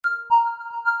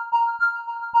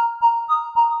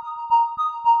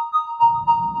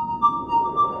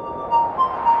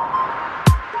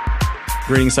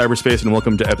Greetings, cyberspace, and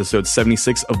welcome to episode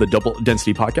 76 of the Double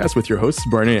Density podcast with your hosts,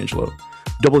 Brian and Angelo.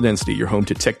 Double Density, your home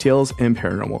to tech tales and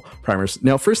paranormal primers.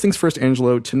 Now, first things first,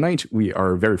 Angelo, tonight we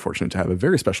are very fortunate to have a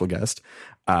very special guest,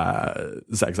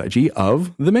 Zach Zygi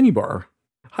of The Menu Bar.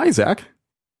 Hi, Zach.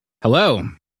 Hello.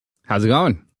 How's it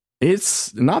going?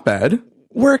 It's not bad.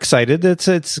 We're excited.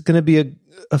 It's going to be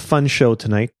a fun show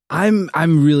tonight. I'm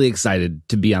really excited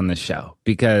to be on this show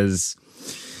because,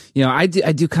 you know, I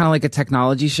do kind of like a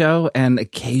technology show, and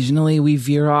occasionally we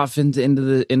veer off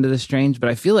into the strange. But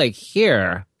I feel like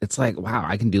here it's like, wow,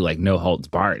 I can do like no holds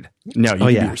barred. No, you can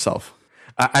be yourself.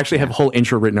 I actually have a whole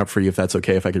intro written up for you, if that's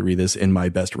okay. If I could read this in my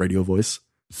best radio voice.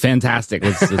 Fantastic.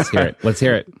 Let's hear it. Let's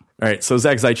hear it. All right, so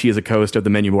Zach Zygi is a co-host of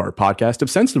The Menu Bar podcast.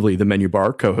 Ostensibly, The Menu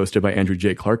Bar, co-hosted by Andrew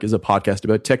J. Clark, is a podcast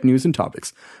about tech news and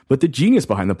topics. But the genius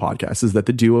behind the podcast is that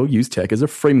the duo use tech as a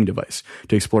framing device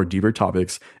to explore deeper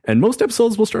topics. And most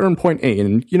episodes will start on point A,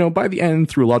 and, you know, by the end,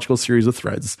 through a logical series of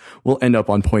threads, we'll end up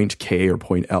on point K or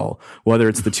point L. Whether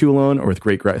it's the two alone or with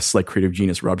great guests like creative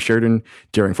genius Rob Sheridan,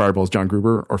 Daring Fireball's John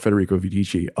Gruber, or Federico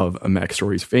Vidici of Mac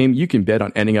Stories fame, you can bet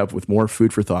on ending up with more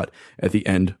food for thought at the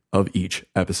end of each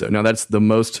episode. Now, that's the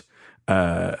most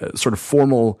sort of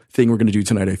formal thing we're going to do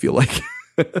tonight, I feel like.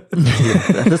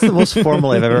 That's the most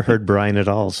formal I've ever heard Brian at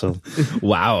all. So,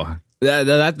 wow,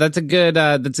 that's a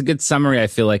good summary. I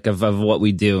feel like of what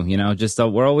we do. You know, just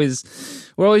we're always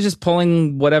just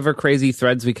pulling whatever crazy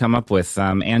threads we come up with.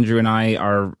 Andrew and I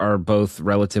are both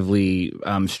relatively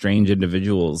strange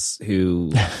individuals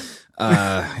who.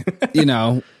 You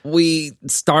know, we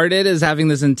started as having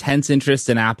this intense interest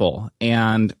in Apple,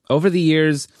 and over the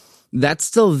years, that's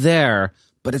still there,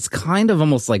 but it's kind of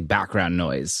almost like background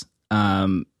noise.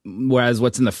 Whereas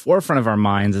what's in the forefront of our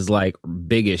minds is like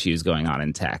big issues going on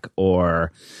in tech,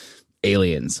 or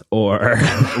aliens, or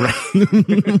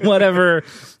whatever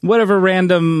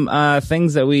random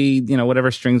things that we, you know, whatever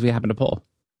strings we happen to pull.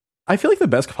 I feel like the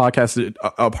best podcasts,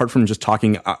 apart from just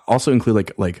talking, also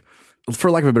include like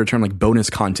for lack of a better term, like bonus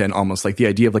content, almost like the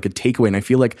idea of like a takeaway. And I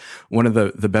feel like one of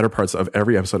the better parts of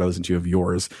every episode I listen to of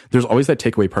yours, there's always that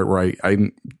takeaway part where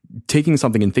I'm taking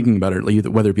something and thinking about it,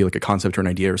 whether it be like a concept or an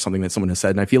idea or something that someone has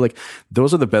said. And I feel like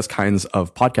those are the best kinds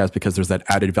of podcasts because there's that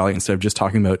added value. Instead of just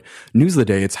talking about news of the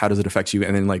day, it's how does it affect you?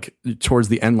 And then like towards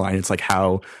the end line, it's like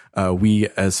how we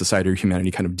as society or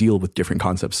humanity kind of deal with different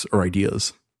concepts or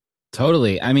ideas.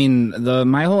 Totally. I mean,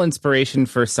 my whole inspiration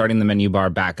for starting the Menu Bar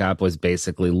back up was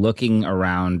basically looking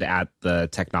around at the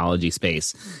technology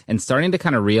space and starting to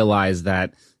kind of realize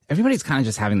that everybody's kind of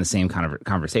just having the same kind of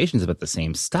conversations about the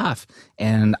same stuff.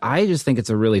 And I just think it's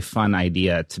a really fun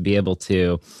idea to be able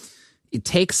to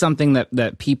take something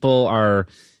that people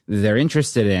they're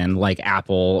interested in, like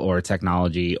Apple or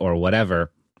technology or whatever,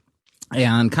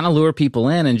 and kind of lure people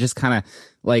in and just kind of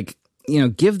like, you know,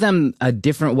 give them a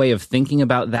different way of thinking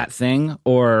about that thing,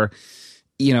 or,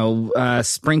 you know,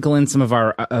 sprinkle in some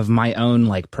of my own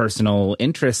like personal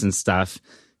interests and stuff.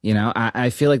 You know,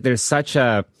 I feel like there's such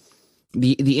the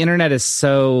internet is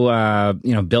so,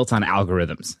 you know, built on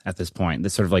algorithms at this point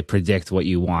that sort of like predict what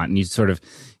you want. And you sort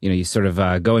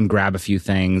of go and grab a few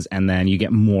things and then you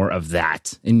get more of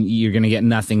that, and you're going to get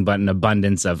nothing but an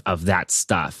abundance of that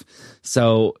stuff.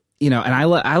 So, you know, and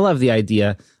I love the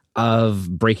idea of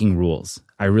breaking rules.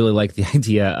 I really like the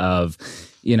idea of,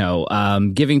 you know,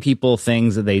 giving people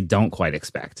things that they don't quite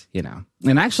expect, you know.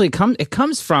 And actually it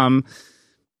comes from,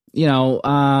 you know,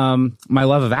 my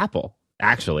love of Apple,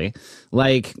 actually.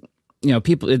 Like, you know,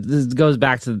 this goes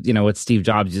back to, you know, what Steve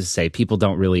Jobs used to say, people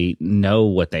don't really know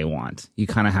what they want. You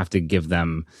kind of have to give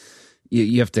them,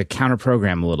 you have to counter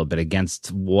program a little bit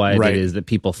against what it is that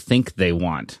people think they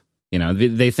want. You know,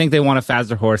 they think they want a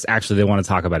faster horse. Actually, they want to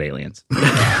talk about aliens.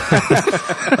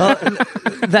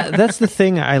 That's the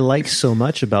thing I like so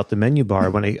much about the Menu Bar.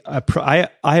 When I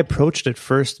approached it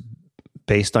first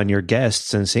based on your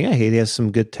guests and saying, hey, there's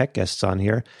some good tech guests on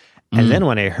here. And then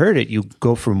when I heard it, you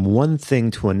go from one thing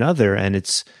to another, and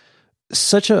it's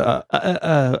such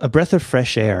a breath of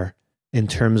fresh air in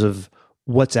terms of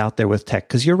what's out there with tech.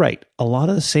 Because you're right, a lot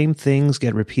of the same things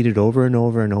get repeated over and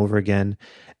over and over again.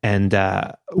 And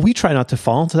we try not to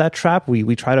fall into that trap.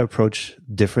 We try to approach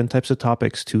different types of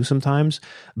topics too sometimes,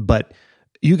 but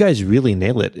you guys really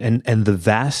nail it. And the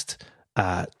vast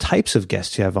types of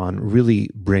guests you have on really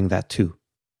bring that too.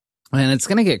 And it's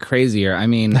going to get crazier. I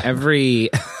mean, every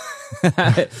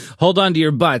hold on to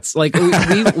your butts. Like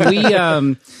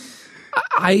I'm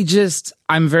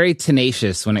very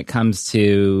tenacious when it comes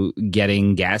to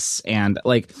getting guests, and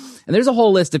there's a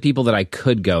whole list of people that I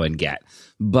could go and get.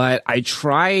 But I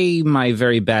try my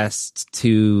very best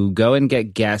to go and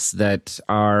get guests that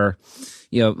are,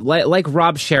 like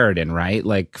Rob Sheridan, right?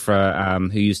 Like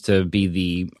who used to be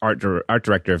the art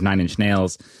director of Nine Inch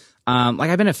Nails. Like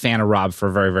I've been a fan of Rob for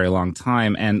a very, very long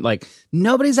time, and like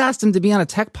nobody's asked him to be on a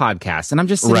tech podcast, and I'm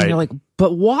just sitting there like,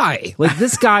 but why? Like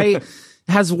this guy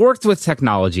has worked with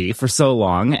technology for so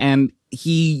long, and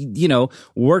he,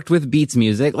 worked with Beats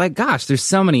Music. Like, gosh, there's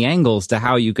so many angles to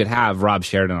how you could have Rob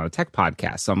Sheridan on a tech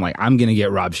podcast. So I'm like, I'm going to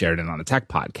get Rob Sheridan on a tech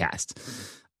podcast.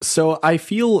 So I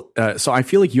feel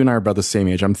like you and I are about the same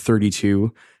age. I'm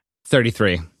 32.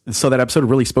 33. So that episode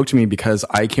really spoke to me because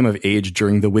I came of age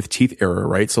during the With Teeth era,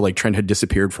 right? So like Trent had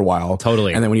disappeared for a while.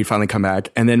 Totally. And then when he finally come back,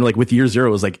 and then like with Year Zero,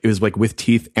 it was like With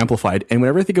Teeth amplified. And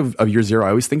whenever I think of Year Zero, I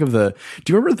always think of do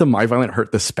you remember the My Violent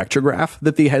Hurt, the spectrograph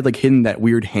that they had like hidden that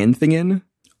weird hand thing in?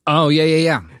 Oh,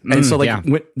 yeah. And so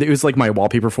it was like my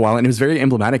wallpaper for a while, and it was very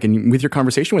emblematic. And with your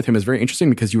conversation with him, is very interesting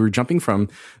because you were jumping from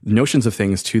notions of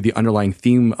things to the underlying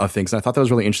theme of things. And I thought that was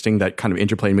really interesting, that kind of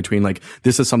interplay in between like,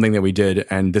 this is something that we did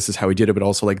and this is how we did it, but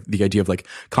also like the idea of like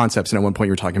concepts. And at one point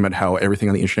you were talking about how everything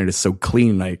on the internet is so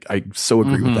clean. I so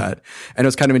agree with that. And it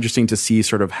was kind of interesting to see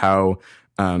sort of how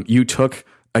you took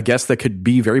a guest that could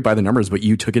be very by the numbers, but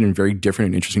you took it in very different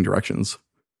and interesting directions.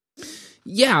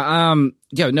 Yeah.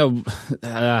 So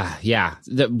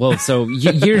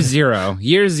Year Zero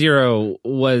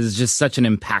was just such an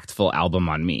impactful album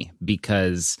on me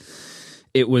because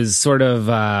it was sort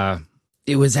of,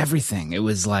 it was everything. It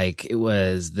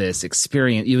was this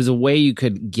experience. It was a way you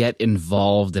could get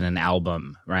involved in an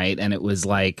album, right? And it was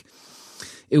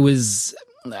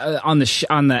on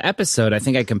the episode, I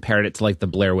think I compared it to like the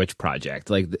Blair Witch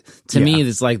Project. Like to me,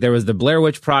 it's like there was the Blair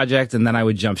Witch Project, and then I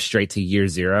would jump straight to Year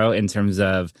Zero in terms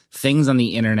of things on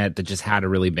the internet that just had a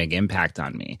really big impact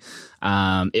on me.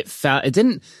 I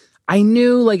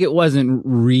knew like it wasn't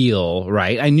real,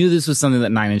 right? I knew this was something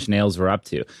that Nine Inch Nails were up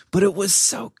to, but it was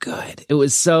so good. It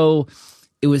was so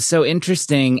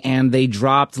interesting, and they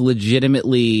dropped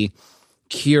legitimately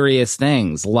curious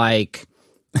things like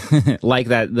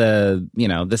that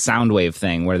the Soundwave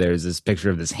thing where there's this picture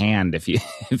of this hand if you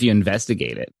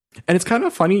investigate it. And it's kind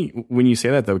of funny when you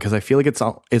say that though, because I feel like it's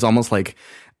almost like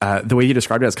the way you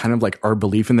described it as kind of like our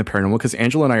belief in the paranormal, because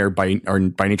Angela and I are by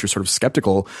nature sort of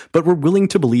skeptical, but we're willing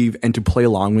to believe and to play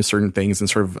along with certain things and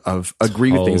sort of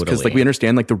agree with things because like we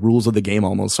understand like the rules of the game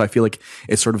almost. So I feel like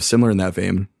it's sort of similar in that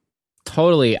vein.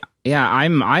 Totally. Yeah,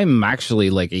 I'm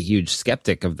actually like a huge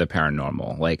skeptic of the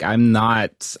paranormal. Like I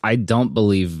don't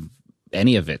believe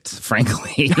any of it,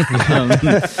 frankly.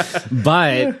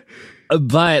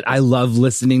 But I love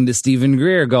listening to Stephen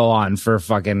Greer go on for a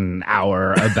fucking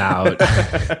hour about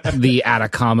the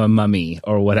Atacama mummy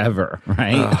or whatever,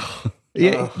 right?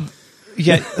 Yeah.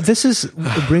 This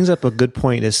brings up a good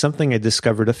point. Is something I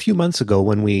discovered a few months ago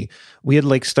when we had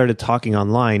like started talking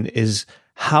online is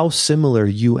how similar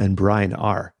you and Brian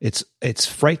are. It's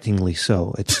frighteningly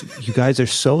so. You guys are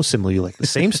so similar. You like the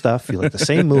same stuff. You like the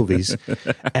same movies,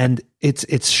 and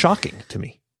it's shocking to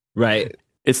me. Right.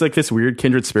 It's like this weird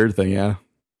kindred spirit thing. Yeah.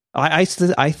 I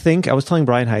think I was telling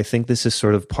Brian how I think this is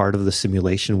sort of part of the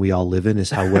simulation we all live in.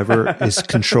 Is however is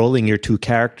controlling your two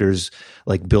characters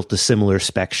like built a similar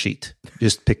spec sheet.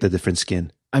 Just pick the different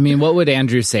skin. I mean, what would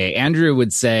Andrew say? Andrew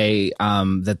would say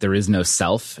that there is no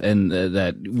self, and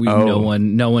that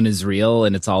no one is real,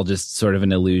 and it's all just sort of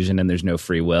an illusion, and there's no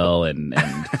free will. And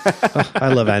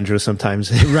I love Andrew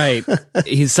sometimes. Right,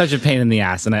 he's such a pain in the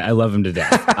ass, and I love him to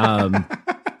death.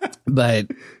 But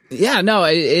yeah, no,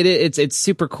 it's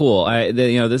super cool.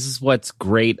 This is what's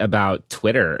great about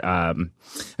Twitter. I mean,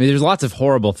 there's lots of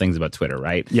horrible things about Twitter,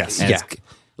 right? Yes, and yeah.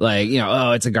 Like,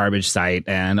 it's a garbage site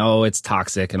and, it's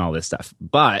toxic and all this stuff.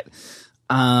 But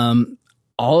all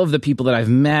of the people that I've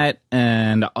met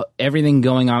and everything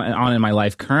going on in my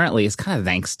life currently is kind of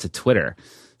thanks to Twitter.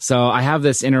 So I have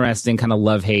this interesting kind of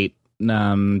love-hate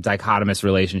dichotomous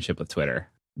relationship with Twitter.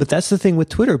 But that's the thing with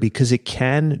Twitter, because it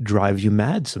can drive you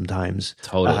mad sometimes.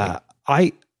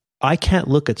 Totally. I can't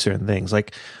look at certain things.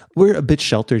 Like, we're a bit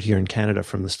sheltered here in Canada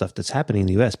from the stuff that's happening in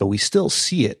the US, but we still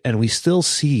see it, and we still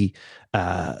see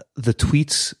the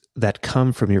tweets that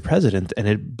come from your president, and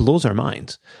it blows our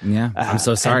minds. Yeah, I'm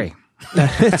so sorry.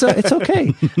 It's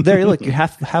okay. There, look, you're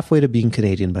halfway to being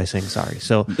Canadian by saying sorry.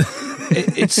 So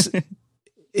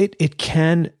it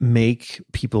can make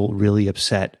people really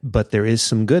upset, but there is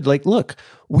some good. Like, look,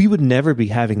 we would never be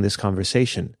having this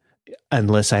conversation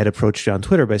unless I had approached you on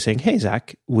Twitter by saying, "Hey,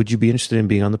 Zach, would you be interested in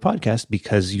being on the podcast?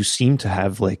 Because you seem to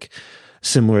have like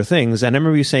similar things." And I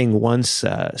remember you saying once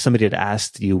somebody had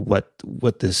asked you what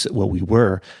we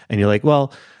were, and you're like,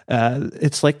 "Well,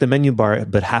 it's like the menu bar,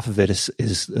 but half of it is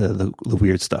the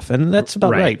weird stuff." And that's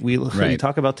about right. We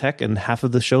talk about tech, and half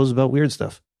of the show is about weird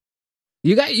stuff.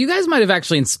 You guys might have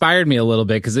actually inspired me a little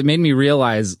bit because it made me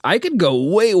realize I could go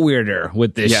way weirder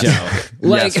with this show.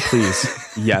 Like, yes, please.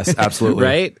 Yes, absolutely.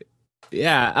 Right?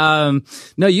 Yeah.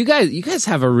 No, you guys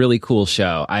have a really cool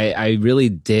show. I really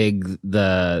dig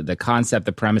the concept,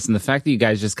 the premise, and the fact that you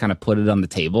guys just kind of put it on the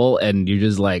table and you're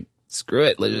just like, screw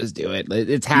it, let's just do it.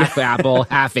 It's half Apple,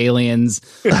 half aliens.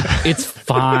 It's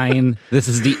fine. This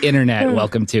is the internet.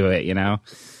 Welcome to it, you know?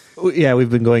 Yeah, we've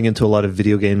been going into a lot of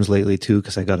video games lately too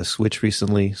because I got a Switch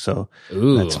recently. So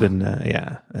that's been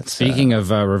That's speaking of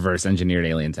reverse engineered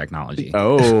alien technology.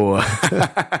 Oh,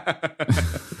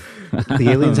 the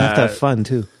aliens have to have fun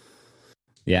too.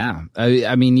 Yeah,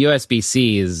 I mean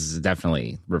USB-C is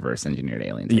definitely reverse engineered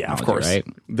alien technology. Yeah, of course. Right?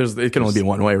 It can only be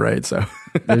one way, right? So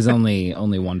there's only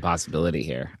one possibility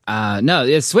here.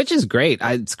 No, Switch is great.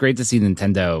 It's great to see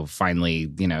Nintendo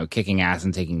finally, kicking ass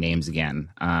and taking names again.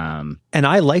 And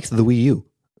I liked the Wii U,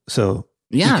 so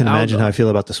you can imagine how I feel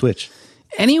about the Switch.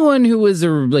 Anyone who was a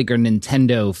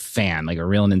Nintendo fan, like a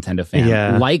real Nintendo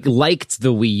fan, liked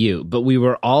the Wii U, but we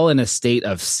were all in a state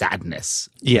of sadness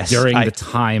during the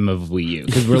time of Wii U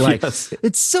because we're like,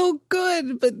 it's so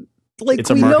good, but it's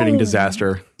a marketing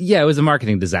disaster. Yeah, it was a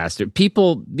marketing disaster.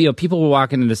 People were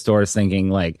walking into stores thinking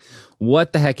like,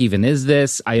 what the heck even is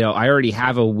this? I already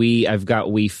have a Wii. I've got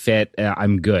Wii Fit.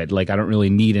 I'm good. Like I don't really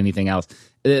need anything else.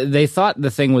 They thought the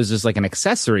thing was just like an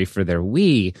accessory for their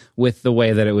Wii with the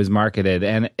way that it was marketed.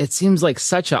 And it seems like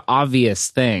such an obvious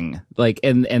thing. Like,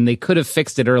 and they could have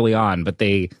fixed it early on, but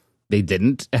they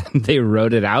didn't. And they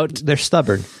wrote it out. They're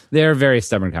stubborn. They're a very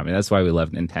stubborn company. That's why we love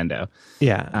Nintendo.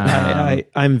 Yeah.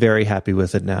 I'm very happy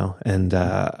with it now. And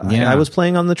I was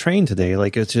playing on the train today.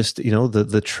 Like it's just,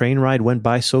 the train ride went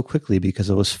by so quickly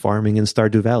because I was farming in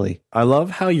Stardew Valley. I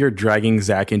love how you're dragging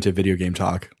Zach into video game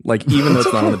talk. Like even though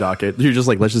it's not on the docket, you're just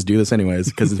like, let's just do this anyways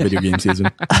because it's video game season.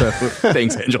 So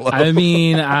thanks, Angelo. I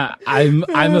mean, I'm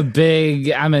a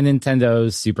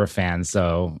Nintendo super fan.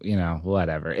 So,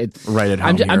 whatever. Right at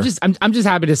home I'm just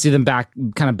happy to see them back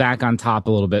on top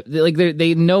a little bit. Like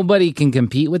they nobody can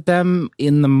compete with them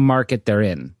in the market they're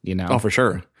in, Oh, for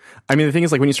sure. I mean, the thing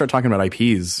is, like, when you start talking about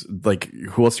IPs, like,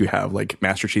 who else do you have? Like,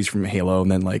 Master Chief from Halo,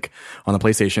 and then, like, on the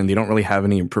PlayStation, they don't really have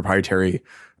any proprietary,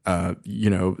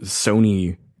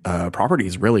 Sony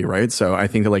properties, really, right? So I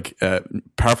think that, like,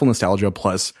 powerful nostalgia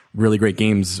plus really great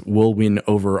games will win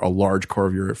over a large core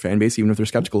of your fan base, even if they're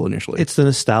skeptical initially. It's the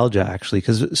nostalgia, actually,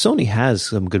 because Sony has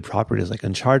some good properties, like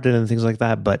Uncharted and things like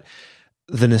that, but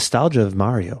the nostalgia of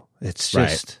Mario, it's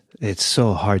just, it's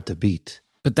so hard to beat.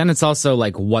 But then it's also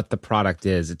like what the product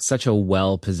is. It's such a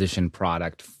well-positioned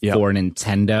product for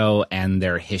Nintendo and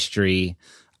their history.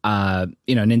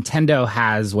 Nintendo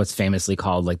has what's famously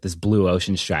called like this blue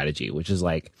ocean strategy, which is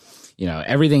like,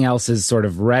 everything else is sort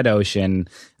of red ocean.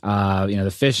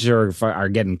 The fish are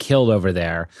getting killed over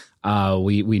there.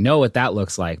 We know what that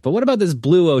looks like. But what about this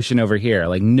blue ocean over here?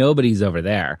 Like nobody's over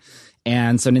there.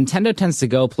 And so Nintendo tends to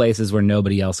go places where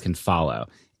nobody else can follow.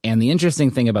 And the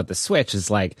interesting thing about the Switch is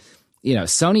like,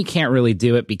 Sony can't really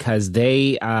do it because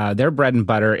their bread and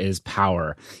butter is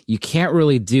power. You can't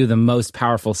really do the most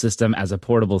powerful system as a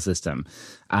portable system.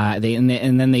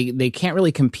 They can't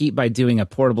really compete by doing a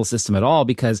portable system at all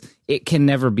because it can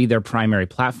never be their primary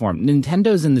platform.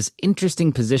 Nintendo's in this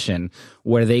interesting position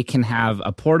where they can have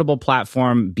a portable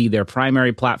platform be their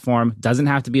primary platform, doesn't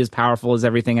have to be as powerful as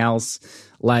everything else.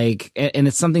 Like, and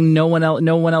it's something no one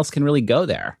else can really go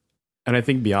there. And I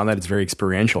think beyond that, it's very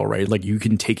experiential, right? Like you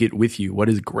can take it with you. What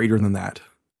is greater than that?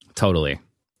 Totally.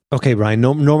 Okay, Brian,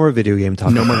 no more video game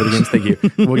talk. No more video games, thank you.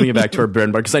 We're going to get back to our bread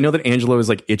and butter because I know that Angelo is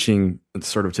like itching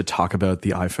sort of to talk about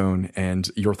the iPhone and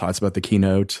your thoughts about the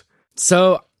keynote.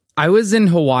 So I was in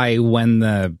Hawaii when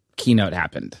the keynote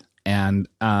happened. And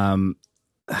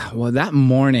that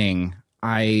morning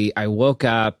I woke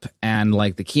up and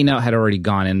like the keynote had already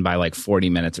gone in by like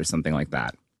 40 minutes or something like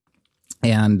that.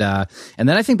 And then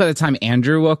I think by the time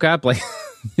Andrew woke up, like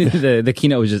the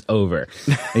keynote was just over.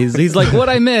 He's like, "What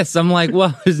I miss?" I'm like,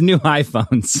 "Well, there's new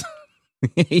iPhones."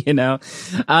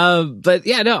 But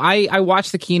yeah, no, I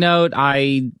watched the keynote.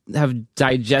 I have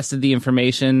digested the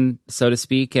information, so to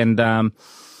speak, and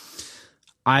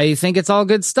I think it's all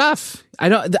good stuff. I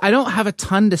don't have a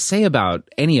ton to say about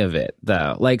any of it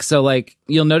though. Like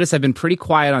you'll notice I've been pretty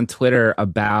quiet on Twitter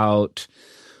about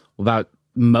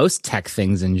most tech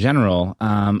things in general,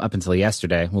 up until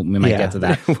yesterday. We might get to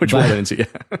that. Which we'll get into,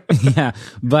 yeah.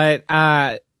 But,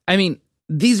 I mean,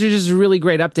 these are just really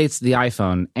great updates to the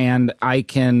iPhone. And I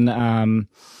can,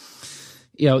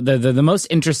 the most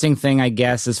interesting thing, I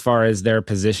guess, as far as their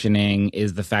positioning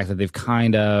is the fact that they've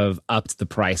kind of upped the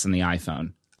price on the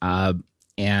iPhone.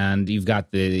 And you got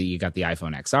the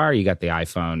iPhone XR, you got the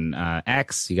iPhone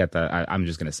X, you got I'm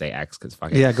just gonna say X because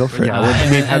fuck it. Yeah, go for it.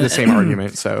 Yeah, we've had the same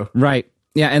argument. So Right.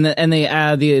 Yeah, and the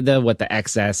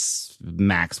XS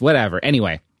Max, whatever.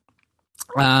 Anyway,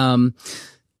 it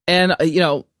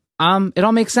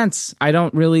all makes sense. I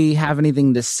don't really have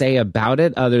anything to say about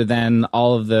it other than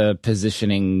all of the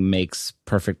positioning makes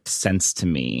perfect sense to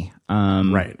me.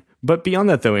 Right. But beyond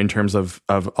that, though, in terms of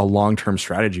a long-term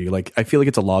strategy, like I feel like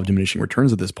it's a law of diminishing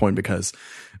returns at this point because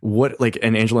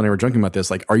and Angela and I were joking about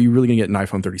this, like, are you really going to get an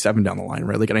iPhone 37 down the line,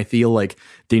 right? Like, and I feel like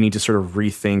they need to sort of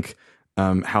rethink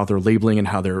how they're labeling and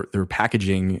how they're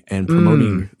packaging and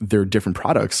promoting their different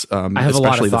products. I have a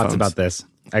lot of thoughts about this.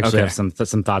 I actually have some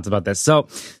thoughts about this. So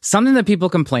something that people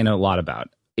complain a lot about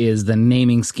is the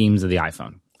naming schemes of the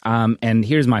iPhone. And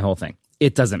here's my whole thing.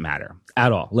 It doesn't matter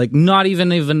at all. Like not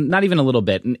even a little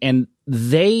bit. And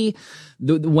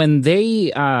when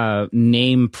they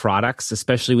name products,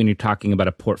 especially when you're talking about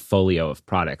a portfolio of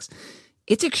products,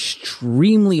 it's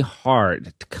extremely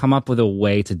hard to come up with a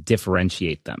way to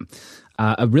differentiate them.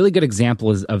 A really good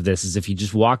example of this is if you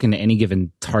just walk into any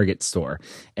given Target store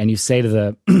and you say to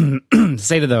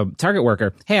the Target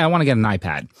worker, "Hey, I want to get an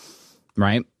iPad,"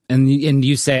 right? And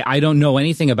you say, "I don't know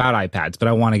anything about iPads, but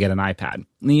I want to get an iPad."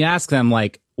 And you ask them,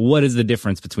 like, "What is the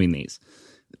difference between these?"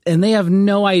 And they have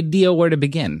no idea where to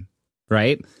begin,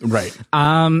 right? Right.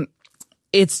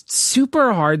 It's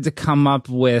super hard to come up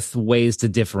with ways to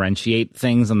differentiate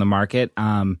things on the market.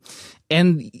 And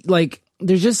like,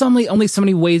 there's just only so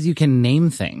many ways you can name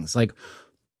things. Like,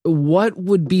 what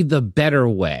would be the better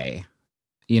way,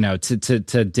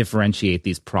 to differentiate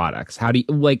these products? How do you,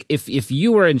 like, if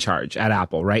you were in charge at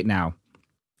Apple right now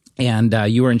and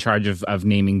you were in charge of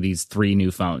naming these 3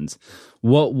 new phones,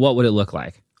 what would it look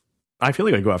like? I feel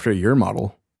like I'd go after a year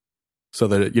model. So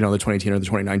the 2018 or the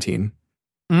 2019.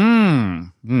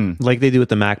 Like they do with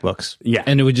the MacBooks. Yeah.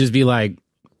 And it would just be like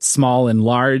small and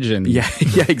large and yeah,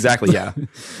 exactly. Yeah.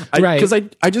 Right. Because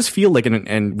I just feel like,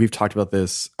 and we've talked about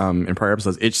this in prior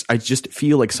episodes, I just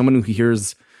feel like someone who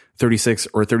hears 36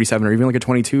 or 37 or even like a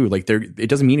 22, like it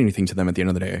doesn't mean anything to them at the end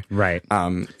of the day. Right.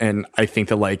 And I think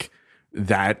that like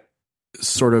that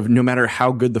sort of, no matter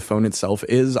how good the phone itself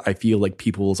is, I feel like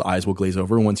people's eyes will glaze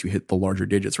over once you hit the larger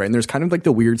digits, right? And there's kind of like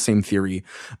the weird same theory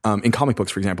in comic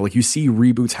books, for example. Like you see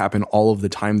reboots happen all of the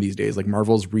time these days. Like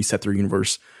Marvel's reset their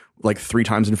universe like 3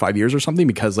 times in 5 years or something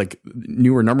because like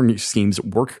newer numbering schemes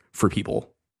work for people.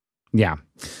 Yeah.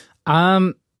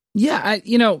 I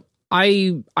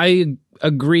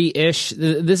agree-ish.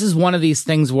 This is one of these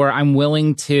things where I'm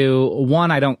willing to,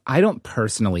 I don't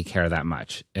personally care that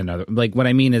much. Like what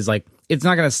I mean is like, it's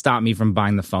not going to stop me from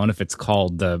buying the phone if it's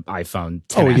called the iPhone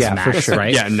XS Max, for sure.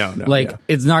 right? Yeah, no. Like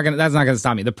that's not going to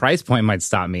stop me. The price point might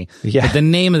stop me. Yeah. But the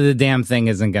name of the damn thing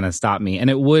isn't going to stop me. And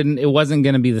it wasn't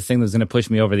going to be the thing that was going to push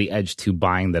me over the edge to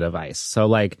buying the device. So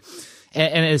like,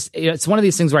 and it's one of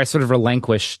these things where I sort of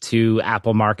relinquish to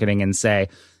Apple marketing and say,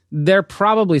 they're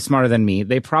probably smarter than me.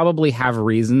 They probably have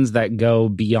reasons that go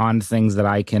beyond things that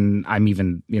I'm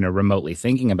even, remotely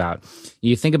thinking about.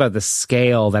 You think about the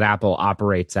scale that Apple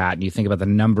operates at, and you think about the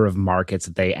number of markets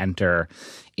that they enter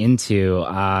into.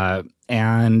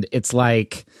 And it's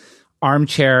like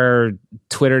armchair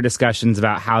Twitter discussions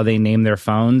about how they name their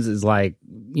phones is like,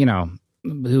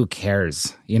 who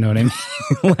cares? You know what I mean?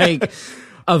 Like,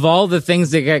 of all the things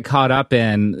that get caught up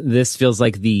in, this feels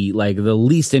like the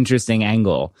least interesting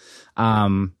angle.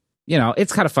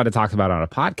 It's kind of fun to talk about on a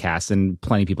podcast, and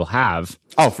plenty of people have.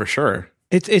 Oh, for sure.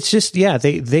 It's just, yeah,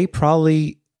 they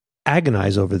probably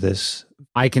agonize over this.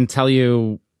 I can tell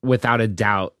you without a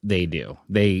doubt they do.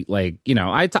 They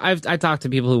I talked to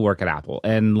people who work at Apple,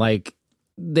 and like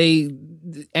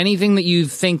anything that you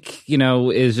think,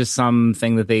 is just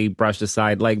something that they brushed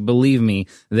aside, like, believe me,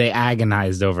 they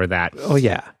agonized over that. Oh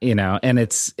yeah. And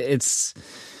it's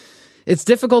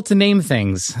difficult to name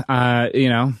things,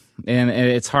 and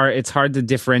it's hard to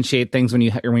differentiate things when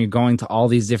you're going to all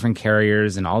these different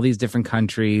carriers and all these different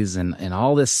countries and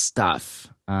all this stuff.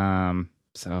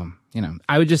 So,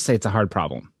 I would just say it's a hard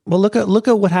problem. Well, look at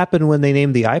what happened when they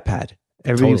named the iPad.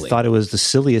 Everybody Totally. thought it was the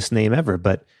silliest name ever,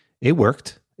 but it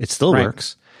worked. It still Right.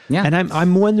 works. Yeah. And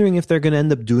I'm wondering if they're going to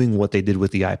end up doing what they did with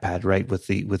the iPad, right? With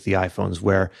the iPhones,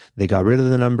 where they got rid of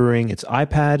the numbering. It's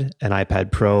iPad and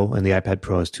iPad Pro, and the iPad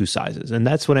Pro has 2 sizes. And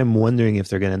that's what I'm wondering if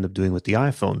they're going to end up doing with the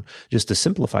iPhone, just to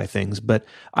simplify things. But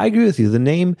I agree with you. The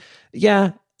name,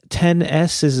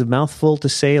 10S is a mouthful to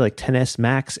say, like 10S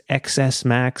Max, XS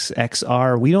Max,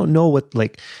 XR. We don't know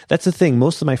that's the thing.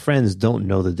 Most of my friends don't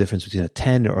know the difference between a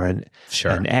 10 or an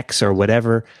X or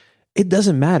whatever. It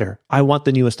doesn't matter. I want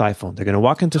the newest iPhone. They're going to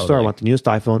walk into the store. I want the newest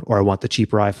iPhone, or I want the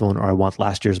cheaper iPhone, or I want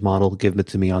last year's model. Give it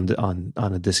to me on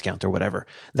a discount or whatever.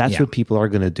 That's what people are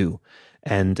going to do.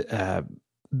 And,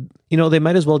 they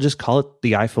might as well just call it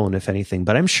the iPhone, if anything.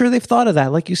 But I'm sure they've thought of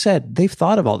that. Like you said, they've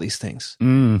thought of all these things.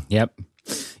 Yep.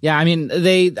 Yeah, I mean,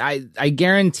 I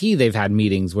guarantee they've had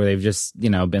meetings where they've just,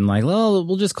 been like, well,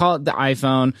 we'll just call it the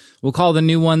iPhone. We'll call the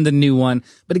new one.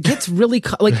 But it gets really,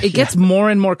 it gets more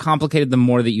and more complicated the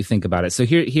more that you think about it. So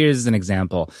here's an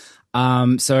example.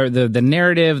 So the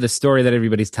narrative, the story that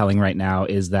everybody's telling right now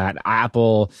is that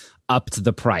Apple upped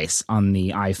the price on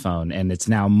the iPhone and it's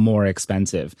now more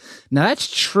expensive. Now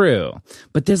that's true,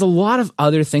 but there's a lot of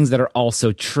other things that are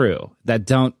also true that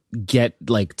don't get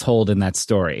told in that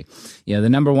story. The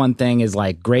number one thing is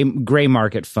gray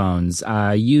market phones,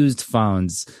 used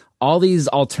phones, all these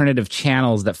alternative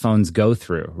channels that phones go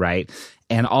through, right?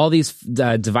 And all these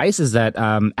devices that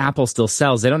Apple still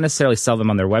sells, they don't necessarily sell them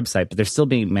on their website, but they're still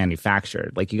being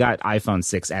manufactured. You got iPhone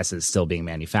 6s still being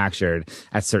manufactured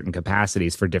at certain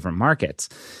capacities for different markets.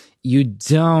 You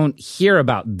don't hear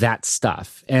about that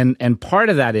stuff. And part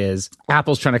of that is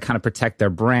Apple's trying to kind of protect their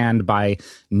brand by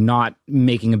not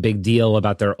making a big deal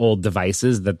about their old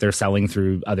devices that they're selling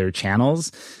through other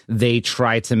channels. They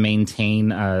try to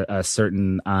maintain a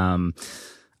certain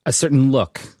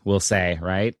look, we'll say,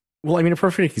 right? Well, I mean, a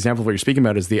perfect example of what you're speaking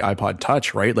about is the iPod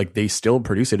Touch, right? They still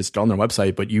produce it. It's still on their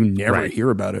website, but you never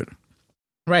hear about it.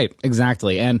 Right,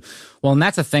 exactly. And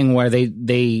that's a thing where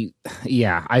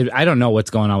I don't know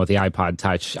what's going on with the iPod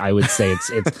Touch. I would say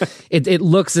it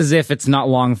looks as if it's not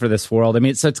long for this world. I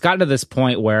mean, so it's gotten to this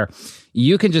point where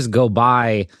you can just go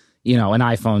buy, an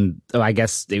iPhone. I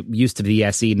guess it used to be the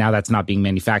SE. Now that's not being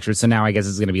manufactured. So now I guess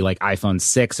it's going to be iPhone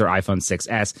 6 or iPhone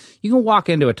 6s. You can walk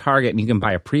into a Target and you can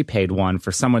buy a prepaid one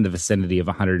for somewhere in the vicinity of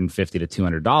 $150 to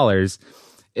 $200.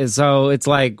 So it's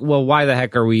well, why the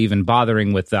heck are we even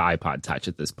bothering with the iPod Touch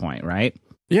at this point, right?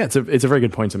 Yeah, it's a very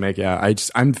good point to make. Yeah,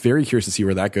 I'm very curious to see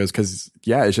where that goes because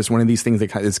it's just one of these things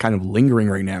that is kind of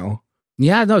lingering right now.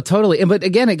 Yeah, no, totally. But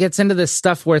again, it gets into this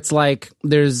stuff where it's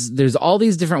there's all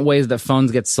these different ways that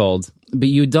phones get sold, but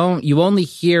you only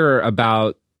hear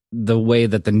about the way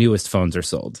that the newest phones are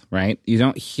sold, right? You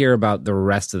don't hear about the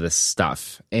rest of this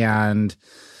stuff. And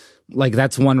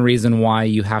that's one reason why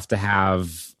you have to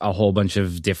have a whole bunch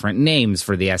of different names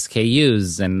for the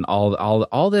SKUs and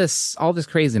all this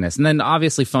craziness. And then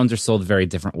obviously phones are sold very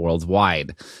different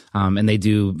worldwide. And they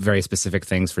do very specific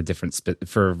things for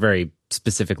for very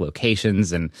specific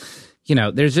locations. And,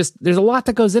 there's a lot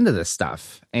that goes into this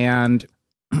stuff. And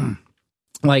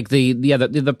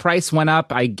the price went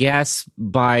up, I guess,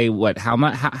 by what? How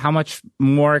much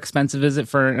more expensive is it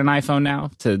for an iPhone now? I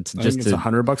think it's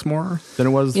 $100 more than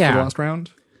it was for the last round.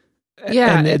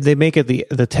 Yeah, and they make it the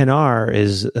 10R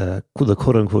is the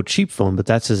quote unquote cheap phone, but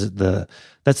that's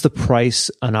the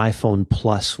price an iPhone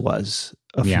Plus was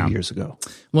a few years ago.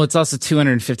 Well, it's also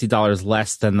 $250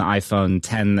 less than the iPhone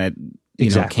 10 that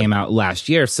came out last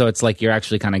year. So it's you're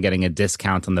actually kind of getting a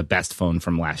discount on the best phone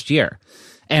from last year.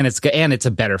 And it's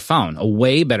a better phone, a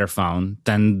way better phone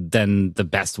than the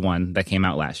best one that came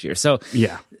out last year. So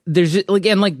yeah, there's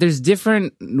there's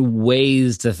different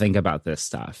ways to think about this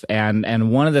stuff.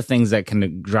 And one of the things that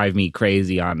can drive me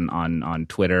crazy on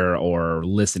Twitter or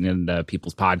listening to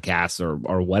people's podcasts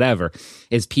or whatever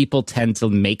is people tend to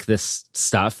make this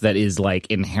stuff that is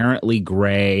inherently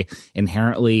gray,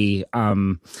 inherently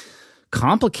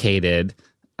complicated.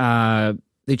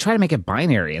 They try to make it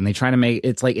binary and they try to make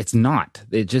it's not.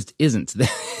 It just isn't.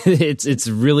 It's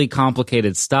really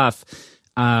complicated stuff.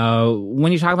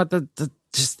 When you talk about the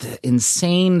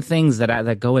insane things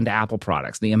that go into Apple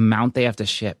products, the amount they have to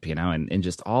ship, and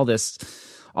just all this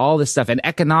stuff and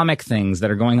economic things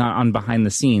that are going on behind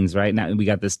the scenes. Right now, we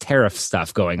got this tariff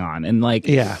stuff going on, and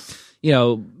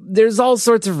there's all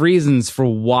sorts of reasons for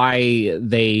why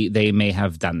they may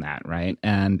have done that, right?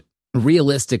 And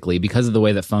realistically, because of the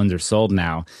way that phones are sold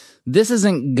now, this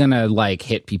isn't gonna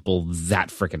hit people that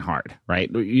freaking hard,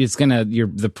 right? It's gonna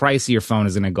the price of your phone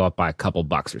is gonna go up by a couple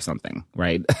bucks or something,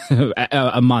 right?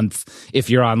 a month if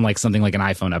you're on something like an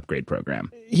iPhone upgrade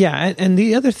program. Yeah, and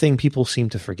the other thing people seem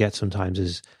to forget sometimes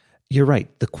is you're right.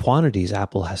 The quantities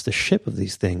Apple has to ship of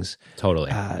these things.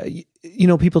 Totally.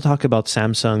 People talk about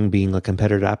Samsung being a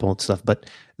competitor to Apple and stuff, but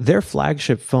their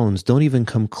flagship phones don't even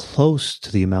come close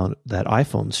to the amount that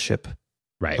iPhones ship.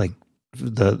 Right.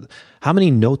 How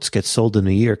many Notes get sold in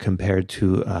a year compared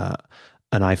to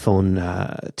an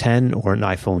iPhone 10 or an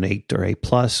iPhone 8 or 8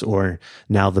 Plus or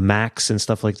now the Max and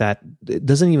stuff like that? It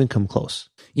doesn't even come close.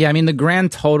 Yeah, I mean, the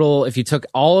grand total, if you took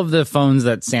all of the phones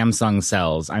that Samsung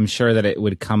sells, I'm sure that it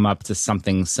would come up to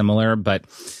something similar, but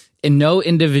and no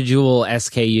individual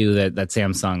SKU that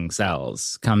Samsung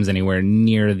sells comes anywhere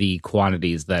near the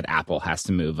quantities that Apple has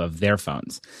to move of their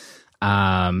phones.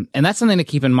 And that's something to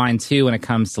keep in mind too when it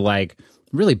comes to like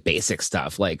really basic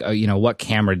stuff, like what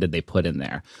camera did they put in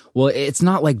there? Well, it's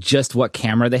not like just what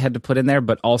camera they had to put in there,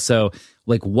 but also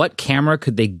like what camera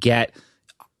could they get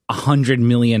 100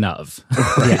 million of?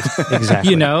 Yeah,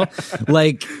 exactly.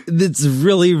 Like it's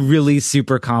really, really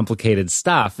super complicated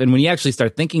stuff. And when you actually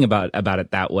start thinking about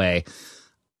it that way,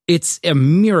 it's a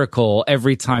miracle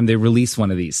every time they release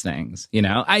one of these things.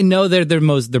 I know they're the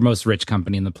most rich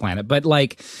company in the planet, but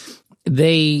like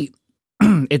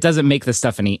it doesn't make the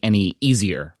stuff any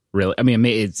easier. Really, I mean,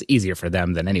 it's easier for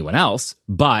them than anyone else,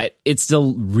 but it's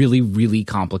still really, really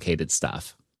complicated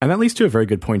stuff. And that leads to a very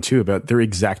good point too about their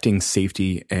exacting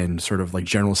safety and sort of like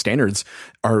general standards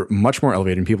are much more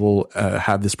elevated. And people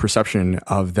have this perception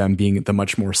of them being the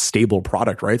much more stable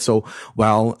product, right? So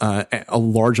while a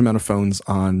large amount of phones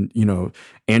on,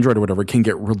 Android or whatever can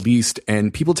get released,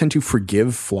 and people tend to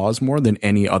forgive flaws more than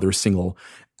any other single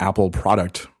Apple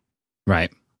product.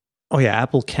 Right. Oh yeah,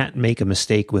 Apple can't make a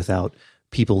mistake without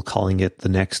people calling it the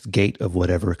next gate of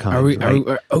whatever kind.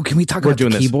 Can we talk about the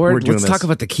keyboard? Let's talk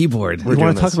about the keyboard. We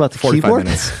want to talk about the keyboard?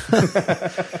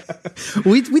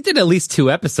 We did at least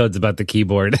 2 episodes about the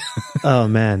keyboard. Oh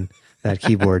man, that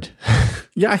keyboard.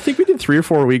 Yeah, I think we did 3 or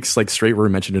 4 weeks like straight where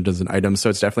we mentioned it as an item. So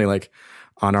it's definitely like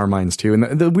on our minds too.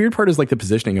 And the weird part is like the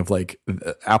positioning of like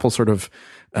Apple sort of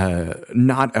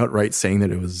not outright saying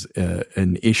that it was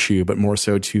an issue, but more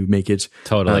so to make it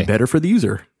totally better for the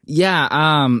user.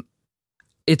 Yeah.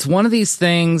 It's one of these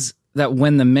things that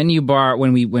when the menu bar,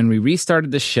 when we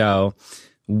restarted the show,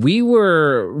 we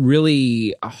were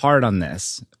really hard on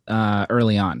this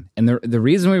early on. And the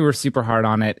reason we were super hard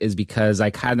on it is because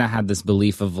I kind of had this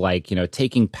belief of like,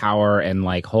 taking power and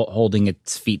like holding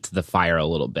its feet to the fire a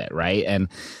little bit, right? And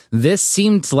this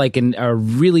seemed like a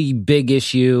really big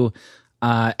issue.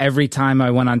 Every time I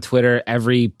went on Twitter,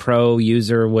 every pro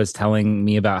user was telling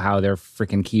me about how their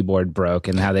freaking keyboard broke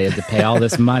and how they had to pay all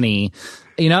this money,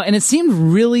 and it seemed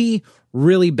really,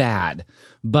 really bad.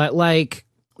 But like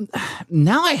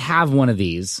now I have one of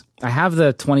these. I have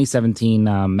the 2017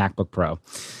 MacBook Pro,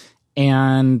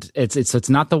 and it's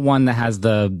not the one that has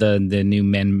the new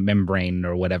membrane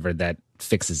or whatever that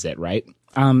fixes it, right?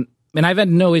 And I've had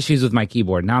no issues with my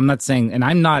keyboard. Now I'm not saying, and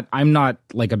I'm not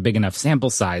like a big enough sample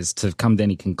size to come to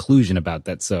any conclusion about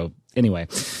that. So anyway,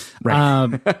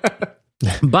 right.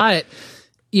 But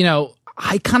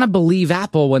I kind of believe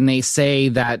Apple when they say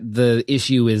that the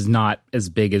issue is not as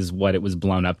big as what it was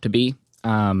blown up to be.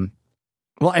 Well,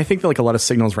 I think that like a lot of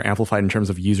signals were amplified in terms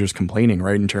of users complaining,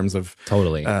 right? In terms of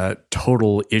totally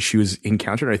total issues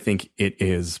encountered. I think it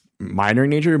is minor in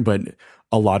nature, but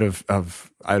a lot of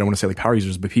I don't want to say like power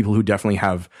users, but people who definitely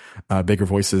have bigger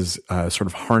voices sort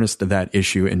of harnessed that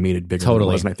issue and made it bigger than it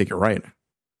was. And I think you're right.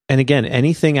 And again,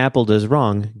 anything Apple does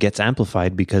wrong gets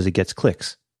amplified because it gets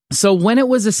clicks. So when it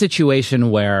was a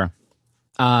situation where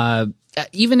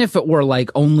even if it were like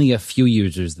only a few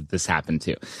users that this happened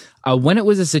to, when it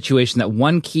was a situation that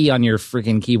one key on your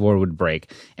freaking keyboard would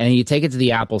break and you take it to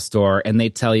the Apple store and they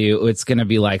tell you it's going to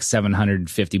be like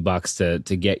 $750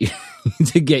 to get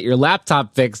to get your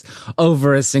laptop fixed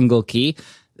over a single key,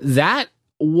 that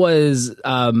was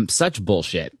such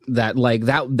bullshit that like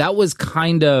that was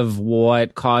kind of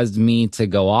what caused me to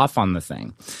go off on the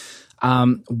thing.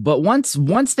 But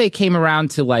once they came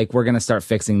around to like, we're going to start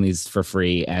fixing these for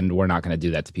free and we're not going to do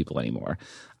that to people anymore.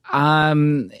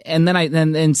 And then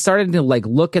I started to like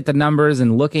look at the numbers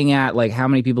and looking at like how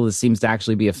many people this seems to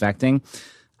actually be affecting.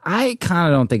 I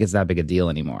kind of don't think it's that big a deal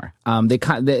anymore.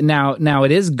 Now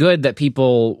it is good that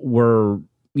people were,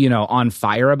 on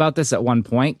fire about this at one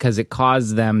point because it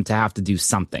caused them to have to do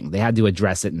something. They had to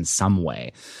address it in some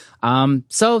way.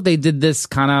 So they did this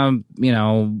kind of,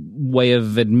 way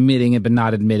of admitting it, but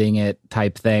not admitting it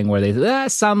type thing where they,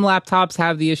 some laptops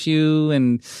have the issue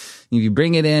and if you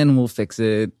bring it in, we'll fix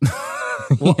it.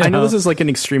 Well, I know this is like an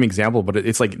extreme example, but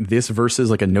it's like this versus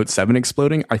like a Note 7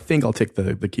 exploding. I think I'll take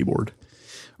the keyboard.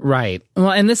 Right.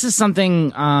 Well, and this is something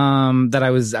that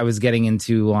I was getting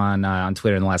into on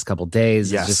Twitter in the last couple of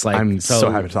days. Yes, it's just like, I'm so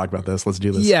happy to talk about this. Let's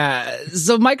do this. Yeah.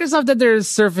 So Microsoft did their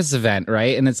Surface event,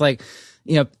 right? And it's like,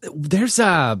 there's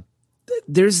a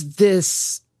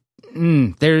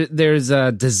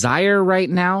desire right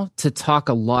now to talk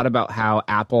a lot about how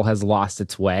Apple has lost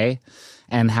its way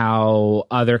and how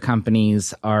other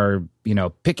companies are,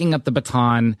 picking up the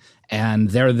baton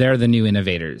and they're the new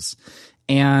innovators.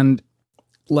 And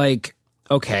like,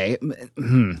 okay,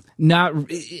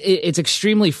 it's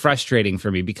extremely frustrating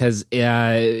for me because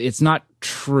it's not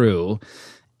true.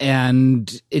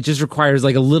 and it just requires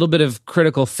like a little bit of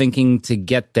critical thinking to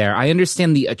get there. I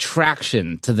understand the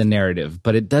attraction to the narrative,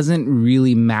 but it doesn't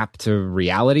really map to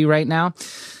reality right now.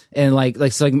 And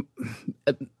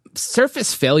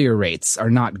surface failure rates are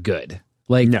not good.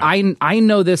 Like, no. I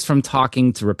know this from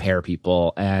talking to repair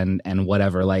people and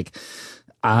whatever. Like,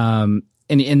 and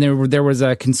there was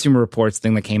a Consumer Reports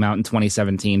thing that came out in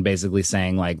 2017, basically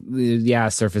saying like, yeah,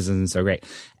 Surface isn't so great.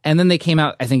 And then they came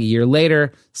out, I think, a year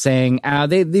later saying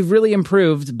they've really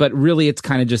improved, but really it's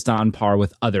kind of just on par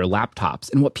with other laptops.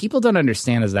 And what people don't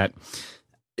understand is that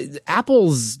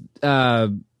Apple's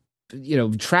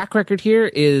track record here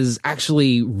is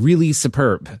actually really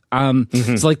superb. So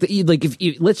if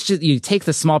you take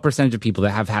the small percentage of people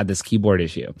that have had this keyboard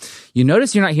issue, you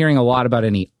notice you're not hearing a lot about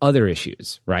any other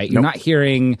issues, right? You're not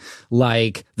hearing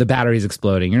like the battery's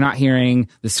exploding. You're not hearing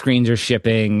the screens are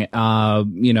shipping,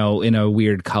 in a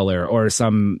weird color or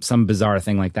some bizarre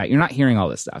thing like that. You're not hearing all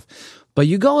this stuff. But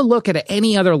you go and look at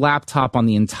any other laptop on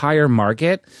the entire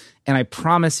market, and I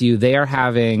promise you, they are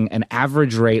having an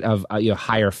average rate of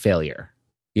higher failure.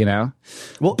 Well,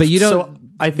 but you don't. So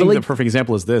I think the perfect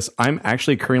example is this. I'm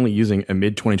actually currently using a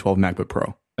mid 2012 MacBook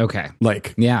Pro. Okay.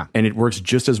 Yeah, and it works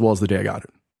just as well as the day I got it.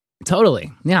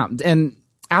 Totally. Yeah, and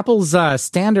Apple's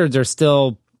standards are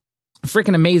still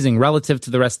freaking amazing relative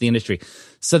to the rest of the industry.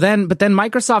 But then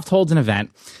Microsoft holds an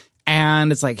event,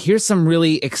 and it's like, here's some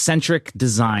really eccentric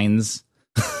designs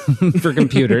for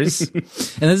computers. And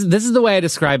this is the way I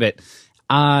describe it.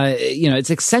 It's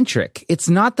eccentric. It's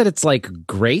not that it's like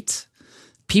great.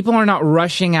 People are not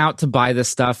rushing out to buy this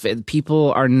stuff.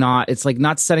 It's like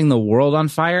not setting the world on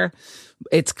fire.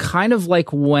 It's kind of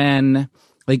like when,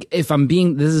 like, this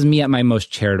is me at my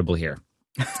most charitable here.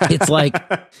 It's like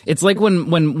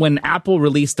when Apple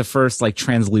released the first like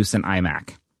translucent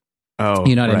iMac. Oh,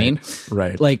 you know what I mean?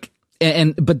 Right. Like,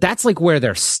 but that's like where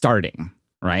they're starting,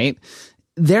 right?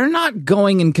 They're not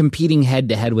going and competing head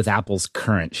to head with Apple's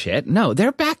current shit. No,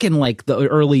 they're back in like the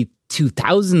early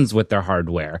 2000s with their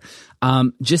hardware,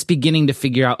 just beginning to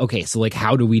figure out, okay, so like,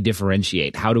 how do we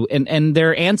differentiate? And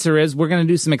their answer is, we're going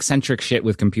to do some eccentric shit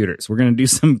with computers. We're going to do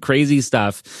some crazy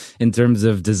stuff in terms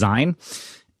of design.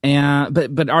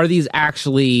 But are these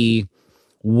actually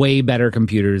way better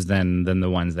computers than the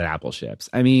ones that Apple ships?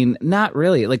 I mean, not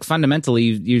really. Like, fundamentally,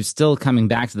 you're still coming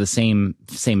back to the same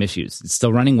issues. It's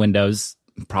still running Windows.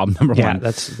 Problem number one.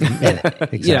 That's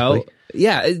exactly.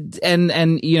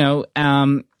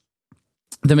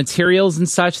 The materials and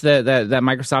such that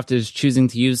Microsoft is choosing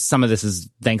to use, some of this is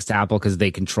thanks to Apple because they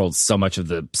controlled so much of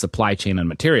the supply chain on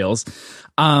materials.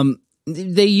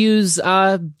 They use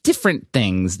different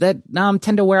things that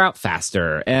tend to wear out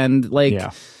faster, and like,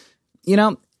 by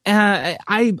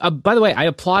the way, I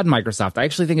applaud Microsoft. I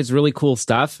actually think it's really cool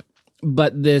stuff.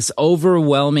 But this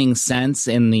overwhelming sense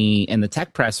in the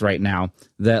tech press right now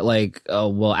that like, oh,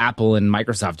 well, Apple and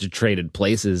Microsoft have traded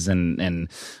places, and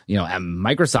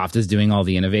Microsoft is doing all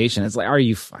the innovation. It's like, are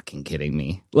you fucking kidding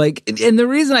me? Like, and the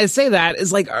reason I say that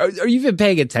is like, are you even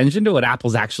paying attention to what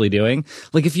Apple's actually doing?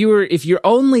 Like, if you're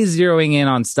only zeroing in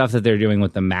on stuff that they're doing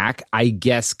with the Mac, I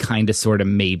guess kind of sort of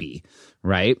maybe.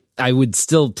 Right? I would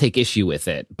still take issue with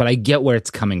it, but I get where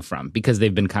it's coming from because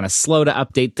they've been kind of slow to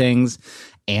update things.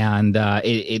 And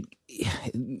I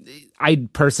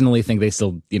personally think they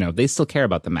still care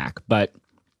about the Mac, but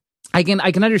I can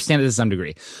understand it to some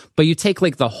degree. But you take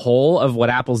like the whole of what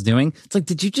Apple's doing. It's like,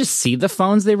 did you just see the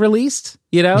phones they released?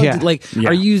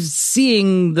 Are you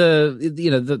seeing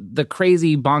the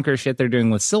crazy bonker shit they're doing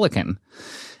with silicon?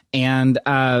 And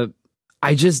I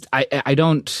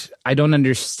don't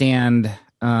understand.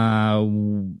 I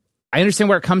understand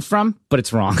where it comes from, but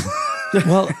it's wrong.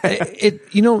 Well,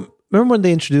 remember when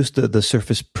they introduced the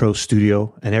Surface Pro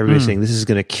Studio and everybody saying this is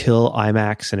going to kill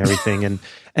iMacs and everything,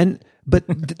 but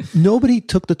nobody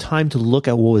took the time to look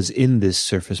at what was in this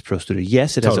Surface Pro Studio.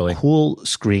 Yes, it has a cool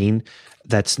screen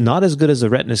that's not as good as a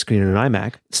Retina screen in an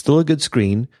iMac. It's still a good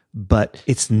screen, but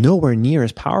it's nowhere near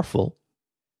as powerful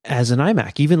as an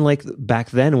iMac. Even like back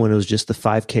then when it was just the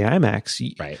 5K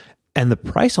iMacs, right? And the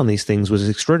price on these things was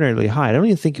extraordinarily high. I don't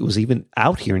even think it was even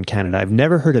out here in Canada. I've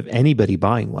never heard of anybody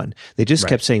buying one. They just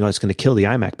kept saying, oh, it's going to kill the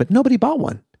iMac. But nobody bought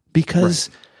one because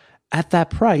at that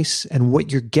price and what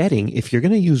you're getting, if you're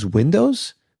going to use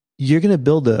Windows, you're going to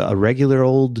build a regular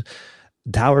old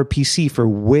Tower PC for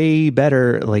way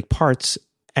better like parts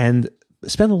and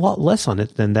spend a lot less on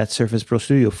it than that Surface Pro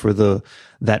Studio for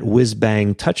that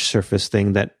whiz-bang touch surface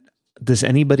thing. Does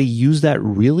anybody use that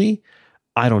really?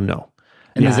 I don't know.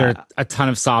 And is there a ton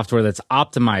of software that's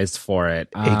optimized for it?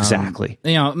 Exactly.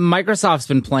 Microsoft's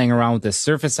been playing around with this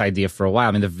Surface idea for a while.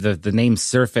 I mean, the name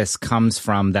Surface comes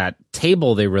from that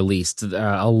table they released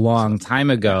a long time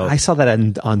ago. I saw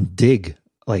that on Dig,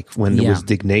 like when it was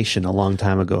Dignation a long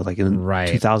time ago, like in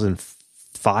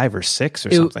 2005 or 6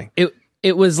 or something.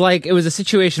 It was a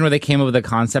situation where they came up with a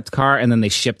concept car and then they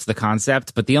shipped the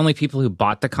concept, but the only people who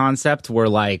bought the concept were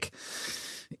like,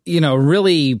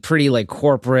 really pretty like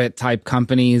corporate type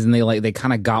companies, and they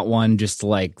kind of got one just to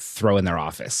like throw in their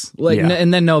office,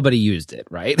 and then nobody used it,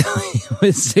 right?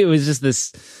 it was just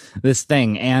this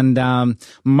thing, and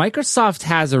Microsoft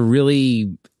has a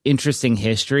really interesting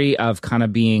history of kind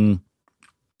of being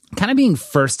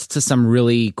first to some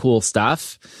really cool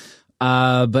stuff,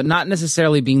 but not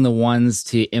necessarily being the ones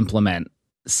to implement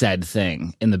said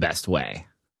thing in the best way,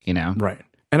 Right.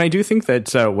 And I do think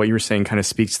that what you were saying kind of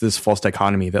speaks to this false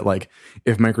dichotomy that, like,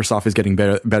 if Microsoft is getting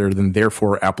better, then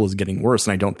therefore Apple is getting worse.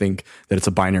 And I don't think that it's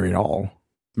a binary at all.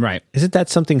 Right. Isn't that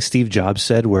something Steve Jobs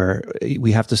said, where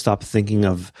we have to stop thinking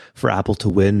of for Apple to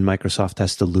win, Microsoft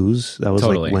has to lose? That was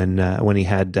totally. Like when he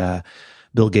had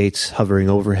Bill Gates hovering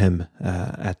over him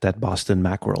at that Boston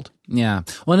Macworld. Yeah.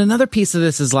 Well, and another piece of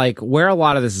this is like where a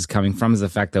lot of this is coming from is the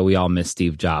fact that we all miss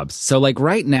Steve Jobs. So like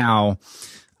right now,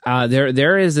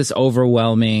 there is this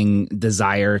overwhelming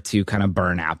desire to kind of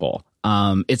burn Apple.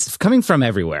 It's coming from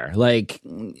everywhere. Like,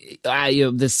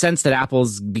 the sense that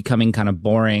Apple's becoming kind of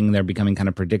boring. They're becoming kind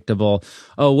of predictable.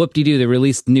 Oh, whoop-de-doo, they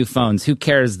released new phones. Who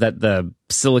cares that the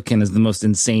silicon is the most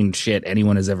insane shit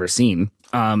anyone has ever seen?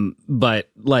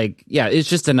 But like, yeah, it's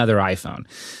just another iPhone.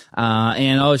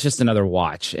 It's just another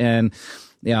watch. And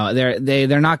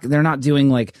they're not doing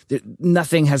like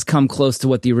nothing has come close to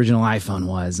what the original iPhone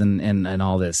was and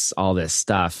all this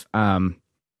stuff.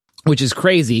 Which is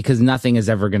crazy because nothing is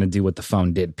ever going to do what the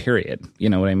phone did, period. You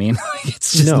know what I mean?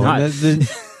 It's just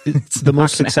it's the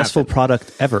most successful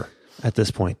product ever at this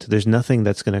point. There's nothing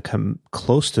that's going to come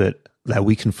close to it that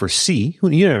we can foresee.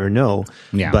 You never know.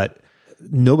 Yeah. But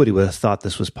nobody would have thought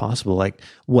this was possible. Like,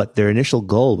 their initial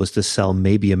goal was to sell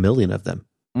maybe 1 million of them.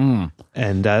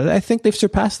 And I think they've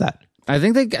surpassed that. I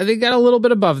think they got a little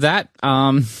bit above that,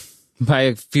 by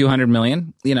a few 100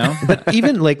 million. But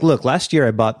even like, look, last year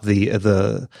I bought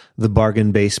the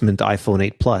bargain basement iPhone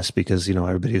 8 Plus because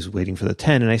everybody was waiting for the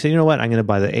 10, and I said, you know what, I'm going to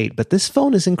buy the 8. But this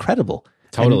phone is incredible.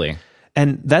 Totally,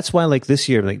 and that's why like this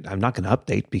year, like I'm not going to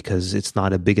update because it's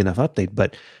not a big enough update,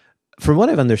 but. From what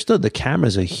I've understood, the camera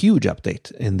is a huge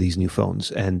update in these new phones,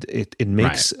 and it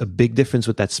makes a big difference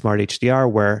with that Smart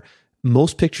HDR, where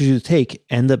most pictures you take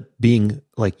end up being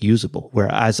like usable.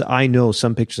 Whereas I know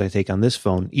some pictures I take on this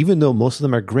phone, even though most of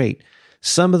them are great,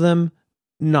 some of them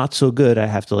not so good. I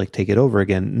have to like take it over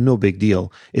again. No big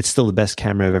deal. It's still the best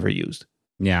camera I've ever used.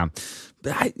 Yeah.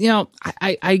 But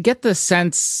I get the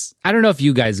sense, I don't know if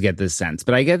you guys get this sense,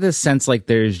 but I get this sense like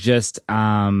there's just,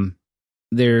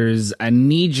 there's a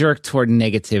knee jerk toward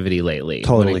negativity lately.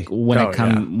 Totally.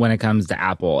 When it comes to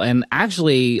Apple. And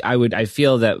actually I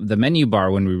feel that the menu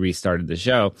bar, when we restarted the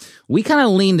show, we kind of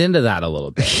leaned into that a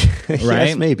little bit, right?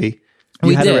 Yes, maybe.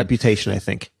 We had a reputation, I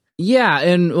think. Yeah.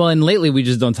 And lately we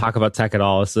just don't talk about tech at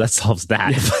all. So that solves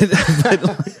that.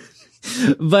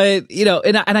 But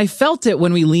and I felt it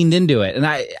when we leaned into it. And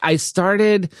I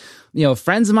started,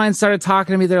 friends of mine started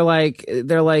talking to me. They're like,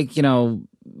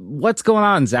 what's going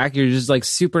on, Zach? You're just like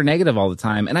super negative all the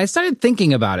time. And I started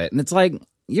thinking about it, and it's like,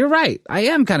 you're right. I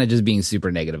am kind of just being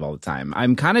super negative all the time.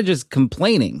 I'm kind of just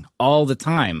complaining all the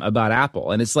time about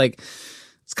Apple. And it's like,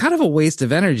 it's kind of a waste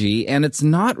of energy, and it's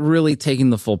not really taking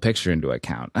the full picture into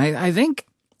account. I think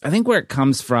where it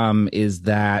comes from is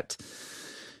that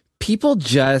people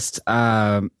just,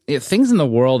 things in the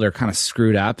world are kind of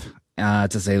screwed up,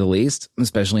 to say the least,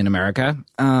 especially in America.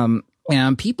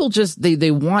 And people just,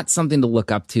 they want something to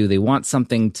look up to. They want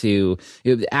something to,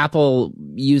 Apple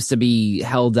used to be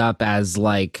held up as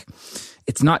like,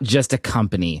 it's not just a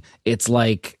company. It's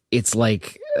like,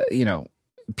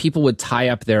 people would tie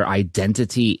up their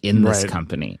identity in this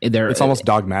company. It's almost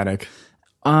dogmatic.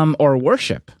 Or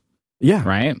worship. Yeah.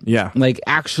 Right? Yeah. Like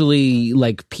actually,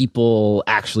 like people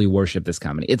actually worship this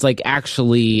company. It's like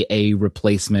actually a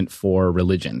replacement for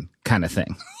religion kind of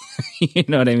thing. You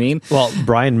know what I mean? Well,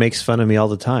 Brian makes fun of me all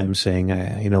the time saying,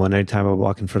 anytime I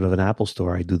walk in front of an Apple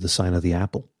store, I do the sign of the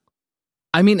apple.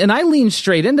 I mean, and I lean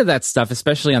straight into that stuff,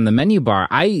 especially on the menu bar.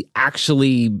 I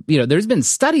actually, there's been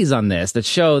studies on this that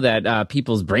show that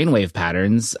people's brainwave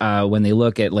patterns, when they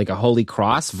look at like a holy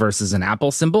cross versus an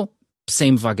apple symbol,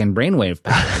 same fucking brainwave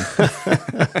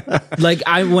pattern. Like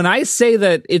when I say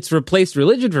that it's replaced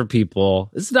religion for people,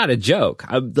 it's not a joke.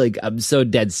 I'm so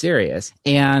dead serious.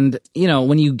 And, you know,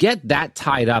 when you get that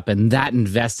tied up and that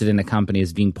invested in a company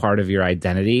as being part of your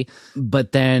identity,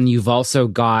 but then you've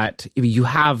also you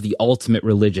have the ultimate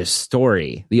religious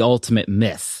story, the ultimate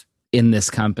myth in this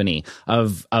company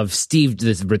of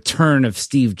this return of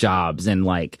Steve Jobs and,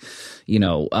 like, you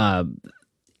know,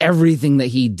 everything that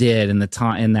he did in the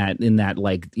time in that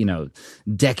like, you know,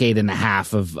 decade and a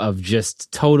half of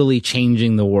just totally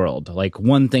changing the world, like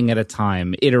one thing at a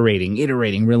time,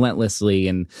 iterating relentlessly,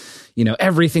 and, you know,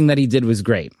 everything that he did was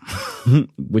great,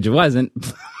 which it wasn't.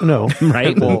 No,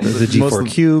 right? Well, the G4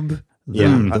 Cube.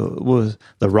 The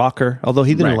rocker, although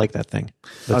he didn't like that thing.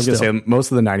 I was going to say,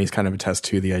 most of the 90s kind of attest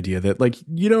to the idea that, like,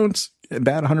 you don't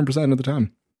bat 100% of the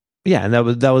time. Yeah, and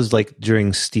that was like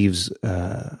during Steve's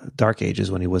dark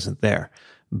ages when he wasn't there.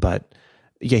 But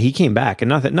yeah, he came back, and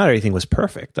not everything was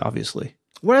perfect, obviously.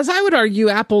 Whereas I would argue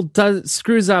Apple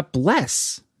screws up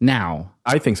less now.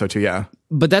 I think so too, yeah.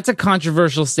 But that's a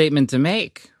controversial statement to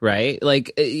make, right?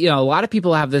 Like, you know, a lot of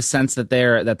people have this sense that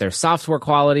their software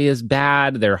quality is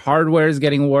bad, their hardware is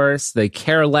getting worse, they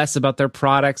care less about their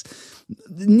products.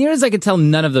 Near as I can tell,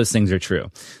 none of those things are true.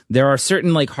 There are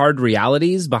certain, like, hard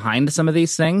realities behind some of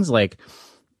these things. Like,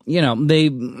 you know,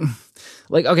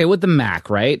 okay, with the Mac,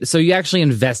 right? So you actually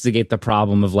investigate the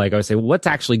problem of, like, I would say, what's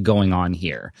actually going on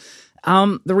here?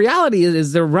 The reality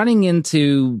is they're running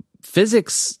into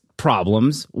physics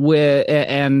problems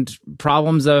and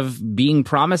problems of being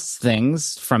promised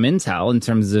things from Intel in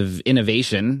terms of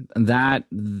innovation that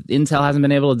Intel hasn't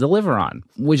been able to deliver on,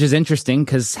 which is interesting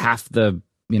because half the,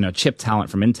 you know, chip talent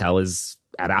from Intel is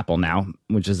at Apple now,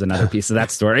 which is another piece of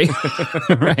that story,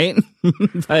 right?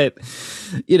 But,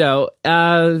 you know,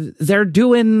 they're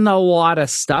doing a lot of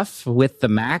stuff with the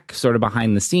Mac sort of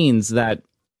behind the scenes that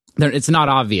it's not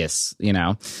obvious, you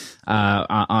know,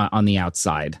 on the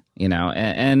outside, you know,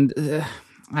 and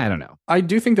I don't know. I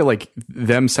do think that, like,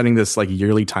 them setting this, like,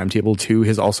 yearly timetable too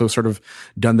has also sort of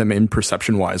done them in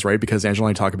perception wise, right? Because Angela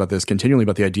and I talk about this continually,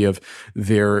 about the idea of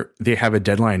they have a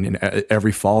deadline, and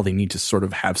every fall they need to sort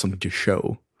of have something to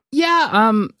show.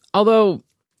 Yeah. Although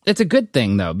it's a good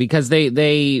thing though, because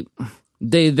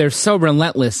they're so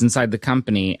relentless inside the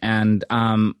company, and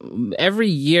every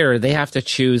year they have to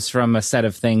choose from a set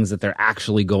of things that they're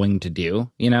actually going to do.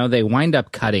 You know, they wind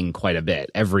up cutting quite a bit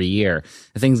every year.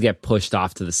 Things get pushed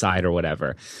off to the side or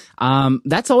whatever.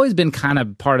 That's always been kind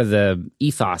of part of the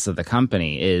ethos of the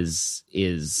company is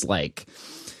like,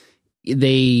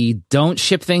 they don't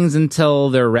ship things until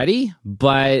they're ready,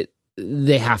 but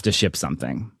they have to ship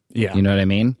something. Yeah. You know what I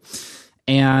mean?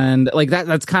 And, like,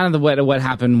 that's kind of what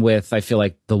happened with, I feel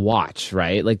like, the watch,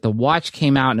 right? Like, the watch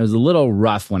came out and it was a little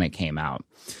rough when it came out.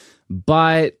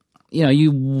 But, you know,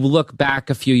 you look back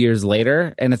a few years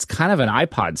later and it's kind of an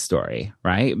iPod story,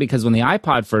 right? Because when the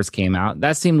iPod first came out,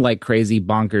 that seemed like crazy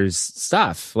bonkers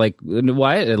stuff. Like,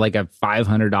 what? Like a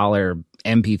 $500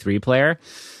 MP3 player?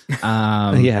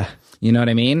 Yeah. You know what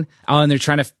I mean? Oh, and they're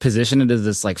trying to position it as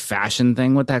this, like, fashion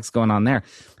thing. What the heck's going on there?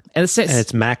 And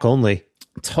it's Mac only.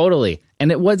 Totally.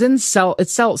 And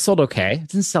sold okay. It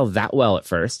didn't sell that well at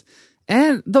first.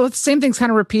 And the same thing's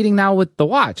kind of repeating now with the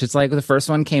watch. It's like the first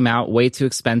one came out way too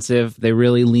expensive. They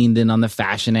really leaned in on the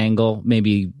fashion angle,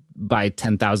 maybe by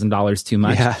 $10,000 too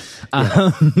much. Yeah.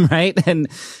 Right. And,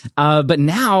 but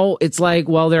now it's like,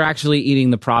 well, they're actually eating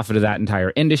the profit of that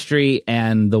entire industry,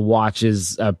 and the watch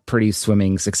is a pretty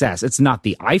swimming success. It's not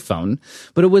the iPhone,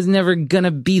 but it was never going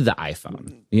to be the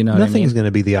iPhone. You know what I mean? Nothing's going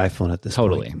to be the iPhone at this point.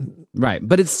 Totally. Right.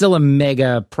 But it's still a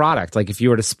mega product. Like, if you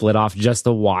were to split off just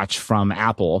the watch from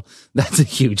Apple, that's a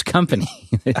huge company.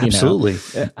 Absolutely.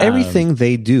 Everything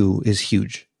they do is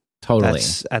huge. Totally.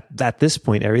 At this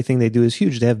point, everything they do is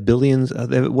huge. They have billions.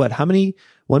 How many?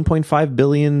 1.5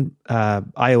 billion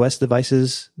iOS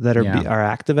devices that are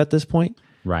active at this point.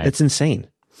 Right. It's insane.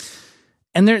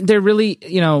 And they're really,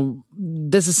 you know,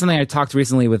 this is something I talked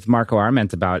recently with Marco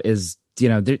Arment about. Is, you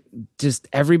know, just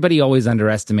everybody always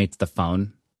underestimates the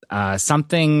phone.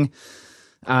 Something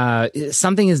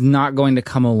is not going to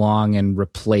come along and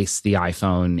replace the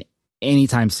iPhone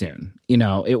anytime soon. You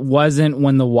know, it wasn't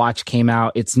when the watch came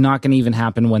out. It's not going to even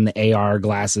happen when the AR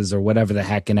glasses or whatever the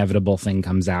heck inevitable thing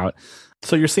comes out.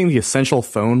 So you're saying the essential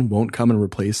phone won't come and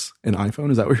replace an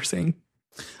iPhone? Is that what you're saying?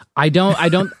 I don't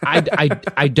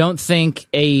think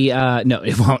no,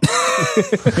 it won't.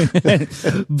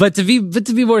 But to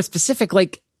be more specific,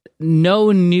 like,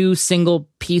 no new single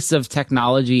piece of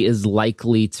technology is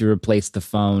likely to replace the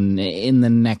phone in the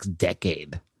next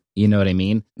decade. You know what I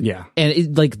mean? Yeah.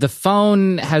 And like, the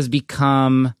phone has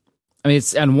become I mean,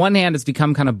 it's on one hand, it's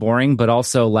become kind of boring, but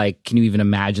also like, can you even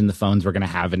imagine the phones we're going to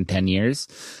have in 10 years?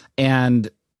 And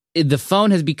the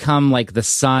phone has become like the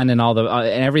sun, and all the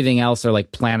and everything else are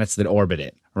like planets that orbit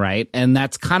it, right? And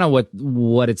that's kind of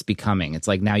what it's becoming. It's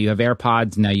like now you have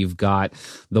AirPods, now you've got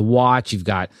the watch, you've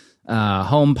got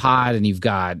HomePod, and you've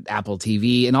got Apple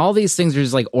TV, and all these things are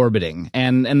just like orbiting.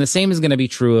 And the same is going to be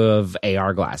true of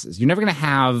AR glasses. You're never going to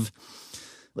have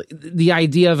the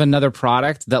idea of another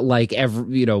product that like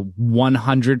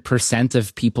 100%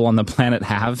 of people on the planet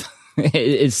have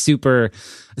is super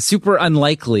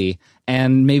unlikely.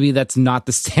 And maybe that's not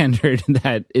the standard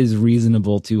that is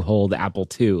reasonable to hold Apple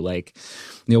to. Like,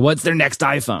 what's their next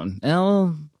iPhone?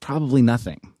 Well, probably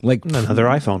nothing. Like another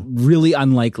iPhone. Really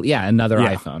unlikely. Yeah, another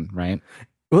iPhone, right?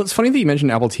 Well, it's funny that you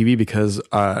mentioned Apple TV because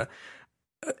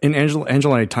and Angela and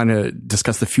I kind of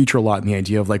discussed the future a lot, and the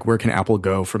idea of like, where can Apple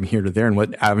go from here to there, and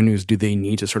what avenues do they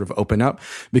need to sort of open up?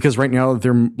 Because right now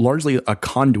they're largely a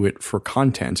conduit for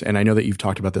content. And I know that you've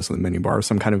talked about this on the menu bar,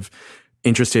 so I'm kind of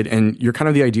interested, and you're kind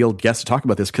of the ideal guest to talk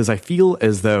about this, because I feel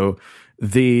as though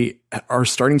they are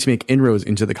starting to make inroads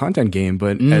into the content game,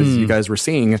 but as you guys were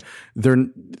saying,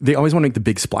 they always want to make the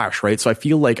big splash, right? So I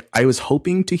feel like I was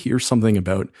hoping to hear something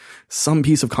about some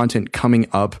piece of content coming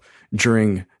up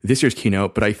during this year's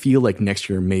keynote, but I feel like next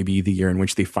year may be the year in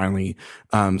which they finally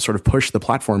sort of push the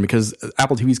platform, because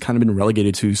Apple TV's kind of been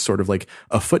relegated to sort of like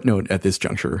a footnote at this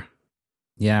juncture.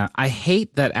 Yeah, I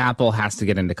hate that Apple has to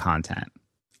get into content.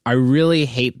 I really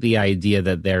hate the idea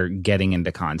that they're getting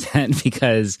into content,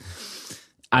 because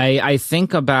I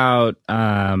think about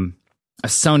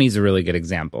Sony's a really good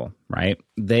example, right?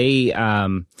 They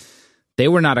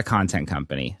were not a content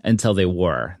company until they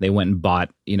were. They went and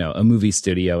bought, a movie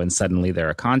studio, and suddenly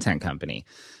they're a content company.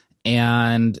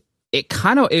 And it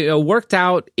worked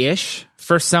out-ish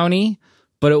for Sony,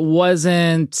 but it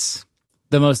wasn't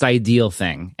the most ideal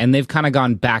thing. And they've kind of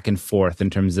gone back and forth in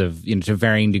terms of, to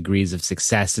varying degrees of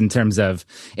success in terms of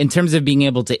being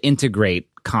able to integrate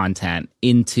content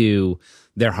into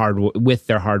their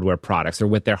hardware products, or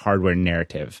with their hardware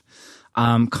narrative.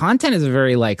 Content is a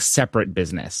very like separate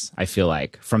business, I feel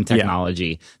like, from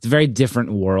technology. Yeah. It's a very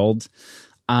different world.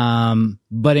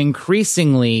 But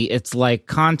increasingly it's like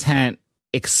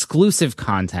exclusive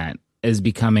content is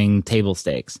becoming table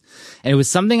stakes. And it was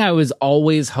something I was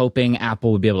always hoping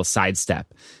Apple would be able to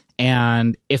sidestep.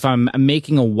 And if I'm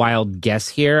making a wild guess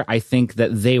here, I think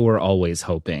that they were always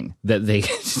hoping that they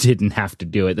didn't have to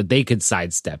do it, that they could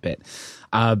sidestep it.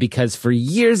 Because for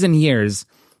years and years,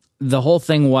 the whole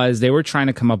thing was they were trying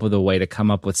to come up with a way to come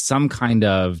up with some kind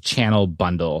of channel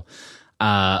bundle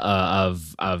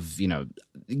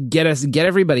get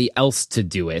everybody else to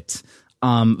do it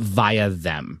via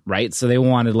them, right? So they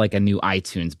wanted like a new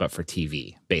iTunes, but for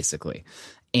TV, basically.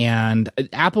 And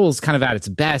Apple's kind of at its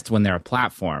best when they're a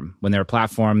platform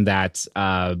that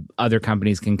other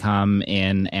companies can come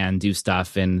in and do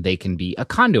stuff, and they can be a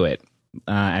conduit,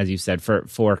 as you said,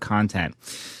 for content.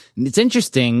 It's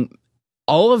interesting.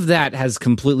 All of that has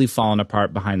completely fallen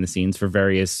apart behind the scenes for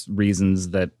various reasons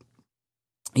that,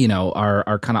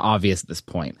 are kind of obvious at this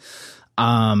point.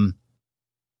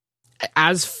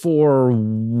 As for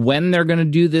when they're going to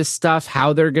do this stuff,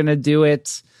 how they're going to do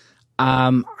it,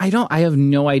 I have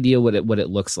no idea what it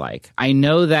looks like. I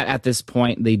know that at this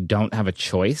point they don't have a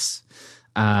choice.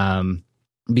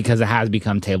 Because it has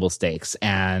become table stakes,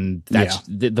 and that's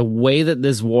the way that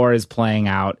this war is playing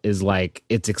out is like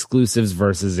it's exclusives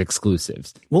versus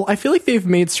exclusives. Well, I feel like they've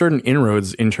made certain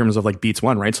inroads in terms of like Beats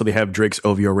One, right? So they have Drake's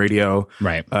OVO Radio,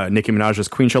 right? Nicki Minaj's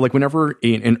Queen Show. Like whenever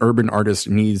an urban artist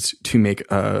needs to make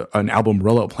an album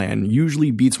rollout plan,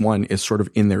 usually Beats One is sort of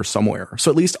in there somewhere.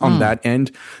 So at least on that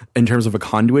end, in terms of a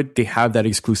conduit, they have that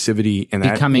exclusivity and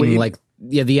that becoming like.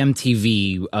 Yeah, the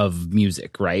MTV of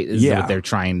music, right? Is what they're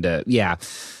trying to,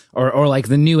 or like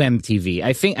the new MTV.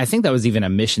 I think that was even a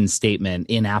mission statement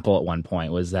in Apple at one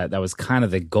point. Was that was kind of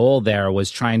the goal there,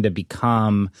 was trying to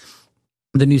become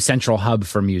the new central hub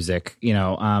for music.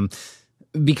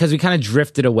 Because we kind of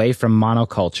drifted away from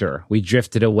monoculture. We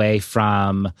drifted away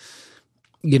from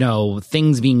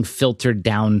things being filtered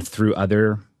down through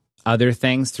other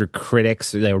things, through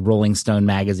critics, Rolling Stone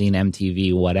magazine,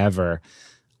 MTV, whatever.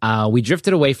 We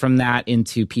drifted away from that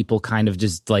into people kind of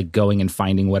just like going and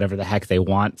finding whatever the heck they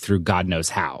want through God knows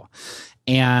how.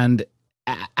 And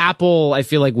Apple, I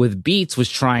feel like with Beats was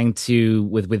trying to,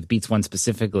 with Beats One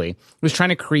specifically, was trying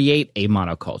to create a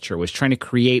monoculture, was trying to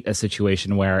create a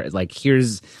situation where like,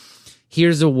 here's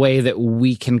a way that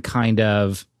we can kind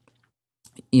of,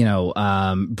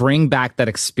 bring back that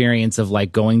experience of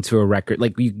like going to a record.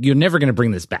 Like you're never going to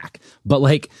bring this back, but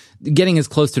like getting as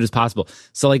close to it as possible.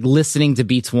 So like listening to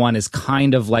Beats One is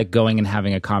kind of like going and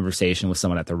having a conversation with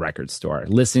someone at the record store,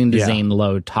 listening to Zane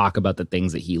Lowe talk about the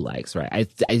things that he likes. Right.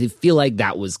 I feel like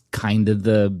that was kind of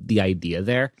the idea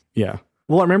there. Yeah.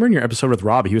 Well, I remember in your episode with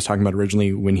Rob, he was talking about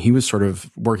originally when he was sort of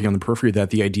working on the periphery that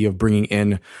the idea of bringing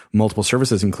in multiple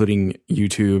services, including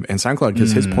YouTube and SoundCloud,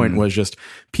 because his point was just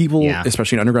people,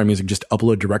 especially in underground music, just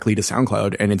upload directly to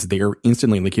SoundCloud and it's there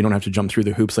instantly. Like you don't have to jump through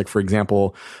the hoops. Like, for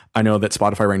example, I know that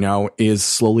Spotify right now is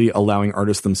slowly allowing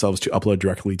artists themselves to upload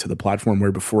directly to the platform,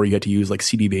 where before you had to use like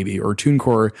CD Baby or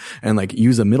TuneCore and like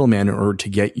use a middleman in order to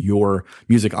get your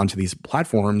music onto these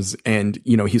platforms. And,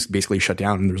 he's basically shut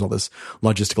down and there's all this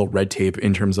logistical red tape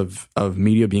in terms of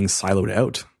media being siloed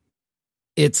out.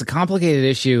 It's a complicated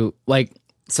issue. Like,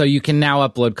 so you can now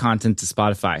upload content to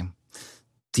Spotify.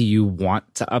 Do you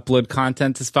want to upload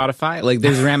content to Spotify? Like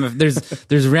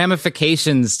there's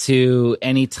ramifications to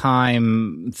any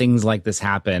time things like this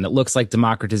happen. It looks like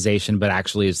democratization, but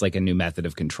actually it's like a new method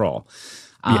of control.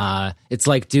 It's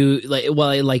like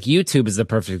YouTube is the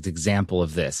perfect example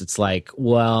of this. It's like,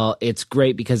 well, it's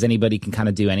great because anybody can kind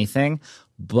of do anything,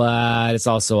 but it's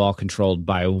also all controlled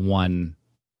by one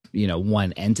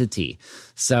entity.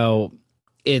 So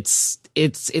it's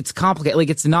complicated.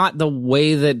 Like it's not the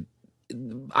way that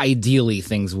ideally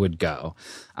things would go,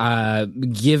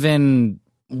 given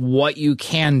what you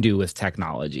can do with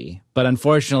technology. But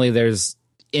unfortunately, there's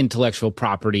intellectual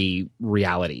property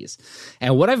realities.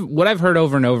 And what I've heard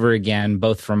over and over again,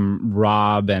 both from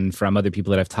Rob and from other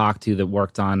people that I've talked to that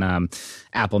worked on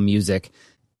Apple Music,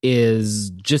 is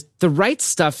just the right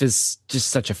stuff is just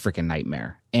such a freaking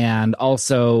nightmare. And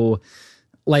also,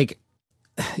 like,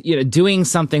 doing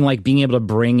something like being able to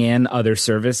bring in other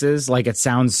services, like it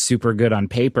sounds super good on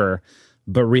paper,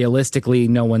 but realistically,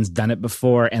 no one's done it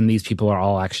before. And these people are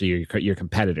all actually your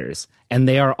competitors, and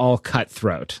they are all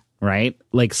cutthroat, right?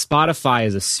 Like Spotify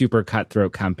is a super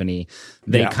cutthroat company.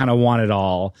 They kind of want it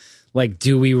all. Like,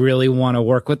 do we really want to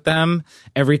work with them?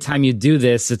 Every time you do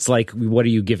this, it's like, what are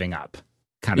you giving up?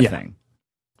 Kind of thing.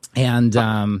 And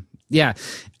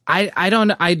I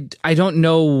don't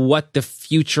know what the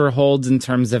future holds in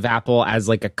terms of Apple as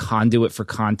like a conduit for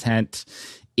content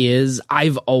is.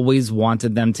 I've always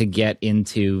wanted them to get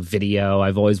into video.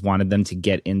 I've always wanted them to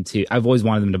buy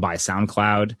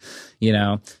SoundCloud,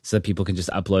 so that people can just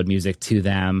upload music to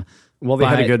them. Well, they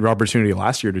had a good opportunity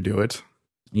last year to do it.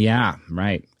 Yeah,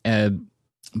 right.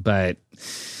 But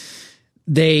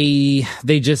they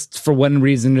just, for one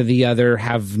reason or the other,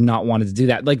 have not wanted to do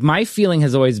that. Like, my feeling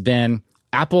has always been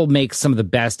Apple makes some of the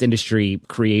best industry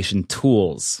creation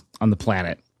tools on the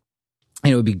planet.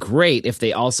 And it would be great if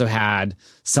they also had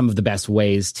some of the best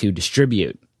ways to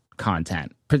distribute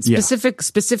content,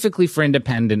 specifically for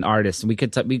independent artists. And we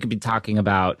could be talking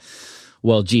about,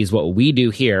 well, geez, what we do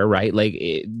here, right? Like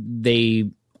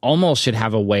they almost should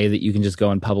have a way that you can just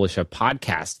go and publish a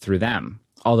podcast through them.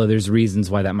 Although there's reasons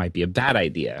why that might be a bad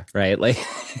idea, right? Like,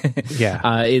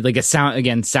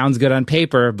 sounds good on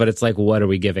paper, but it's like, what are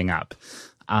we giving up?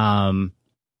 I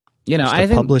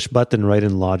think publish button right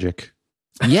in Logic.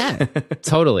 Yeah,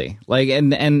 totally. Like,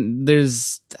 and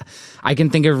I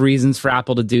can think of reasons for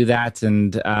Apple to do that,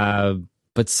 and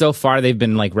but so far they've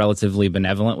been like relatively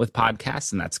benevolent with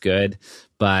podcasts, and that's good.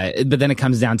 But then it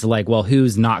comes down to like, well,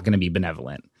 who's not going to be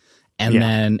benevolent?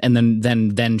 And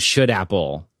then should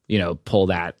Apple pull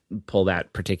that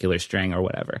particular string or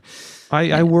whatever.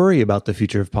 I worry about the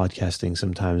future of podcasting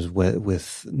sometimes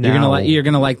with now. You're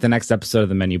gonna like the next episode of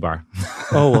the Menu Bar.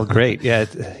 Oh, well, great. Yeah.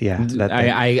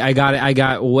 I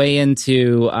got way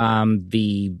into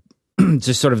the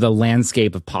just sort of the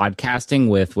landscape of podcasting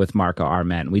with Marco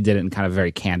Arment. We did it in kind of a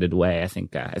very candid way. I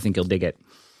think you'll dig it.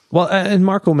 Well, and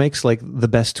Marco makes like the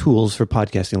best tools for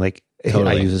podcasting. Like totally.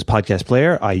 I use his podcast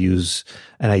player. I use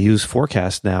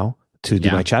Forecast now to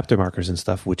do my chapter markers and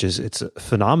stuff, it's a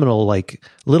phenomenal like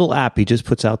little app he just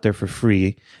puts out there for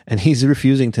free, and he's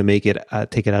refusing to make it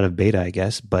take it out of beta, I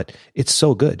guess, but it's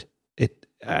so good.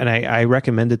 I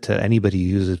recommend it to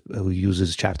anybody who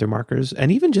uses chapter markers,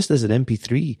 and even just as an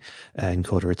MP3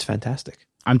 encoder, it's fantastic.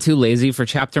 I'm too lazy for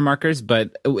chapter markers,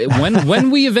 but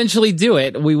when we eventually do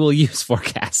it, we will use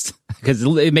Forecast because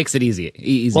it makes it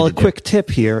easy. Well, a quick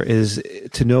tip here is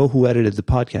to know who edited the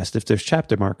podcast. If there's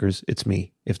chapter markers, it's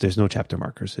me. If there's no chapter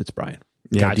markers, it's Brian.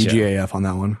 Yeah, gotcha. DGAF on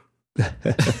that one.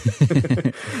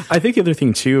 I think the other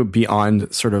thing too,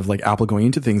 beyond sort of like Apple going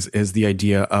into things, is the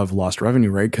idea of lost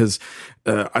revenue, right? Because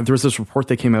there was this report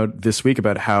that came out this week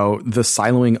about how the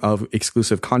siloing of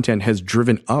exclusive content has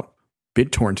driven up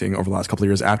BitTorrenting over the last couple of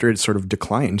years after it sort of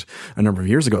declined a number of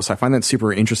years ago. So I find that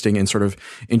super interesting and sort of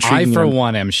intriguing. I, for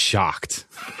one, am shocked.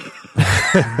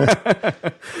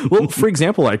 Well, for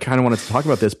example, I kind of wanted to talk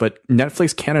about this, but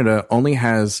Netflix Canada only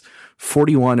has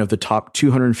 41 of the top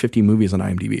 250 movies on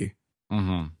IMDb.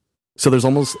 Mm-hmm. So there's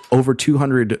almost over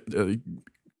 200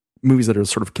 movies that are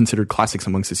sort of considered classics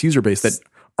amongst this user base that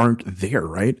aren't there,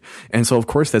 right? And so, of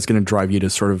course, that's going to drive you to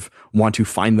sort of want to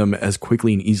find them as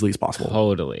quickly and easily as possible.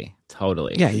 Totally.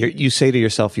 Yeah, you say to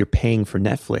yourself, you're paying for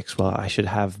Netflix. Well, I should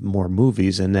have more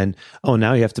movies. And then,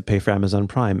 now you have to pay for Amazon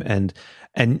Prime. And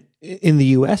in the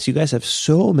US, you guys have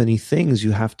so many things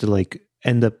you have to like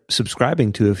end up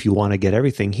subscribing to if you want to get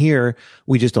everything. Here,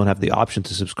 we just don't have the option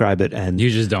to subscribe it. And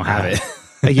you just don't have it.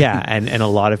 Yeah, and a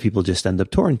lot of people just end up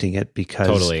torrenting it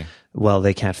because, well,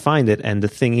 they can't find it. And the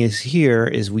thing is here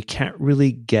is we can't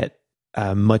really get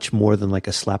much more than like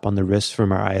a slap on the wrist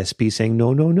from our ISP saying,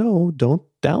 no, don't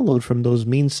download from those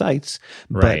mean sites.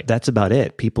 Right. But that's about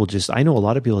it. I know a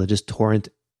lot of people that just torrent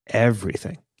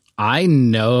everything. I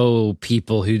know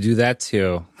people who do that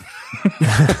too.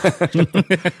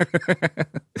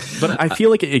 But I feel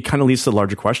like it kind of leads to the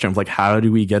larger question of like, how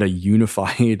do we get a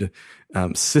unified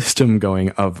system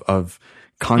going of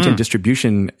content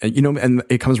distribution? And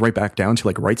it comes right back down to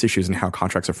like rights issues and how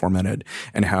contracts are formatted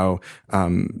and how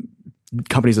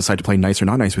companies decide to play nice or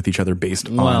not nice with each other based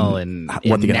on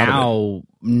what they get out of it.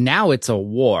 Now it's a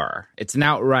war. It's an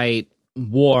outright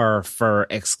war for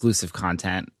exclusive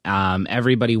content.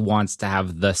 Everybody wants to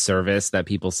have the service that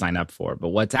people sign up for. But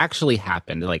what's actually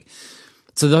happened,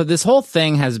 this whole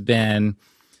thing has been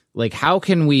like, how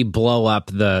can we blow up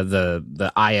the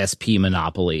ISP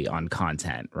monopoly on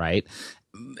content, right?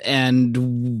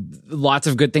 And lots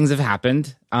of good things have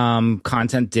happened.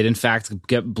 Content did in fact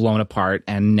get blown apart,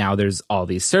 and now there's all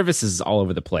these services all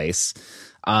over the place.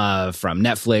 From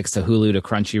Netflix to Hulu to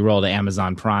Crunchyroll to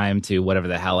Amazon Prime to whatever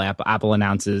the hell Apple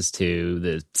announces to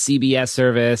the CBS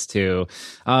service to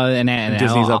and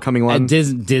Disney's upcoming one.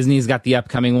 Disney's got the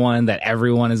upcoming one that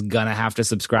everyone is gonna have to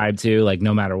subscribe to, like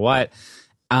no matter what.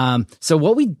 So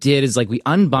what we did is like we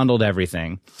unbundled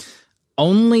everything,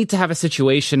 only to have a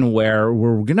situation where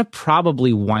we're gonna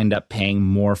probably wind up paying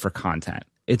more for content.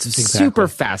 It's super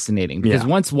fascinating because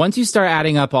once you start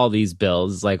adding up all these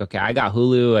bills, it's like, okay, I got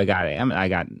Hulu, I got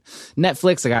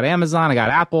Netflix, I got Amazon, I got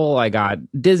Apple, I got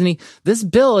Disney. This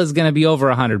bill is going to be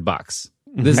over $100.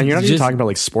 And you're not even talking about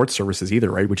like sports services either,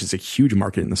 right? Which is a huge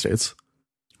market in the States.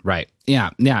 Right. Yeah.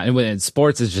 And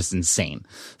sports is just insane.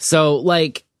 So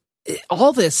like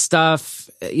all this stuff,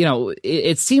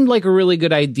 it seemed like a really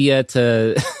good idea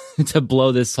to to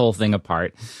blow this whole thing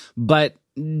apart, but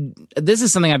this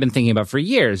is something I've been thinking about for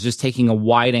years, just taking a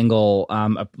wide angle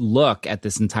look at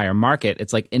this entire market.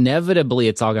 It's like inevitably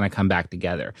it's all going to come back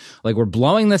together. Like we're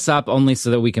blowing this up only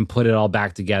so that we can put it all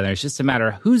back together. It's just a matter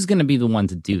of who's going to be the one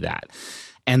to do that.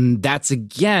 And that's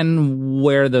again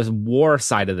where the war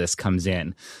side of this comes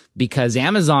in, because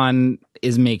Amazon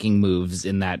is making moves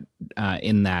in that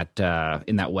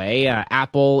way.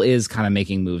 Apple is kind of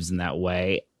making moves in that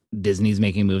way. Disney's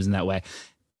making moves in that way.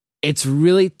 It's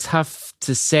really tough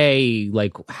to say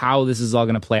like how this is all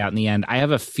going to play out in the end. I have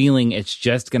a feeling it's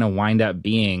just going to wind up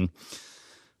being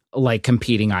like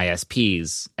competing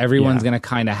ISPs. Everyone's going to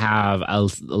kind of have a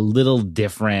little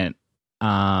different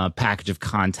package of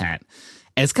content.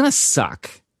 And it's going to suck.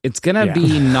 It's going to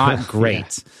be not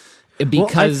great.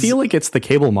 Because I feel like it's the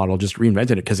cable model just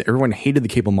reinvented it, because everyone hated the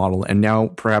cable model. And now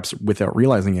perhaps without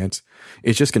realizing it,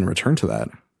 it's just going to return to that.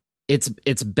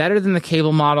 It's better than the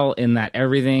cable model in that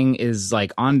everything is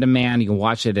like on demand. You can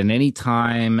watch it at any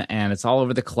time, and it's all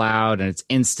over the cloud, and it's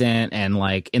instant. And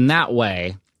like in that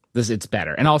way, it's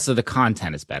better. And also the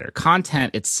content is better.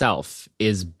 Content itself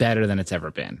is better than it's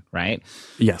ever been, right?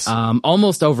 Yes.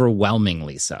 Almost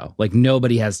overwhelmingly so. Like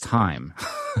nobody has time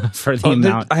for the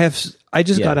amount. I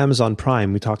just got Amazon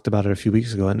Prime. We talked about it a few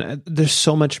weeks ago, and there's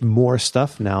so much more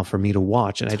stuff now for me to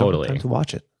watch, and I don't have time to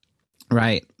watch it.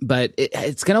 Right. But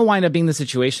it's going to wind up being the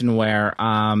situation where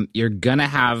you're going to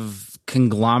have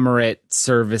conglomerate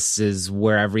services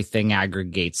where everything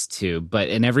aggregates to,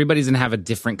 and everybody's going to have a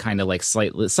different kind of like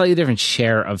slightly different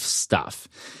share of stuff.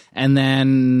 And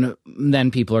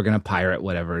then people are going to pirate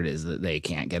whatever it is that they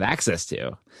can't get access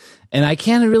to. And I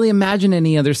can't really imagine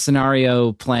any other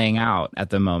scenario playing out at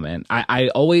the moment. I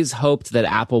always hoped that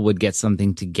Apple would get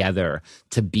something together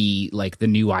to be like the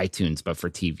new iTunes, but for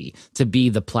TV, to be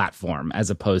the platform as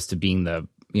opposed to being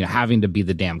having to be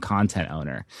the damn content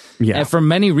owner. Yeah. And for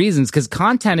many reasons, because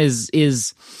content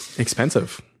is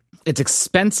expensive. It's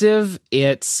expensive.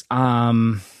 It's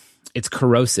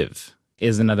corrosive.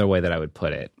 is another way that I would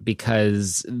put it,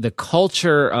 because the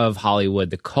culture of Hollywood,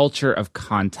 the culture of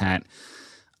content,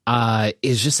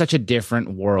 is just such a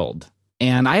different world.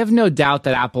 And I have no doubt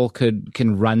that Apple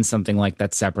can run something like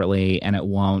that separately, and it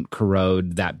won't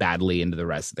corrode that badly into the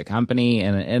rest of the company,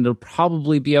 and it'll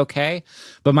probably be okay.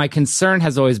 But my concern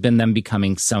has always been them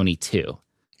becoming Sony too.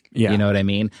 Yeah. You know what I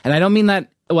mean? And I don't mean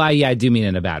that. Well, yeah, I do mean it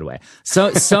in a bad way.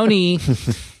 So Sony,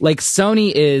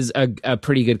 Sony is a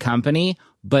pretty good company,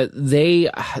 but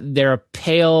they're a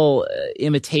pale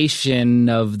imitation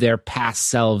of their past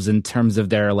selves in terms of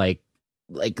their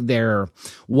their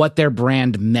what their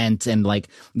brand meant. And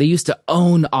they used to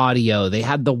own audio. They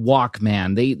had the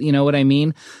Walkman. You know what I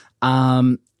mean?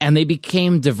 And they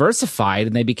became diversified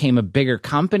and they became a bigger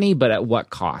company, but at what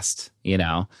cost, you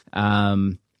know?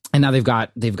 And now they've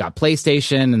got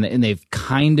PlayStation and they've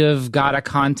kind of got a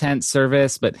content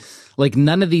service, but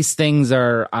none of these things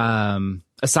are,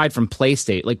 aside from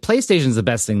PlayStation, PlayStation's the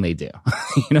best thing they do.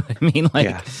 You know what I mean?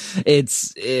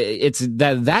 It's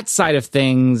that side of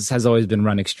things has always been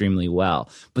run extremely well,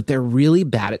 but they're really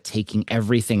bad at taking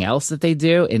everything else that they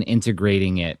do and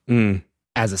integrating it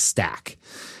as a stack.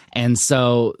 And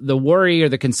so the worry or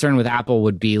the concern with Apple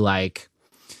would be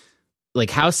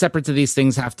how separate do these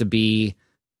things have to be?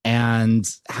 And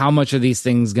how much are these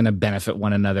things going to benefit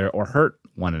one another or hurt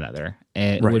one another?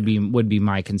 It would be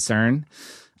my concern.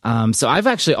 So I've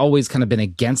actually always kind of been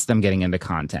against them getting into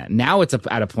content. Now it's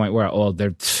at a point where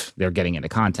they're getting into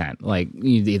content.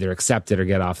 You either accept it or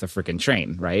get off the freaking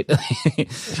train, right?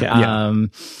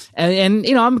 And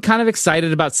I'm kind of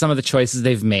excited about some of the choices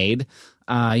they've made.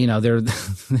 They're going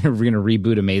to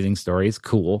reboot Amazing Stories.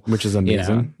 Cool. Which is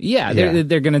amazing.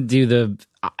 They're going to do the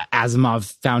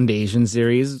Asimov Foundation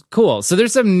series. Cool. So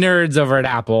there's some nerds over at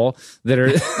Apple that are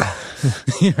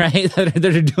right that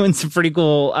are doing some pretty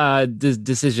cool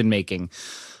decision making.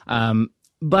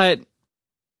 But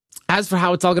as for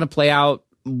how it's all going to play out,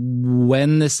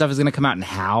 when this stuff is going to come out and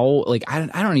how,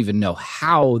 I don't even know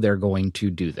how they're going to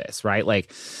do this, right?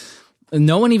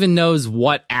 No one even knows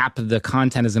what app the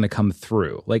content is going to come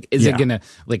through. Is it going to,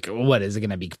 what is it going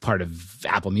to be part of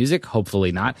Apple Music?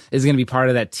 Hopefully not. Is it going to be part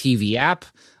of that TV app?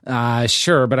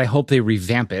 Sure, but I hope they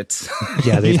revamp it.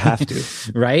 Yeah, they'd have to.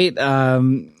 Right?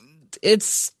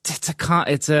 It's a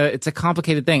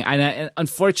complicated thing. And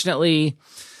unfortunately,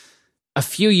 a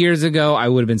few years ago, I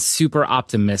would have been super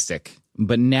optimistic,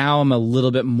 but now I'm a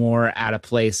little bit more at a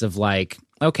place of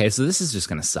okay, so this is just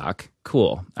going to suck.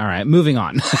 Cool. All right, moving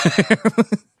on.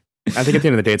 I think at the end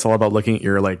of the day, it's all about looking at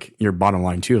your bottom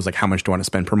line too. Is how much do I want to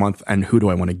spend per month and who do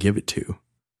I want to give it to?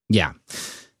 Yeah.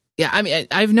 Yeah, I mean,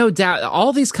 I have no doubt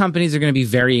all these companies are going to be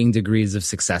varying degrees of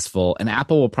successful, and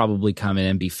Apple will probably come in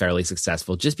and be fairly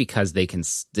successful just because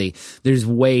there's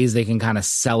ways they can kind of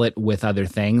sell it with other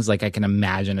things. I can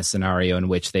imagine a scenario in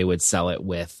which they would sell it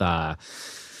with,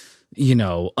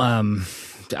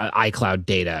 iCloud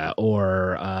data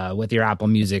or with your Apple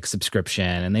Music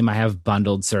subscription, and they might have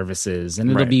bundled services, and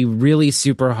it'll be really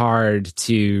super hard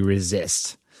to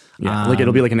resist. Yeah,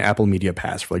 it'll be an Apple Media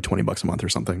Pass for $20 a month or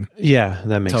something. Yeah,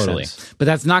 that makes sense. But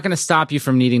that's not going to stop you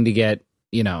from needing to get,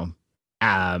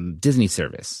 Disney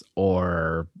service,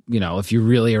 or, if you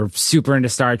really are super into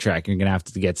Star Trek, you're going to have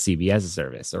to get CBS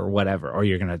service or whatever, or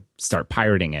you're going to start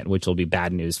pirating it, which will be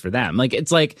bad news for them.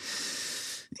 This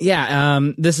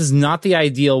is not the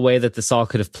ideal way that this all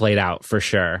could have played out, for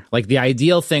sure. The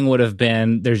ideal thing would have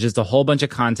been there's just a whole bunch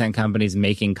of content companies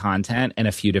making content and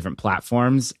a few different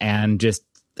platforms, and just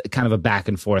kind of a back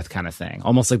and forth kind of thing,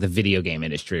 almost like the video game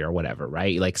industry or whatever,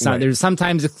 right? There's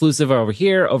sometimes exclusive over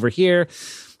here.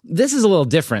 This is a little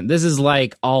different. This is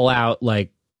all out,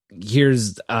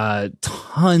 here's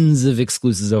tons of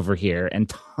exclusives over here and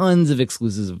tons of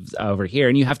exclusives over here,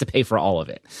 and you have to pay for all of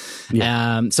it.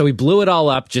 Yeah. So we blew it all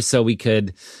up just so we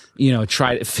could,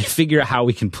 try to figure out how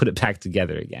we can put it back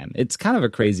together again. It's kind of a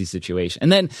crazy situation.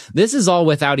 And then this is all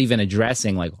without even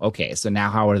addressing okay, so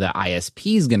now how are the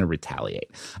ISPs going to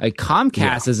retaliate?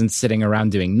 Comcast isn't sitting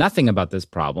around doing nothing about this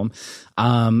problem.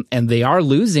 And they are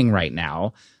losing right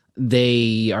now.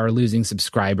 They are losing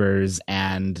subscribers,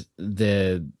 and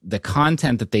the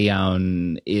content that they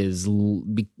own is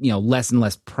less and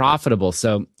less profitable.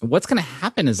 So what's going to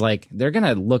happen is they're going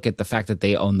to look at the fact that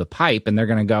they own the pipe, and they're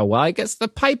going to go, well, I guess the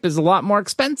pipe is a lot more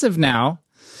expensive now,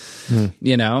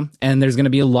 and there's going to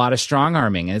be a lot of strong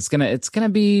arming, and it's going to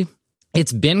be.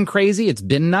 It's been crazy. It's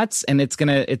been nuts, and it's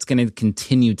gonna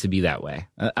continue to be that way.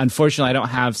 Unfortunately, I don't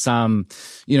have some,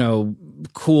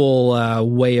 cool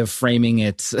way of framing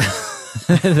it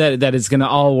that it's gonna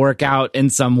all work out in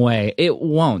some way. It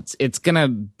won't. It's gonna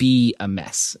be a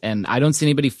mess, and I don't see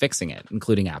anybody fixing it,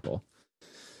 including Apple.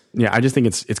 Yeah, I just think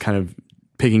it's kind of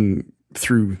picking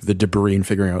through the debris and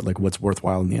figuring out like what's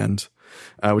worthwhile in the end.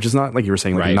 Which is not, like you were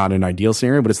saying, like Right. not an ideal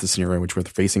scenario, but it's the scenario which we're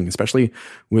facing, especially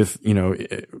with,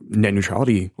 net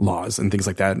neutrality laws and things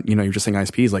like that. You're just saying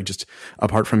ISPs, like just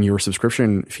apart from your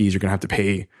subscription fees, you're going to have to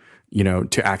pay,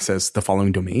 to access the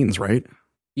following domains, right?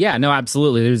 Yeah, no,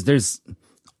 absolutely. There's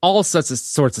all sorts of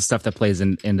stuff that plays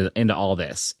into all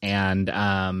this. And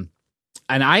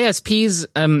ISPs,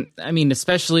 I mean,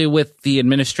 especially with the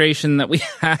administration that we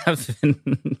have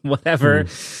and whatever,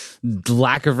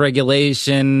 lack of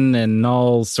regulation and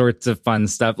all sorts of fun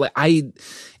stuff.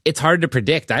 It's hard to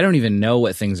predict. I don't even know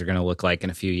what things are going to look like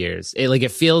in a few years. It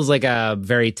feels like a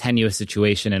very tenuous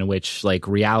situation in which like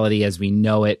reality as we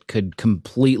know it could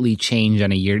completely change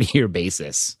on a year-to-year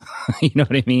basis. You know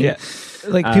what I mean? Yeah.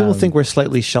 Like people think we're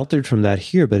slightly sheltered from that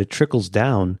here, but it trickles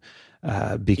down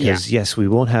because yes, we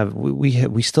won't have,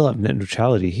 we still have net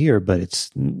neutrality here, but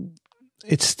it's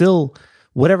still,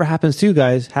 whatever happens to you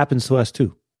guys happens to us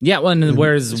too. Yeah, well, and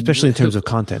whereas especially in terms of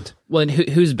content. Well, and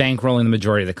who's bankrolling the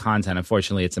majority of the content?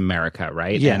 Unfortunately, it's America,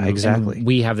 right? Yeah, exactly. And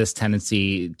we have this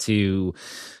tendency to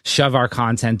shove our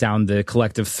content down the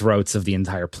collective throats of the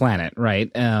entire planet,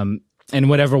 right? And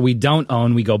whatever we don't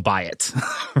own, we go buy it,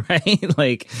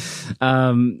 right?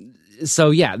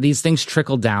 So yeah, these things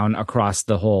trickle down across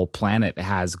the whole planet. It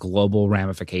has global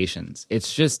ramifications.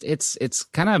 It's just, it's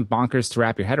kind of bonkers to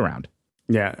wrap your head around.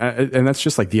 Yeah, and that's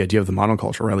just like the idea of the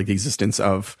monoculture, right? Like the existence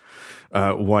of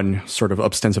one sort of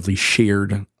ostensibly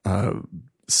shared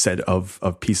set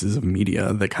of pieces of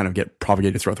media that kind of get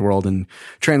propagated throughout the world and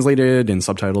translated and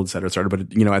subtitled, et cetera, et cetera. But,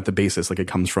 at the basis, like it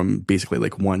comes from basically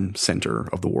like one center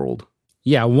of the world.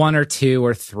 Yeah, one or two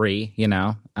or three,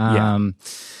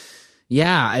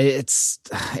 Yeah, it's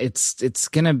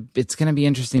gonna be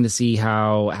interesting to see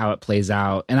how it plays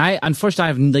out. And I unfortunately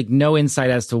have like no insight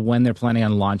as to when they're planning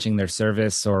on launching their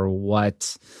service or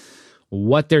what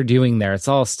they're doing there. It's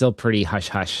all still pretty hush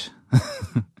hush.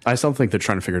 I still think they're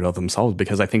trying to figure it out themselves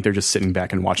because I think they're just sitting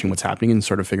back and watching what's happening and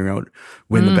sort of figuring out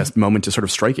when the best moment to sort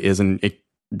of strike is, and it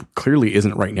clearly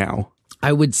isn't right now.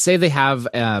 I would say they have.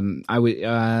 I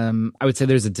would say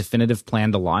there's a definitive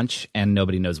plan to launch, and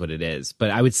nobody knows what it is. But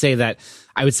I would say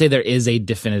there is a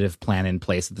definitive plan in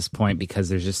place at this point because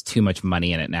there's just too much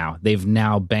money in it now. They've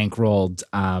now bankrolled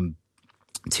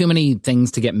too many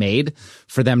things to get made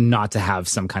for them not to have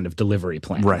some kind of delivery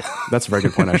plan. Right. That's a very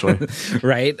good point, actually.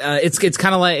 Right. It's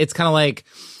kind of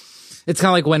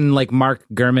like when like Mark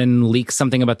Gurman leaks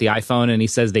something about the iPhone and he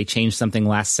says they changed something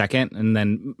last second, and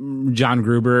then John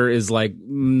Gruber is like,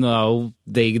 no,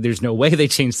 there's no way they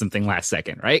changed something last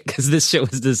second, right? Because this shit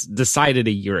was decided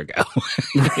a year ago.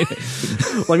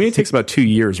 Well, I mean, it takes about 2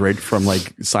 years, right, from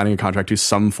like signing a contract to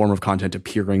some form of content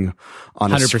appearing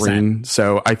on a 100%. screen.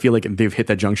 So I feel like they've hit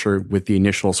that juncture with the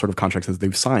initial sort of contracts that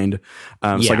they've signed.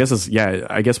 So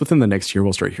I guess within the next year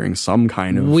we'll start hearing some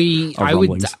kind of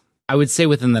rumblings. I would say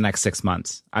within the next 6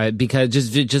 months, because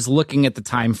just looking at the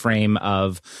time frame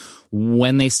of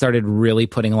when they started really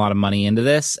putting a lot of money into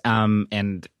this,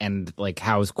 and like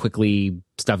how quickly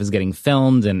stuff is getting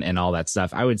filmed and all that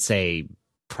stuff, I would say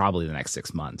probably the next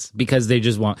 6 months, because they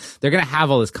just won't. They're going to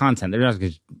have all this content. They're not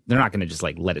going to just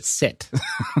like let it sit.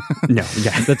 No,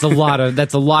 yeah, that's a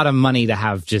lot of money to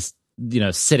have just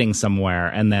sitting somewhere,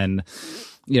 and then.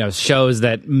 Shows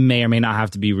that may or may not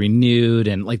have to be renewed.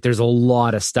 And like, there's a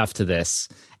lot of stuff to this.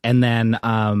 And then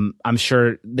I'm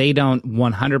sure they don't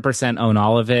 100% own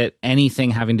all of it. Anything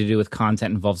having to do with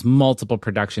content involves multiple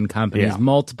production companies,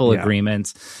 multiple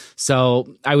agreements.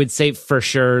 So I would say for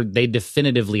sure they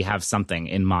definitively have something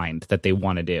in mind that they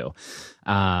want to do.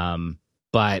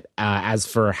 But as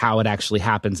for how it actually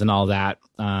happens and all that,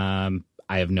 I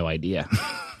have no idea.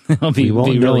 We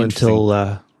won't know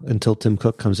until Tim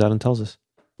Cook comes out and tells us.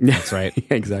 Yeah, that's right.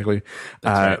 Exactly.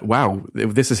 Right. Wow,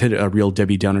 this has hit a real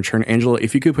Debbie Downer turn. Angela,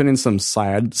 if you could put in some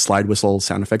slide whistle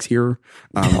sound effects here,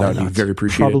 that would be very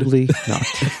appreciated. Probably not.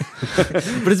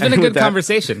 But it's been a good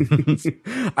conversation.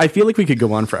 I feel like we could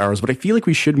go on for hours, but I feel like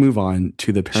we should move on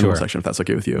to the paranormal section, if that's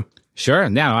okay with you. Sure.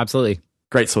 Yeah, absolutely.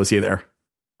 Great. So we'll see you there.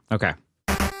 Okay.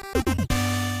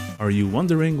 Are you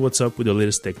wondering what's up with the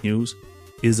latest tech news?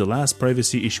 Is the last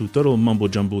privacy issue total mumbo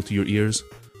jumbo to your ears?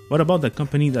 What about that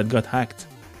company that got hacked?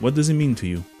 What does it mean to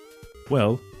you?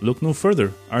 Well, look no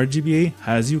further. RGBA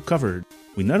has you covered.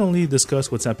 We not only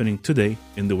discuss what's happening today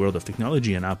in the world of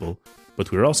technology and Apple,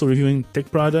 but we're also reviewing tech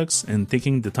products and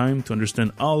taking the time to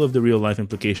understand all of the real-life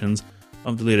implications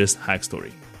of the latest hack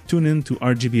story. Tune in to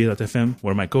RGBA.fm,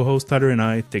 where my co-host Tyler and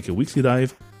I take a weekly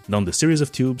dive down the series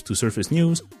of tubes to surface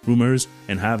news, rumors,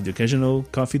 and have the occasional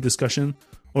coffee discussion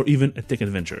or even a tech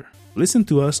adventure. Listen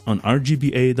to us on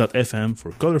rgba.fm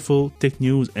for colorful tech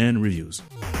news and reviews.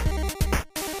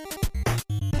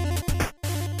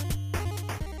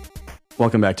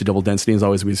 Welcome back to Double Density. As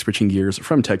always, we're switching gears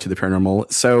from tech to the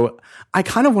paranormal. So I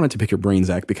kind of wanted to pick your brain,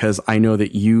 Zach, because I know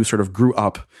that you sort of grew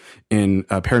up in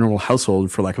a paranormal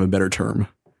household, for lack of a better term.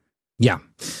 Yeah.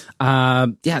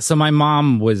 So my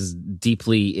mom was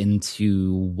deeply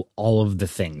into all of the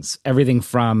things, everything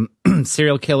from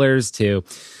serial killers to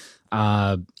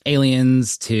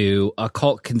aliens to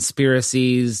occult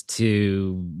conspiracies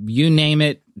to you name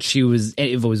it. If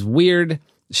it was weird,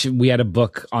 we had a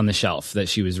book on the shelf that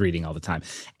she was reading all the time.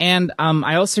 And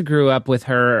I also grew up with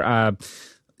her,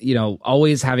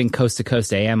 always having Coast to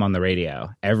Coast AM on the radio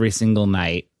every single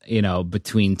night,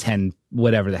 between 10,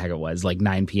 whatever the heck it was, like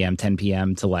 9 p.m., 10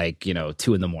 p.m. to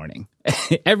 2 in the morning.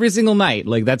 Every single night.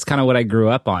 Like, that's kind of what I grew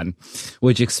up on,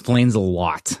 which explains a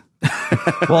lot.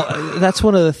 Well, that's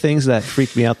one of the things that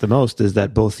freaked me out the most is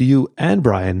that both you and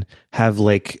Brian have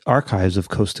like archives of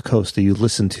Coast to Coast that you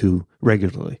listen to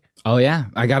regularly. Oh yeah,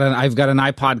 I've got an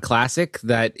iPod Classic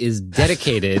that is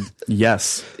dedicated.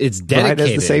 Yes, it's dedicated.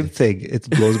 Brian has the same thing. It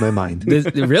blows my mind.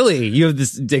 Really, you have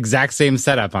this exact same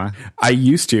setup, huh? I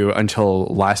used to until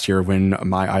last year when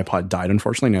my iPod died.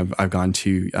 Unfortunately, and I've gone to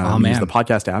use the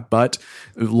podcast app, but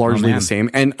largely the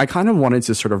same. And I kind of wanted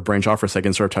to sort of branch off for a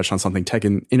second, sort of touch on something tech.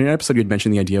 And in an episode, you had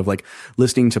mentioned the idea of like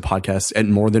listening to podcasts at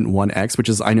more than 1x, which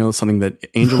is I know something that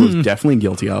Angel is definitely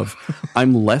guilty of.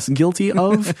 I'm less guilty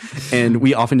of, and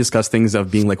we often discuss things of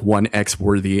being like 1x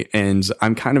worthy. And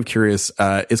I'm kind of curious,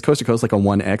 is Coast to Coast like a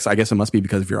 1x? I guess it must be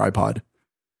because of your iPod.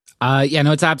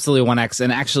 No, it's absolutely 1x.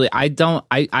 And actually, I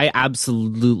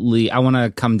want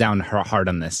to come down hard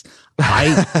on this.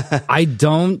 I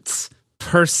don't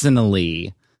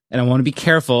personally, and I want to be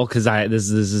careful because this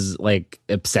is like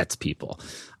upsets people.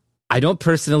 I don't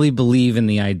personally believe in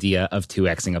the idea of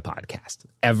 2xing a podcast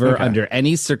ever, under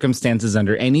any circumstances,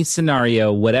 under any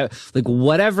scenario,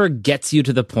 whatever gets you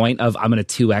to the point of I'm going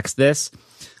to 2x this.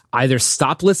 Either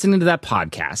stop listening to that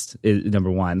podcast, number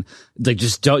one, like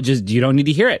you don't need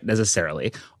to hear it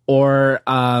necessarily, or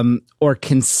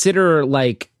consider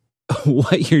like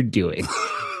what you're doing.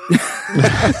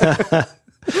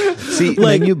 See,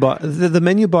 the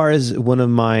menu bar is one of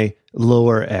my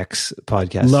lower X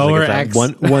podcasts. Lower like X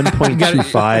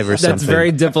 1.25 or something. That's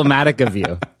very diplomatic of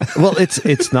you. Well,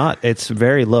 it's not. It's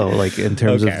very low, like in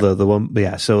terms of the one.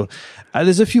 Yeah. So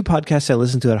there's a few podcasts I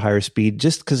listen to at higher speed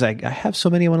just because I have so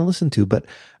many I want to listen to. But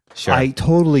sure. I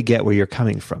totally get where you're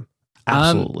coming from.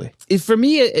 Absolutely. For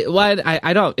me,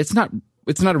 I don't. It's not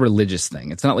a religious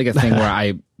thing. It's not like a thing where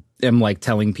I am like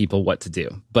telling people what to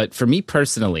do. But for me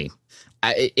personally,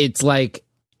 it's like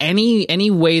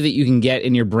any way that you can get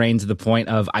in your brain to the point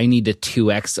of I need to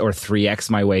 2x or 3x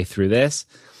my way through this.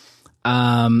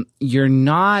 You're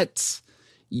not.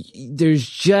 There's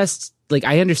just like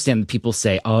I understand that people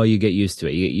say, "Oh, you get used to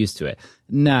it. You get used to it."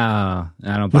 No,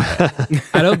 I don't buy it.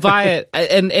 I don't buy it.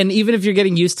 And even if you're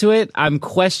getting used to it, I'm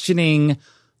questioning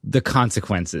the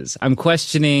consequences. I'm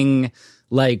questioning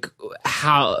like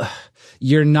how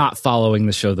you're not following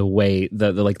the show the way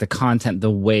the content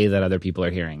the way that other people are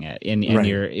hearing it, and right.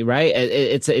 You're right.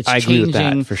 It's I changing agree with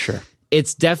that, for sure.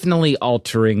 It's definitely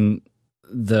altering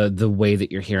the way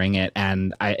that you're hearing it,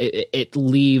 and it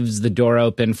leaves the door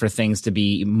open for things to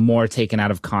be more taken out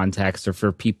of context, or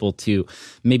for people to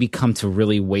maybe come to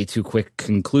really way too quick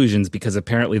conclusions because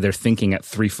apparently they're thinking at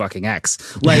 3 fucking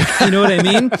X. Like, you know what I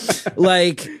mean?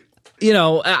 Like, you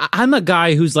know, I'm a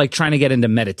guy who's like trying to get into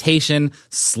meditation,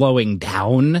 slowing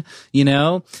down, you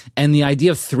know, and the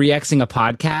idea of 3xing a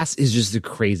podcast is just the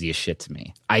craziest shit to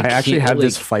me. I actually have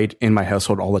this fight in my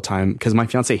household all the time because my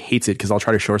fiance hates it because I'll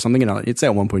try to show her something and it's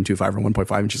at 1.25 or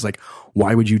 1.5 and she's like,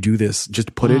 why would you do this?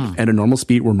 Just put it at a normal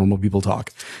speed where normal people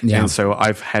talk. Yeah. And so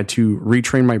I've had to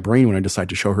retrain my brain when I decide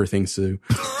to show her things to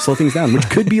slow things down, which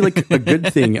could be like a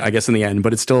good thing, I guess, in the end,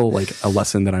 but it's still like a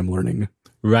lesson that I'm learning.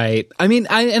 Right. I mean,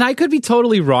 I could be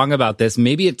totally wrong about this.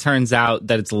 Maybe it turns out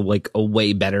that it's like a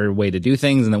way better way to do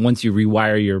things, and that once you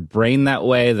rewire your brain that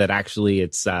way, that actually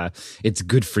it's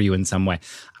good for you in some way.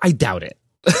 I doubt it.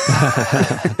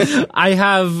 I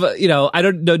have, you know, I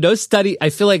don't know, no study.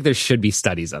 I feel like there should be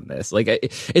studies on this. Like,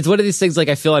 it's one of these things. Like,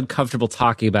 I feel uncomfortable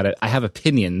talking about it. I have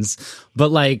opinions,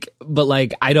 but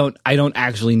I don't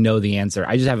actually know the answer.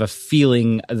 I just have a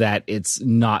feeling that it's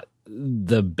not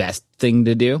the best thing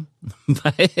to do.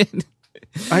 But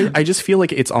I just feel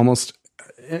like it's almost,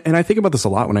 and I think about this a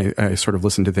lot when I sort of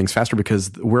listen to things faster,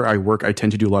 because where I work, I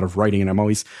tend to do a lot of writing, and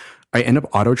I end up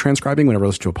auto transcribing whenever I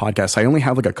listen to a podcast. So I only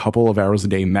have like a couple of hours a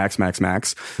day, max. Right.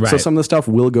 So some of the stuff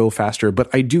will go faster, but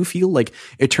I do feel like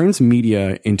it turns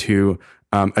media into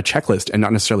a checklist and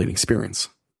not necessarily an experience.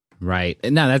 Right.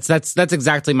 No, that's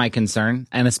exactly my concern.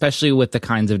 And especially with the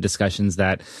kinds of discussions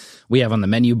that we have on the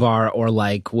menu bar, or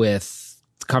like with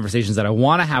conversations that I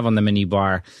want to have on the menu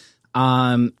bar.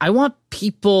 I want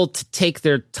people to take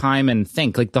their time and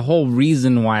think. Like, the whole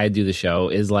reason why I do the show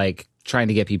is like trying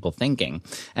to get people thinking.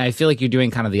 And I feel like you're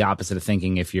doing kind of the opposite of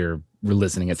thinking if you're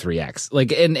listening at 3x.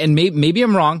 Like, and maybe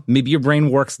I'm wrong. Maybe your brain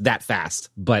works that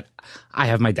fast, but I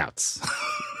have my doubts.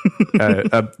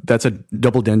 That's a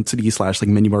double density / like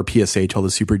menu bar PSA to all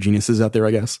the super geniuses out there,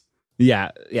 I guess.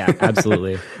 Yeah,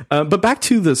 absolutely. But back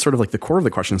to the sort of like the core of the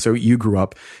question. So you grew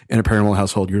up in a paranormal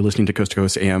household. You're listening to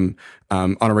Coast AM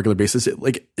on a regular basis.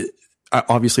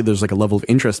 Obviously, there's like a level of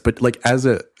interest, but like as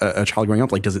a child growing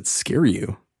up, like, does it scare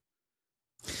you?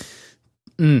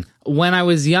 When I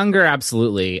was younger,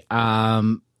 absolutely.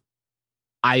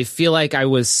 I feel like I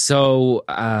was so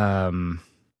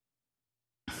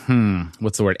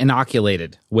what's the word?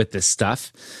 Inoculated with this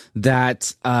stuff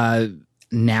that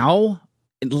now,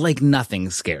 like, nothing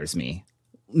scares me.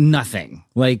 Nothing.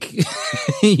 Like,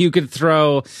 you could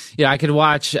throw, I could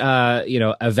watch,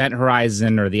 Event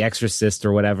Horizon or The Exorcist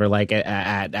or whatever, like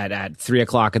at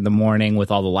 3:00 in the morning with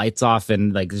all the lights off,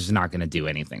 and like, it's just not going to do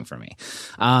anything for me.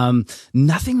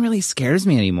 Nothing really scares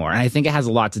me anymore. And I think it has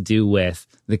a lot to do with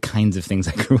the kinds of things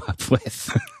I grew up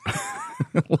with.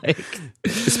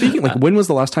 Speaking, like, when was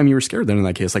the last time you were scared then in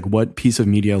that case? Like, what piece of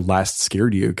media last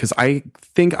scared you? Because I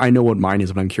think I know what mine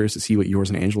is, but I'm curious to see what yours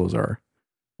and Angelo's are.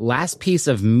 Last piece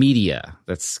of media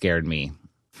that scared me.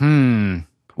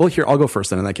 Well, here, I'll go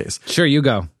first then in that case. Sure, you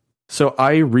go. So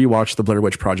I rewatched The Blair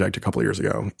Witch Project a couple of years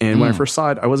ago. And when I first saw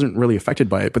it, I wasn't really affected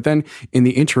by it. But then in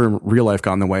the interim, real life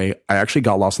got in the way. I actually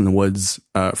got lost in the woods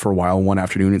for a while one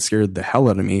afternoon. It scared the hell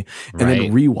out of me. And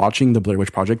then rewatching The Blair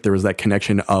Witch Project, there was that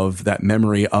connection of that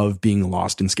memory of being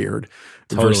lost and scared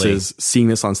versus seeing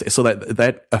this on stage. So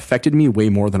that affected me way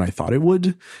more than I thought it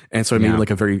would. And so it made it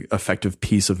like a very effective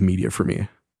piece of media for me.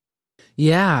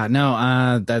 Yeah,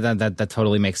 no, that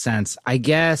totally makes sense. I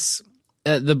guess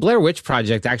the Blair Witch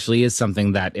Project actually is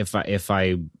something that if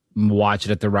I watch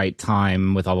it at the right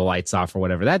time with all the lights off or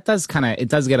whatever, it does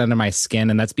get under my skin,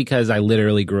 and that's because I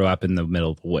literally grew up in the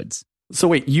middle of the woods. So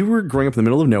wait, you were growing up in the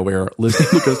middle of nowhere,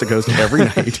 listening to Coast every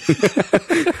night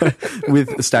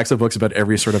with stacks of books about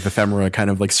every sort of ephemera kind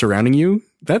of like surrounding you?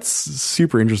 That's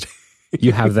super interesting.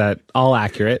 You have that all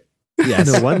accurate. Yes.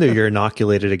 No wonder you're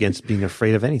inoculated against being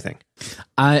afraid of anything.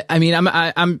 I mean,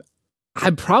 I'm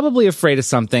probably afraid of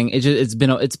something. It's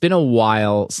been a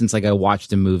while since like I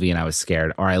watched a movie and I was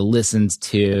scared, or I listened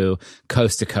to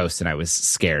Coast and I was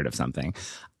scared of something.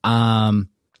 I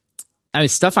mean,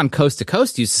 stuff on Coast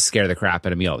used to scare the crap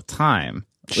out of me all the time.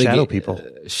 Shadow people.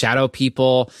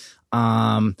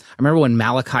 I remember when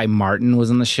Malachi Martin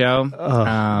was on the show.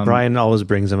 Brian always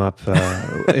brings him up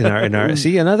in our.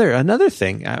 See, another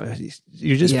thing.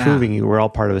 You're just proving we're all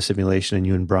part of a simulation, and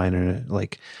you and Brian are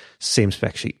like same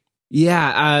spec sheet.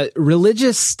 Yeah,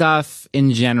 religious stuff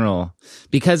in general,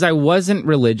 because I wasn't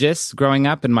religious growing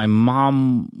up, and my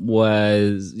mom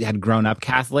had grown up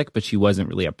Catholic, but she wasn't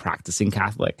really a practicing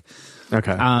Catholic.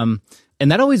 Okay.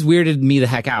 And that always weirded me the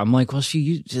heck out. I'm like, well,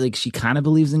 she kind of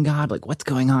believes in God. Like, what's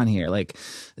going on here? Like,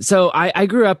 so I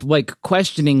grew up like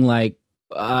questioning, like,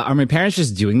 are my parents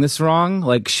just doing this wrong?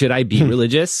 Like, should I be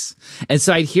religious? And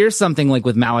so I'd hear something like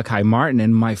with Malachi Martin,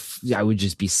 and I would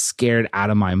just be scared out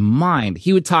of my mind.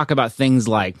 He would talk about things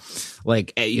like,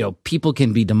 people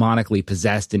can be demonically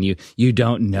possessed and you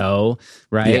don't know,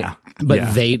 right? Yeah.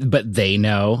 But they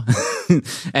know.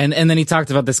 and then he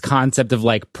talked about this concept of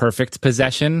like perfect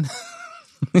possession.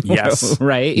 Yes.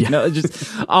 Right. Yeah.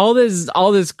 Just all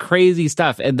this crazy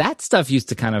stuff. And that stuff used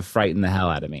to kind of frighten the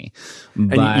hell out of me.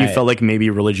 And you felt like maybe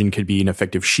religion could be an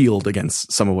effective shield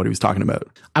against some of what he was talking about.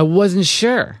 I wasn't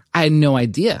sure. I had no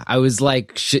idea. I was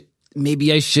like,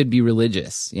 maybe I should be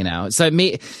religious, So it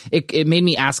made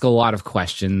me ask a lot of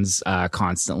questions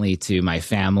constantly to my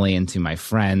family and to my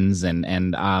friends, and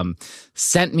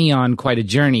sent me on quite a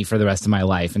journey for the rest of my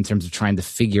life in terms of trying to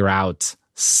figure out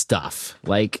stuff.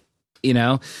 Like,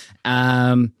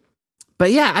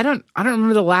 but yeah, I don't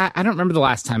remember the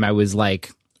last time I was like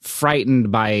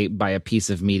frightened by a piece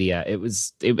of media.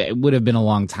 It would have been a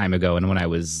long time ago, and when I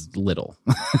was little.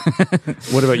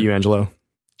 What about you, Angelo?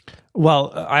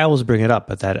 Well, I always bring it up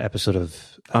at that episode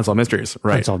of Unsolved Mysteries,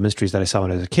 right? Unsolved Mysteries that I saw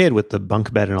when I was a kid with the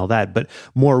bunk bed and all that. But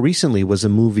more recently was a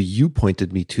movie you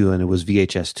pointed me to, and it was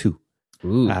VHS 2.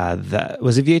 Ooh.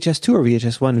 Was it VHS 2 or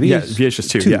VHS 1? Yeah,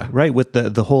 VHS 2, yeah. Right, with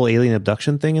the whole alien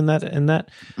abduction thing in that.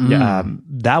 Yeah.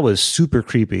 That was super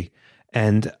creepy.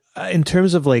 And in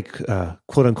terms of like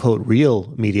quote unquote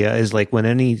real media, is like when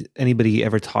anybody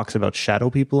ever talks about shadow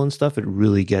people and stuff, it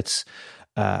really gets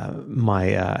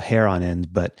my hair on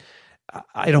end. But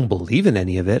I don't believe in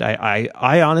any of it.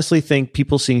 I honestly think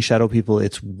people seeing shadow people,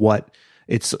 it's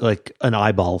it's like an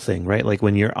eyeball thing, right? Like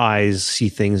when your eyes see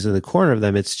things in the corner of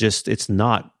them, it's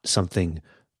not something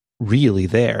really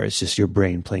there. It's just your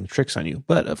brain playing tricks on you.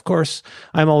 But of course,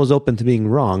 I'm always open to being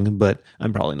wrong, but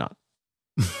I'm probably not.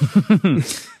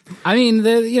 I mean,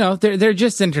 they're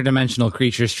just interdimensional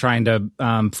creatures trying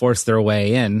to force their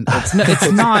way in.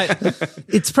 It's not.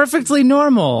 It's perfectly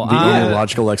normal. The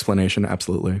logical explanation,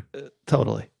 absolutely,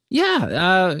 totally.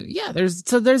 Yeah,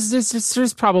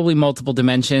 there's probably multiple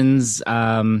dimensions.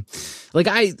 I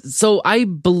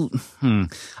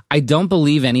don't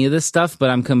believe any of this stuff, but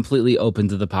I'm completely open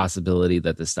to the possibility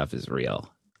that this stuff is real.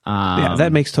 Yeah,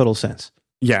 that makes total sense.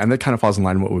 Yeah, and that kind of falls in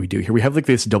line with what we do here. We have like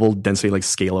this double density like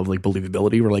scale of like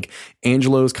believability where like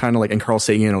Angelo's kind of like and Carl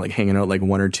Sagan are like hanging out like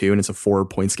 1 or 2 and it's a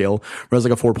 4-point scale. Whereas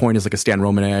like a 4-point is like a Stan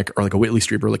Romanek or like a Whitley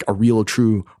Strieber, like a real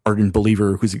true ardent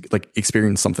believer who's like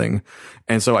experienced something.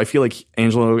 And so I feel like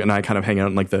Angelo and I kind of hang out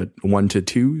in like the 1 to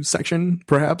 2 section,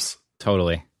 perhaps.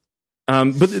 Totally.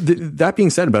 But that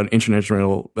being said about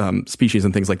interdimensional species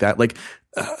and things like that, like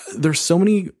there's so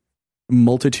many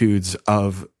multitudes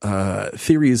of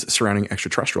theories surrounding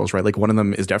extraterrestrials, right? Like one of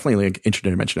them is definitely like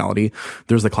interdimensionality.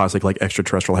 There's the classic like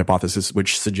extraterrestrial hypothesis,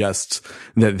 which suggests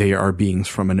that they are beings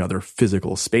from another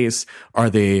physical space. Are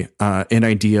they an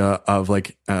idea of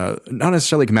like not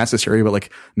necessarily like mass hysteria, but like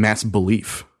mass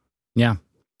belief? Yeah.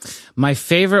 My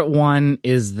favorite one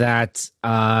is that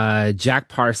Jack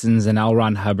Parsons and L.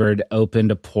 Ron Hubbard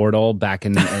opened a portal back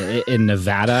in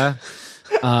Nevada.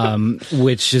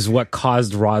 Which is what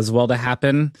caused Roswell to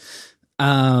happen.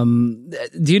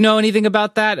 Do you know anything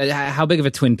about that? How big of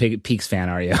a Twin Peaks fan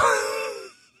are you?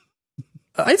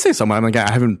 I'd say so. I'm like, I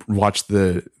haven't watched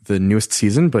the newest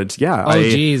season, but yeah. Oh,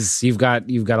 geez, you've got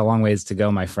a long ways to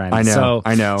go, my friend. I know.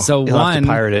 So you'll have to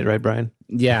pirate it, right, Brian?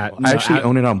 Yeah, I actually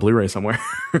own it on Blu-ray somewhere.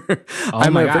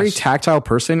 I'm a very tactile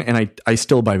person, and I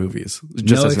still buy movies.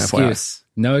 Just as an FYI.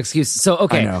 No excuse. So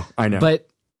okay, I know.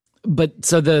 But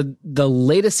so the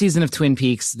latest season of Twin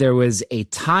Peaks, there was a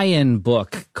tie-in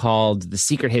book called The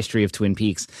Secret History of Twin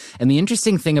Peaks. And the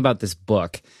interesting thing about this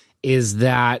book is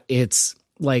that it's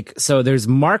like, so there's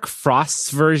Mark Frost's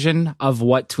version of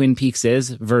what Twin Peaks is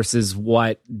versus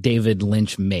what David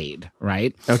Lynch made,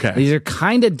 right? Okay. These are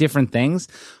kind of different things,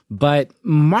 but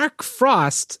Mark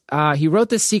Frost, he wrote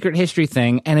this secret history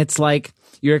thing, and it's like,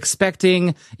 you're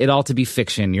expecting it all to be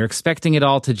fiction. You're expecting it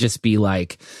all to just be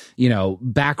like,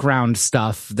 background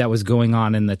stuff that was going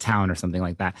on in the town or something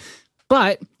like that.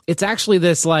 But it's actually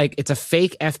this like, it's a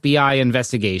fake FBI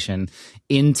investigation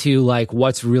into like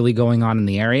what's really going on in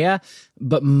the area.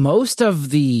 But most of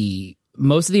the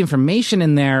information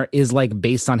in there is like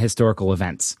based on historical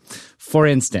events. For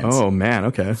instance, oh man,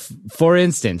 okay. For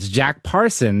instance, Jack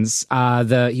Parsons,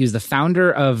 he was the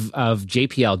founder of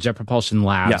JPL, Jet Propulsion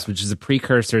Labs, which is a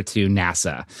precursor to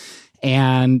NASA.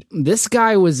 And this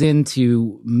guy was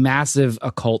into massive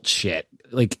occult shit,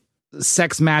 like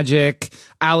sex magic,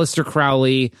 Aleister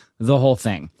Crowley, the whole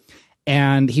thing.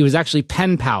 And he was actually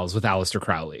pen pals with Aleister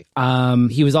Crowley.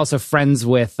 He was also friends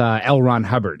with L. Ron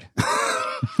Hubbard.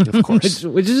 Of course.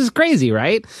 which is just crazy,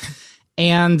 right?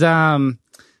 And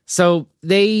so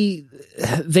they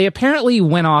apparently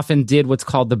went off and did what's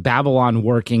called the Babylon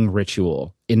working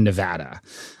ritual in Nevada.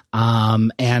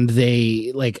 And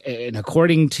they and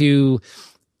according to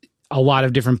a lot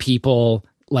of different people,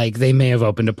 like they may have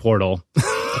opened a portal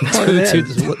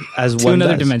to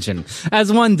another dimension,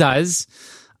 as one does.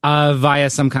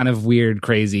 Via some kind of weird,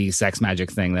 crazy sex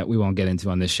magic thing that we won't get into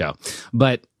on this show.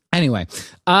 But anyway,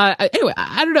 I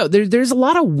don't know. There's a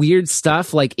lot of weird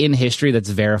stuff like in history that's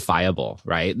verifiable,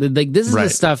 right? Like this is the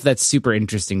stuff that's super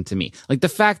interesting to me. Like the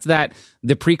fact that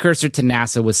the precursor to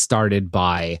NASA was started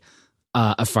by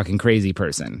a fucking crazy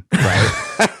person,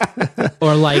 right?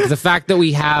 Or like the fact that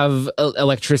we have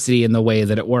electricity in the way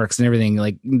that it works and everything.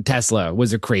 Like Tesla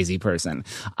was a crazy person.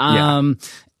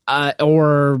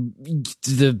 Or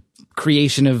the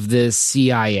creation of the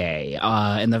CIA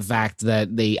and the fact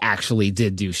that they actually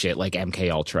did do shit like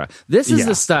MK Ultra. This is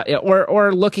the stuff,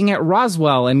 or looking at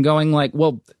Roswell and going like,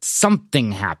 well,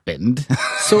 something happened.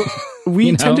 So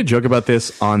we tend to joke about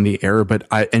this on the air, but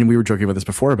and we were joking about this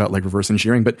before about like reverse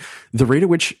engineering, but the rate at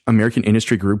which American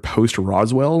industry grew post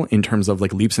Roswell in terms of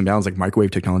like leaps and bounds, like microwave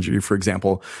technology, for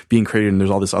example, being created, and there's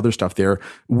all this other stuff there,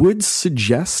 would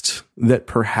suggest that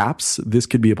perhaps this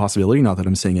could be a possibility. Not that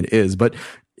I'm saying it is, but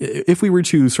if we were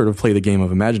to sort of play the game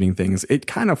of imagining things, it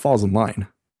kind of falls in line.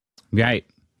 Right.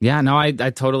 Yeah, no, I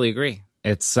totally agree.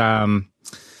 It's, I don't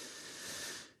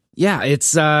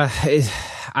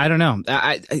know.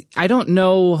 I don't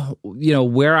know,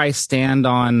 where I stand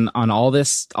on all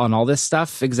this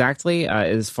stuff exactly,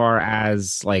 as far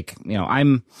as like,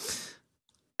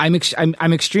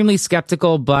 I'm extremely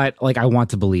skeptical, but like I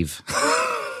want to believe.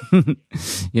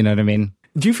 You know what I mean?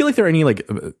 Do you feel like there are any like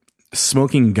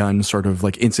smoking gun sort of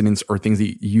like incidents or things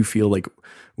that you feel like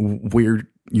where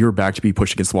you're back to be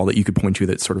pushed against the wall that you could point to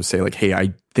that sort of say like, hey,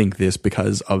 I think this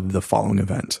because of the following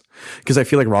event? Because I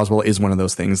feel like Roswell is one of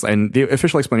those things, and the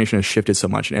official explanation has shifted so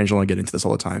much, and Angelo and I get into this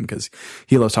all the time because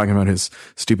he loves talking about his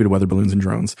stupid weather balloons and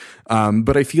drones.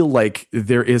 But I feel like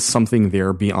there is something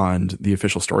there beyond the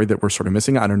official story that we're sort of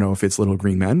missing. I don't know if it's little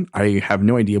green men. I have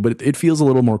no idea, but it feels a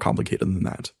little more complicated than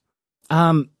that.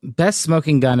 Best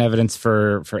smoking gun evidence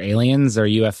for aliens or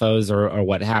UFOs or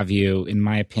what have you, in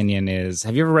my opinion, is,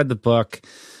 have you ever read the book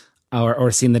or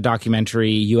seen the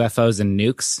documentary UFOs and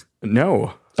Nukes?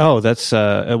 No. Oh, that's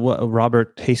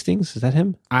Robert Hastings. Is that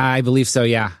him? I believe so.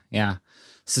 Yeah.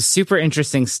 So super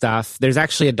interesting stuff. There's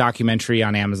actually a documentary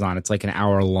on Amazon. It's like an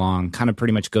hour long, kind of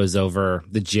pretty much goes over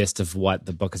the gist of what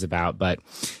the book is about. But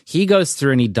he goes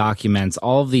through and he documents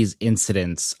all of these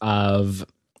incidents of,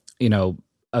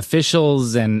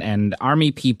 officials and army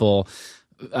people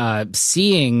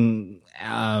seeing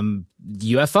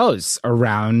UFOs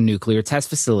around nuclear test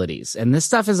facilities. And this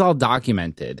stuff is all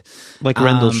documented. Like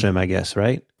Rendlesham, I guess,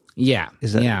 right? Yeah.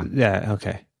 Is that? Yeah. Yeah.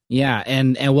 Okay. Yeah,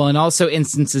 and also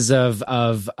instances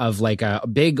of like a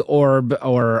big orb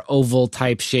or oval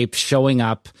type shape showing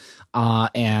up,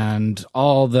 and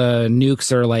all the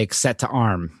nukes are like set to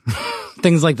arm,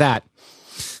 things like that.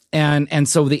 And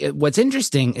so what's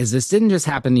interesting is this didn't just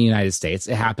happen in the United States;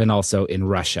 it happened also in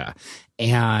Russia.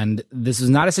 And this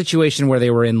was not a situation where they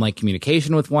were in like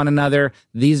communication with one another.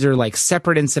 These are like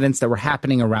separate incidents that were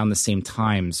happening around the same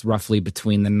times, roughly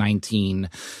between the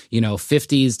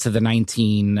 1950s to the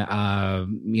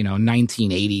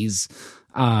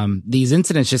 1980s. These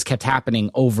incidents just kept happening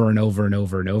over and over and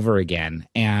over and over again.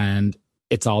 And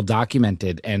it's all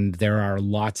documented, and there are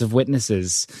lots of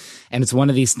witnesses. And it's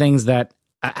one of these things that,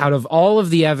 out of all of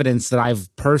the evidence that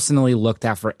I've personally looked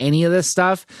at for any of this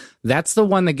stuff, that's the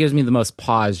one that gives me the most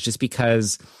pause, just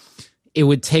because it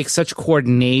would take such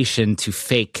coordination to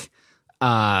fake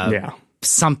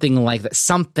something like that.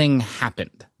 Something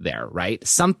happened there, right?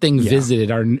 Something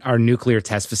visited our nuclear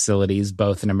test facilities,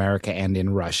 both in America and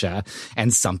in Russia,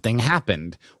 and something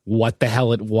happened. What the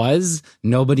hell it was,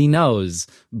 nobody knows.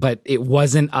 But it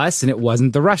wasn't us, and it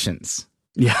wasn't the Russians.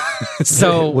 Yeah.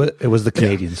 So it was the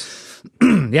Canadians.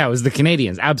 Yeah, it was the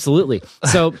Canadians. Absolutely.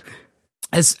 So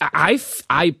as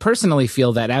I personally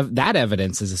feel that that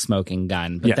evidence is a smoking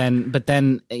gun, but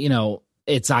then,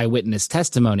 it's eyewitness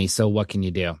testimony. So what can you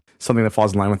do? Something that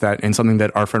falls in line with that, and something that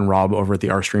our friend Rob over at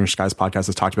the Our Strange Skies podcast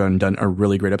has talked about and done a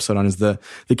really great episode on, is the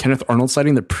Kenneth Arnold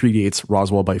sighting that predates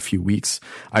Roswell by a few weeks.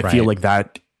 I feel like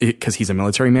that, because he's a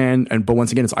military man, but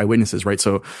once again, it's eyewitnesses, right?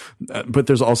 So, but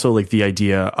there's also like the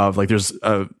idea of like there's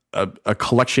a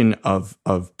collection of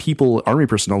people, army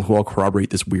personnel, who all corroborate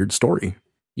this weird story.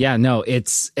 Yeah, no,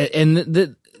 and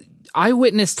the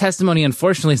eyewitness testimony,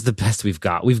 unfortunately, is the best we've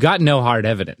got. We've got no hard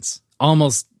evidence,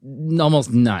 almost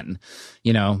none.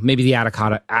 Maybe the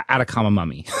Atacama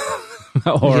mummy.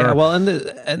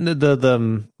 And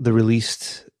the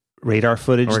released radar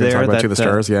footage there. Talk about To the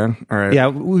Stars, yeah. All right. Yeah,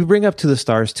 we bring up To the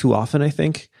Stars too often, I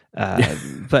think.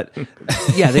 But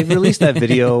yeah, they've released that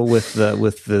video with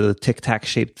the Tic Tac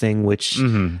shaped thing, which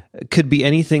could be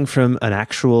anything from an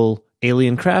actual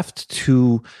alien craft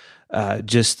to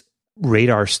just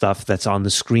radar stuff that's on the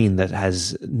screen that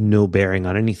has no bearing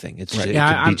on anything. It could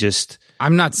be just.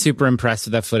 I'm not super impressed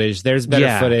with that footage. There's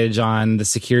better footage on the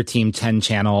Secure Team 10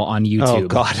 channel on YouTube. Oh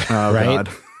God! Right. God.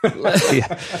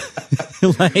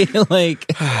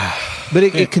 But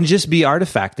it can just be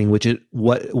artifacting, which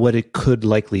what it could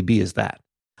likely be is that.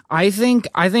 I think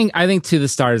To the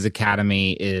Stars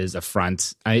Academy is a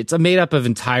front. It's made up of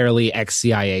entirely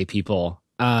ex-CIA people.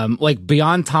 Like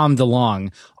beyond Tom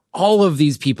DeLonge, all of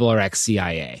these people are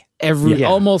ex-CIA.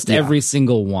 Every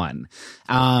single one.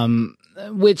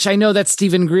 Which I know that's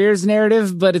Stephen Greer's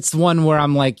narrative, but it's one where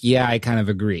I'm like, yeah, I kind of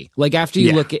agree. Like after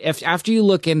you look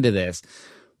into this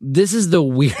is the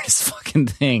weirdest fucking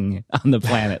thing on the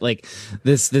planet. Like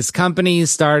this company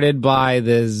started by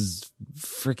this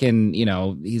freaking,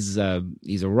 he's a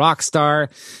rock star.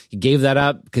 He gave that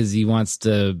up because he wants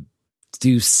to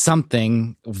do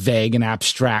something vague and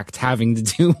abstract having to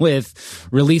do with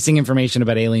releasing information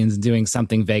about aliens and doing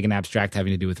something vague and abstract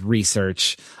having to do with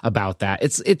research about that.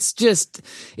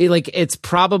 It's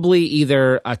probably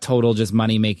either a total just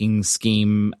money-making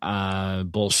scheme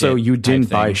bullshit. So you didn't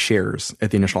buy shares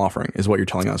at the initial offering is what you're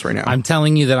telling us right now. I'm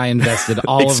telling you that I invested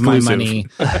all of my money.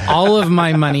 All of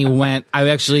my money went. I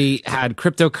actually had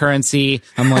cryptocurrency.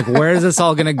 I'm like, where is this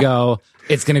all going to go?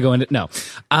 It's going to go into no.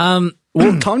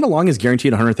 Well, Tom DeLonge is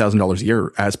guaranteed $100,000 a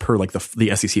year as per like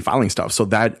the SEC filing stuff. So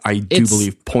that I do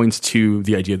believe points to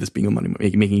the idea of this being a money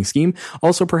making scheme.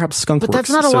 Also, perhaps Skunkworks. But that's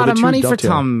not a lot of money for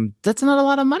Tom. That's not a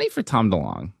lot of money for Tom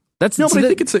DeLonge. But I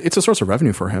think it's a source of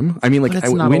revenue for him. I mean, like,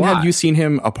 when have you seen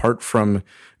him apart from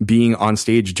being on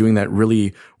stage doing that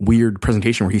really weird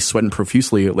presentation where he's sweating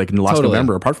profusely, like in last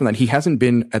November? Apart from that, he hasn't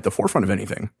been at the forefront of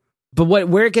anything. But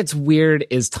where it gets weird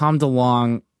is Tom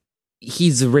DeLonge.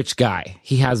 He's a rich guy.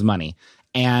 He has money.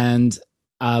 And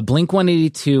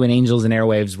Blink-182 and Angels and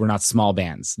Airwaves were not small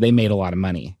bands. They made a lot of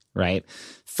money, right?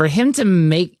 For him to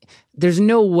make, there's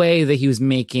no way that he was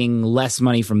making less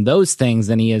money from those things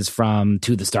than he is from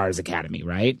To the Stars Academy,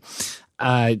 right?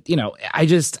 I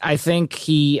think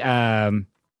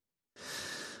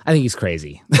he's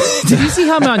crazy. Did you see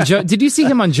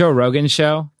him on Joe Rogan's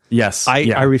show? Yes.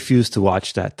 I refuse to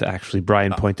watch that. Actually,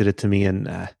 Brian pointed it to me,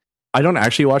 and I don't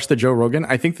actually watch the Joe Rogan.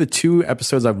 I think the 2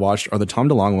 episodes I've watched are the Tom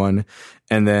DeLonge one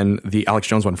and then the Alex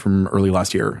Jones one from early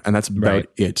last year. And that's about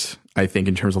it, I think,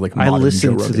 in terms of like modern I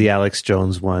listened Joe to Rogan. the Alex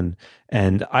Jones one,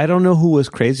 and I don't know who was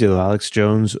crazier, Alex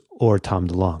Jones or Tom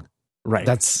DeLonge. Right.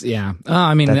 That's I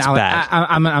mean, That's bad.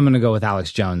 I'm going to go with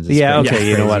Alex Jones.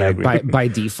 Okay. You know what? I agree. By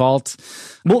default.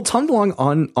 Well, Tom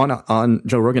DeLonge on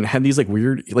Joe Rogan had these like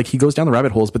weird, like he goes down the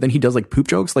rabbit holes, but then he does like poop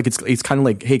jokes. Like it's kind of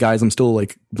like, hey guys, I'm still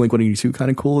like Blink-182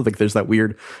 kind of cool. Like there's that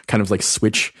weird kind of like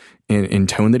switch in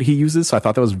tone that he uses. So I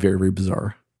thought that was very, very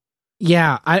bizarre.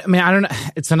 Yeah. I mean, I don't know.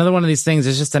 It's another one of these things.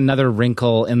 It's just another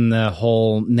wrinkle in the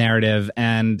whole narrative.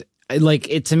 And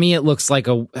like to me, it looks like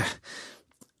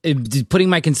putting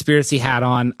my conspiracy hat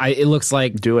on, it looks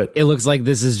like It looks like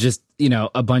this is just,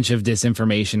 a bunch of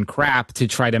disinformation crap to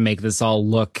try to make this all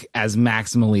look as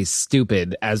maximally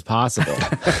stupid as possible.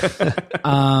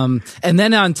 And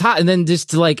then on top, and then just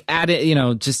to like add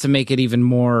it, just to make it even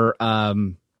more, I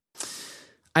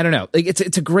don't know. Like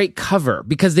it's a great cover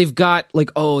because they've got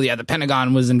like, oh yeah, the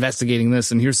Pentagon was investigating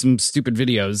this, and here's some stupid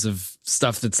videos of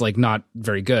stuff that's like not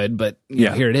very good, but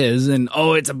here it is, and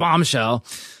it's a bombshell.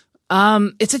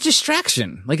 It's a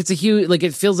distraction. Like it's a huge, like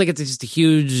it feels like it's just a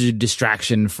huge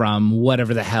distraction from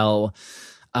whatever the hell,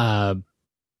 all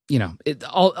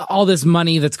this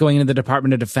money that's going into the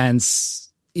Department of Defense.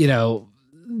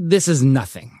 This is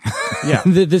nothing. Yeah,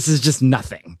 this is just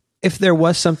nothing. If there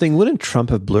was something, wouldn't Trump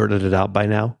have blurted it out by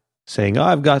now? Saying,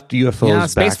 I've got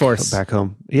UFOs Space Force back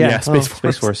home. Space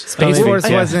Force. Space Force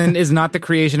is not the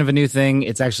creation of a new thing.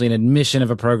 It's actually an admission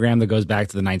of a program that goes back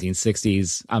to the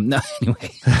 1960s. No, anyway.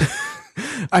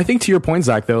 I think to your point,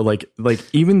 Zach, though, like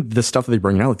even the stuff that they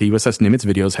bring out, like the USS Nimitz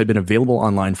videos had been available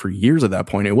online for years at that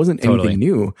point. It wasn't anything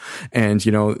new. And,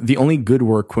 the only good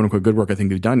work, quote unquote, good work I think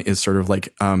they've done is sort of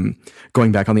like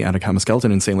going back on the Atacama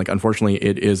skeleton and saying like, unfortunately,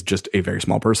 it is just a very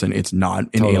small person. It's not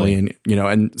an alien,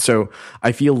 and so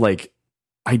I feel like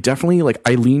I definitely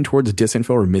I lean towards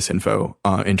disinfo or misinfo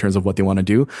in terms of what they want to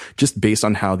do, just based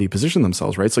on how they position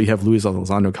themselves, right? So you have Luis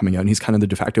Elizondo coming out, and he's kind of the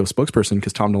de facto spokesperson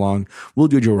because Tom DeLonge will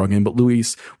do Joe Rogan, but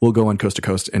Luis will go on Coast to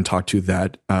Coast and talk to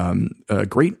that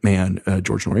great man,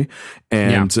 George Noory,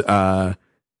 and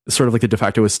sort of like the de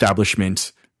facto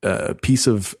establishment piece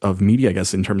of media, I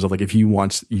guess, in terms of like if you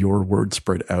want your word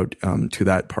spread out to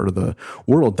that part of the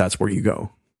world, that's where you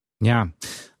go. Yeah.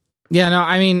 Yeah, no,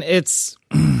 I mean it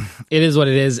is what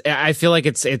it is. I feel like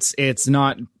it's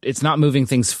not moving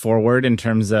things forward in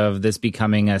terms of this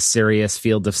becoming a serious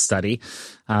field of study.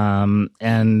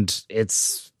 And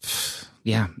it's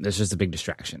just a big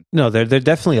distraction. No, they're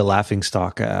definitely a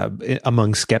laughingstock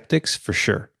among skeptics for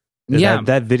sure. Yeah,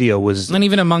 that video was, and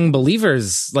even among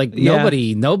believers, like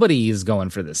nobody is going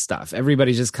for this stuff.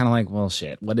 Everybody's just kind of like, well,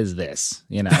 shit, what is this?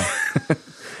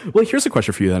 Well, here's a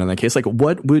question for you then in that case. Like,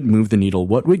 what would move the needle?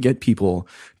 What would get people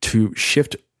to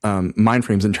shift mind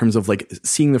frames in terms of like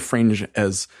seeing the fringe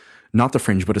as not the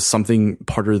fringe, but as something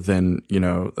harder than,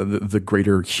 the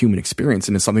greater human experience?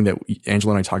 And it's something that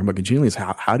Angela and I talk about continually is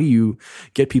how do you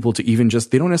get people to even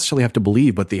just, they don't necessarily have to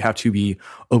believe, but they have to be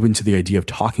open to the idea of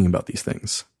talking about these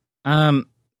things. Like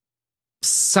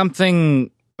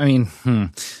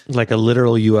a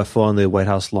literal UFO on the White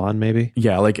House lawn, maybe.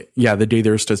 The day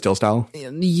there stood still style.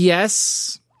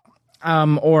 Yes.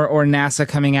 Or NASA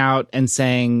coming out and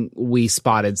saying we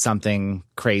spotted something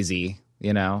crazy,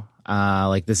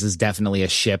 like this is definitely a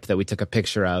ship that we took a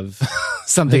picture of,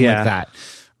 something like that.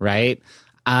 Right.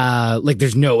 Like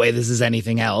there's no way this is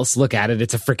anything else. Look at it.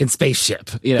 It's a freaking spaceship.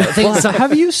 So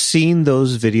have you seen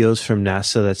those videos from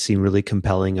NASA that seem really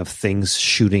compelling of things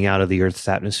shooting out of the Earth's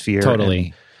atmosphere?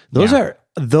 Totally. And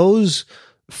those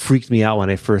freaked me out when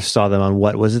I first saw them on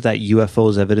what was it, that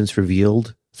UFOs Evidence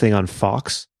Revealed thing on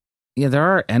Fox? Yeah, there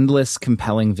are endless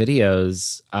compelling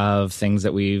videos of things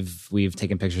that we've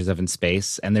taken pictures of in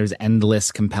space, and there's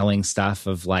endless compelling stuff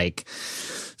of like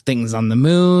things on the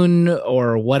moon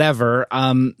or whatever.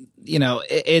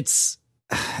 It's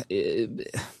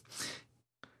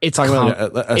talking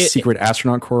about a secret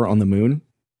astronaut corps on the moon.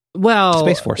 Well,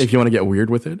 Space Force. If you want to get weird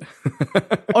with it,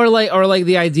 or like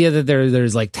the idea that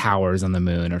there's like towers on the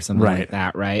moon or something Right. like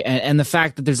that, right? And the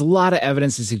fact that there's a lot of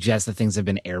evidence to suggest that things have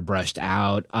been airbrushed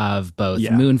out of both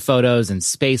Yeah. moon photos and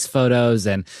space photos,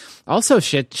 and also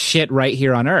shit right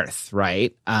here on Earth,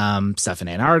 right? Stuff in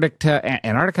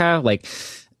Antarctica, like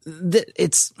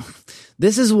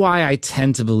this is why I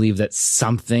tend to believe that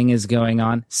something is going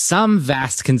on. Some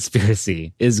vast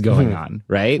conspiracy is going on,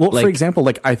 right? well, Like, for example,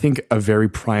 like I think a very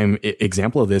prime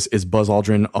example of this is Buzz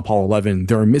Aldrin, Apollo 11.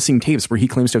 There are missing tapes where he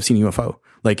claims to have seen a UFO.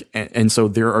 Like, and so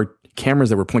there are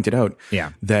cameras that were pointed out Yeah.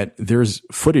 that there's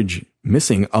footage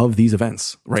missing of these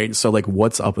events, right? So like,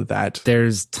 what's up with that?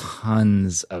 there's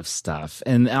tons of stuff,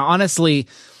 and honestly,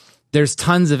 there's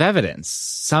tons of evidence.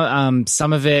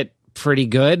 Some of it pretty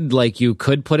good, like you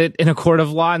could put it in a court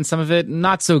of law, and some of it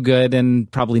not so good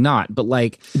and probably not. But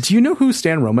like, Do you know who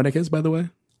Stan Romanek is, by the way?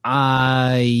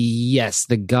 yes,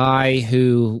 the guy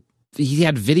who he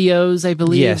had videos, I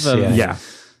believe. Yes, of, yeah.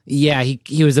 yeah.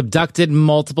 He was abducted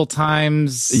multiple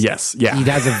times. Yes. Yeah. He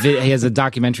has a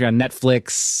documentary on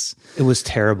Netflix. It was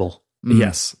terrible.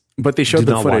 Yes. But they showed Do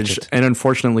the not watch footage, it. and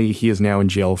unfortunately, he is now in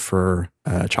jail for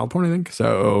child porn, I think.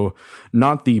 So,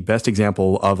 not the best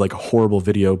example of like horrible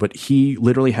video, but he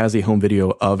literally has a home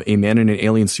video of a man in an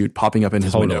alien suit popping up in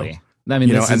his window. Totally. I mean,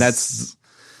 You know, this and is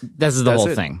the that's whole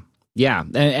it. thing. Yeah,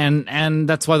 and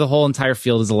that's why the whole entire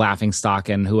field is a laughing stock,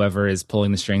 and whoever is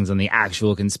pulling the strings on the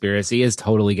actual conspiracy is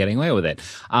totally getting away with it.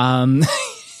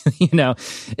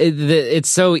 It's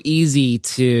so easy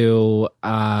to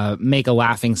make a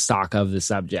laughing stock of the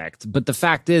subject, but the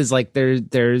fact is, like,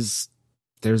 there's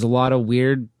a lot of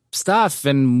weird stuff,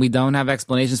 and we don't have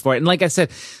explanations for it. And like I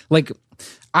said, like,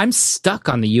 I'm stuck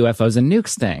on the UFOs and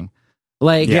nukes thing.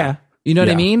 Like, Yeah. you know what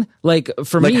I Yeah. mean? Like,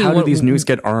 for Like, me, how do what- these nukes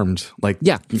get armed? Like,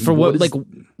 yeah, for what what, is- like,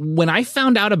 when I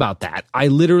found out about that, I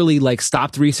literally like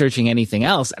stopped researching anything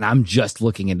else, and I'm just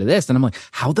looking into this, and I'm like,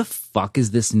 how the fuck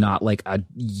is this not like a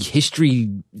History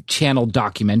Channel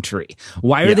documentary?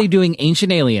 Why are they doing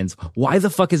Ancient Aliens? Why the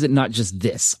fuck is it not just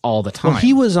this all the time? Well,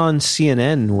 he was on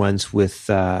CNN once with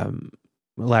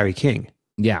Larry King.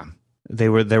 yeah,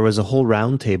 There was a whole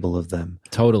round table of them.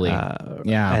 totally.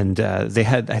 Yeah. And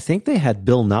I think they had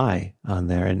Bill Nye on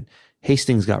there, and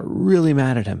Hastings got really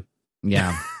mad at him.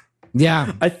 Yeah.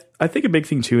 Yeah. I think a big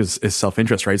thing too is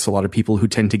self-interest, right? So a lot of people who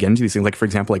tend to get into these things, like for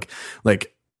example,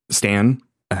 like Stan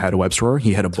had a web store,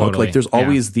 he had a book. Totally, Like there's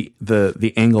always the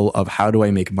angle of how do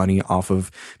I make money off of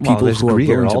people there's who are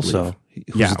Greer willing to also, believe.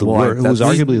 who's Yeah, the well, who's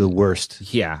that's- arguably the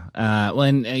worst. Yeah.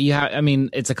 When you have, I mean,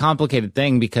 it's a complicated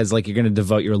thing because like you're going to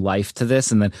devote your life to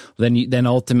this, and then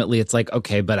ultimately it's like,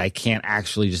 okay, but I can't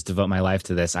actually just devote my life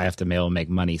to this. I have to be able to make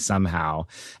money somehow.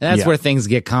 And that's Yeah. where things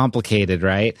get complicated,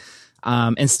 right?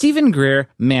 And Stephen Greer,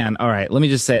 man, all right, let me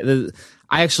just say,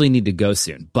 I actually need to go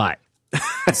soon, but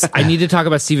I need to talk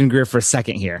about Stephen Greer for a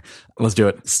second here. Let's do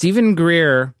it. Stephen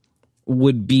Greer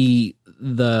would be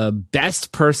the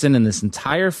best person in this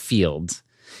entire field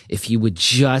if he would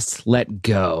just let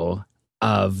go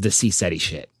of the CSETI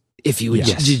shit. If he would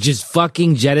just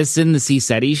fucking jettison the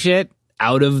CSETI shit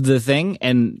out of the thing,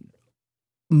 and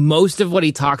most of what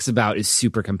he talks about is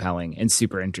super compelling and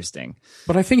super interesting.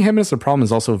 But I think him as a problem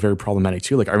is also very problematic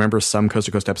too. Like I remember some Coast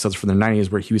to Coast episodes from the 90s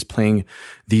where he was playing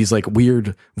these like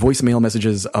weird voicemail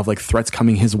messages of like threats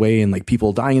coming his way and like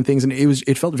people dying and things. And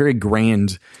it felt very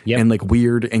grand and like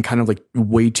weird and kind of like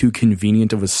way too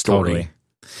convenient of a story. Totally.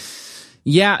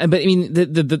 Yeah, but I mean,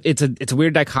 it's a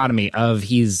weird dichotomy of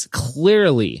he's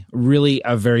clearly really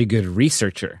a very good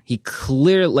researcher. He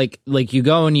clearly like you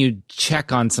go and you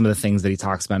check on some of the things that he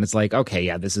talks about, and it's like, okay,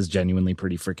 yeah, this is genuinely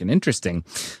pretty freaking interesting.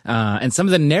 And some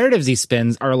of the narratives he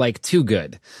spins are like too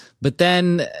good. But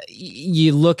then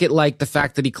you look at like the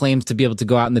fact that he claims to be able to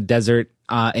go out in the desert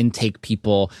and take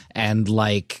people, and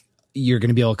like you're going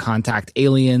to be able to contact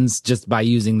aliens just by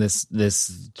using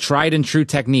this tried and true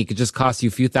technique. It just costs you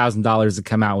a few $1,000s to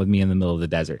come out with me in the middle of the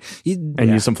desert. And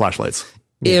use some flashlights.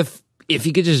 If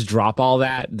he could just drop all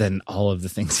that, then all of the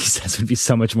things he says would be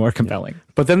so much more compelling.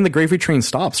 But then the gravy train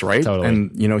stops, right? Totally.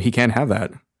 And you know, he can't have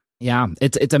that. Yeah,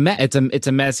 it's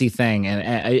a messy thing,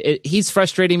 and he's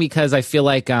frustrating because I feel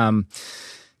like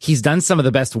he's done some of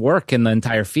the best work in the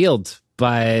entire field,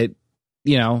 but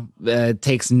it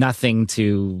takes nothing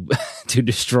to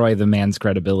destroy the man's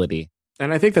credibility.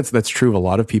 And I think that's true of a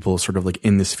lot of people sort of like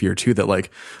in this sphere too, that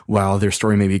like, while their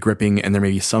story may be gripping and there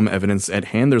may be some evidence at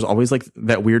hand, there's always like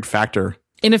that weird factor.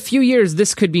 In a few years,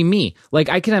 this could be me. Like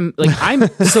I'm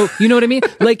so, you know what I mean?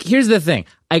 Like, here's the thing.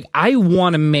 Like, I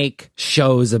want to make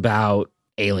shows about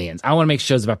aliens. I want to make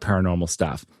shows about paranormal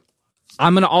stuff.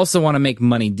 I'm going to also want to make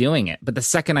money doing it. But the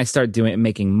second I start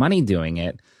making money doing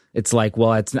it, it's like,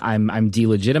 well, I'm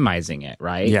delegitimizing it,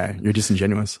 right? Yeah. You're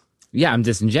disingenuous. Yeah, I'm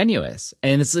disingenuous,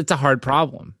 and it's a hard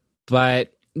problem.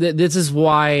 But this is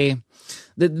why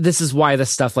the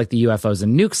stuff like the UFOs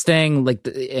and nukes thing, like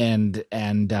and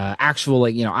actual,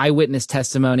 like, you know, eyewitness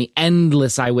testimony,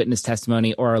 endless eyewitness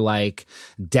testimony, or like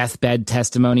deathbed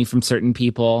testimony from certain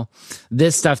people.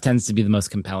 This stuff tends to be the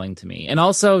most compelling to me, and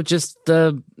also just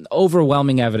the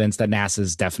overwhelming evidence that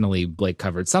NASA's definitely like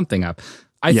covered something up.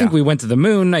 I think we went to the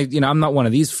moon. I'm not one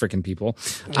of these freaking people,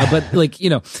 but like, you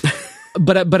know.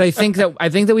 But I think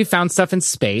that we found stuff in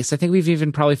space. I think we've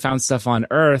even probably found stuff on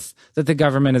Earth that the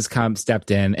government has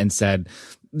stepped in and said,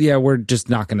 yeah, we're just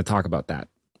not going to talk about that,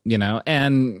 you know?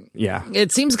 And yeah,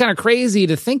 it seems kind of crazy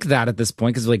to think that at this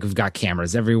point, because like we've got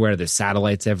cameras everywhere, there's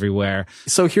satellites everywhere.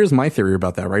 So here's my theory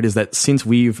about that, right? Is that since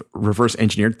we've reverse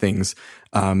engineered things,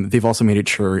 they've also made it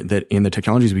sure that in the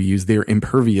technologies we use, they're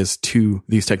impervious to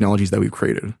these technologies that we've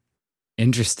created.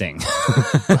 Interesting.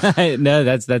 No,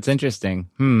 that's interesting.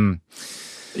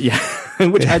 Yeah,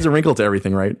 which adds a wrinkle to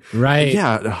everything, right? Right.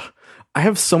 Yeah. I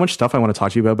have so much stuff I want to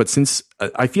talk to you about, but since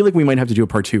I feel like we might have to do a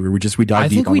part 2 where we dive deep on, I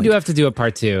think we do have to do a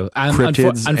part 2.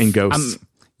 Cryptids and ghosts.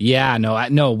 Yeah,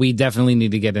 no, we definitely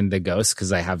need to get into ghosts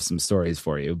because I have some stories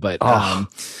for you. But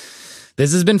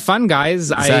this has been fun, guys.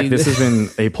 Zach, this has been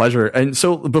a pleasure. And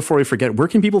so before we forget, where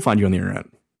can people find you on the internet?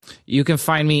 You can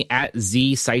find me at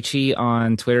Z Saichi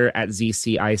on Twitter, at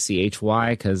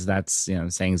ZCICHY, because that's, you know,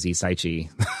 saying Z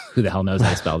Saichi. Who the hell knows how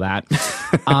to spell that?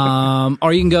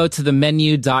 Or you can go to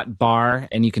themenu.bar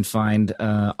and you can find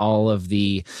all of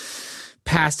the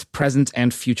past, present,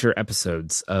 and future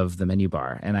episodes of The Menu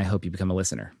Bar. And I hope you become a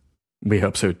listener. We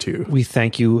hope so too. We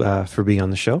thank you for being on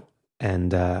the show.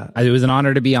 And it was an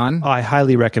honor to be on. I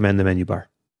highly recommend The Menu Bar.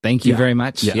 Thank you very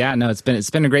much. Yeah, no, it's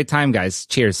been a great time, guys.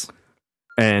 Cheers.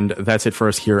 And that's it for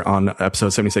us here on episode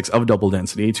 76 of Double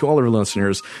Density. To all of our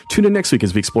listeners, tune in next week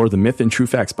as we explore the myth and true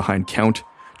facts behind Count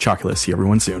Chocula. See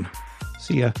everyone soon.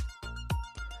 See ya.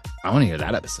 I want to hear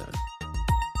that episode.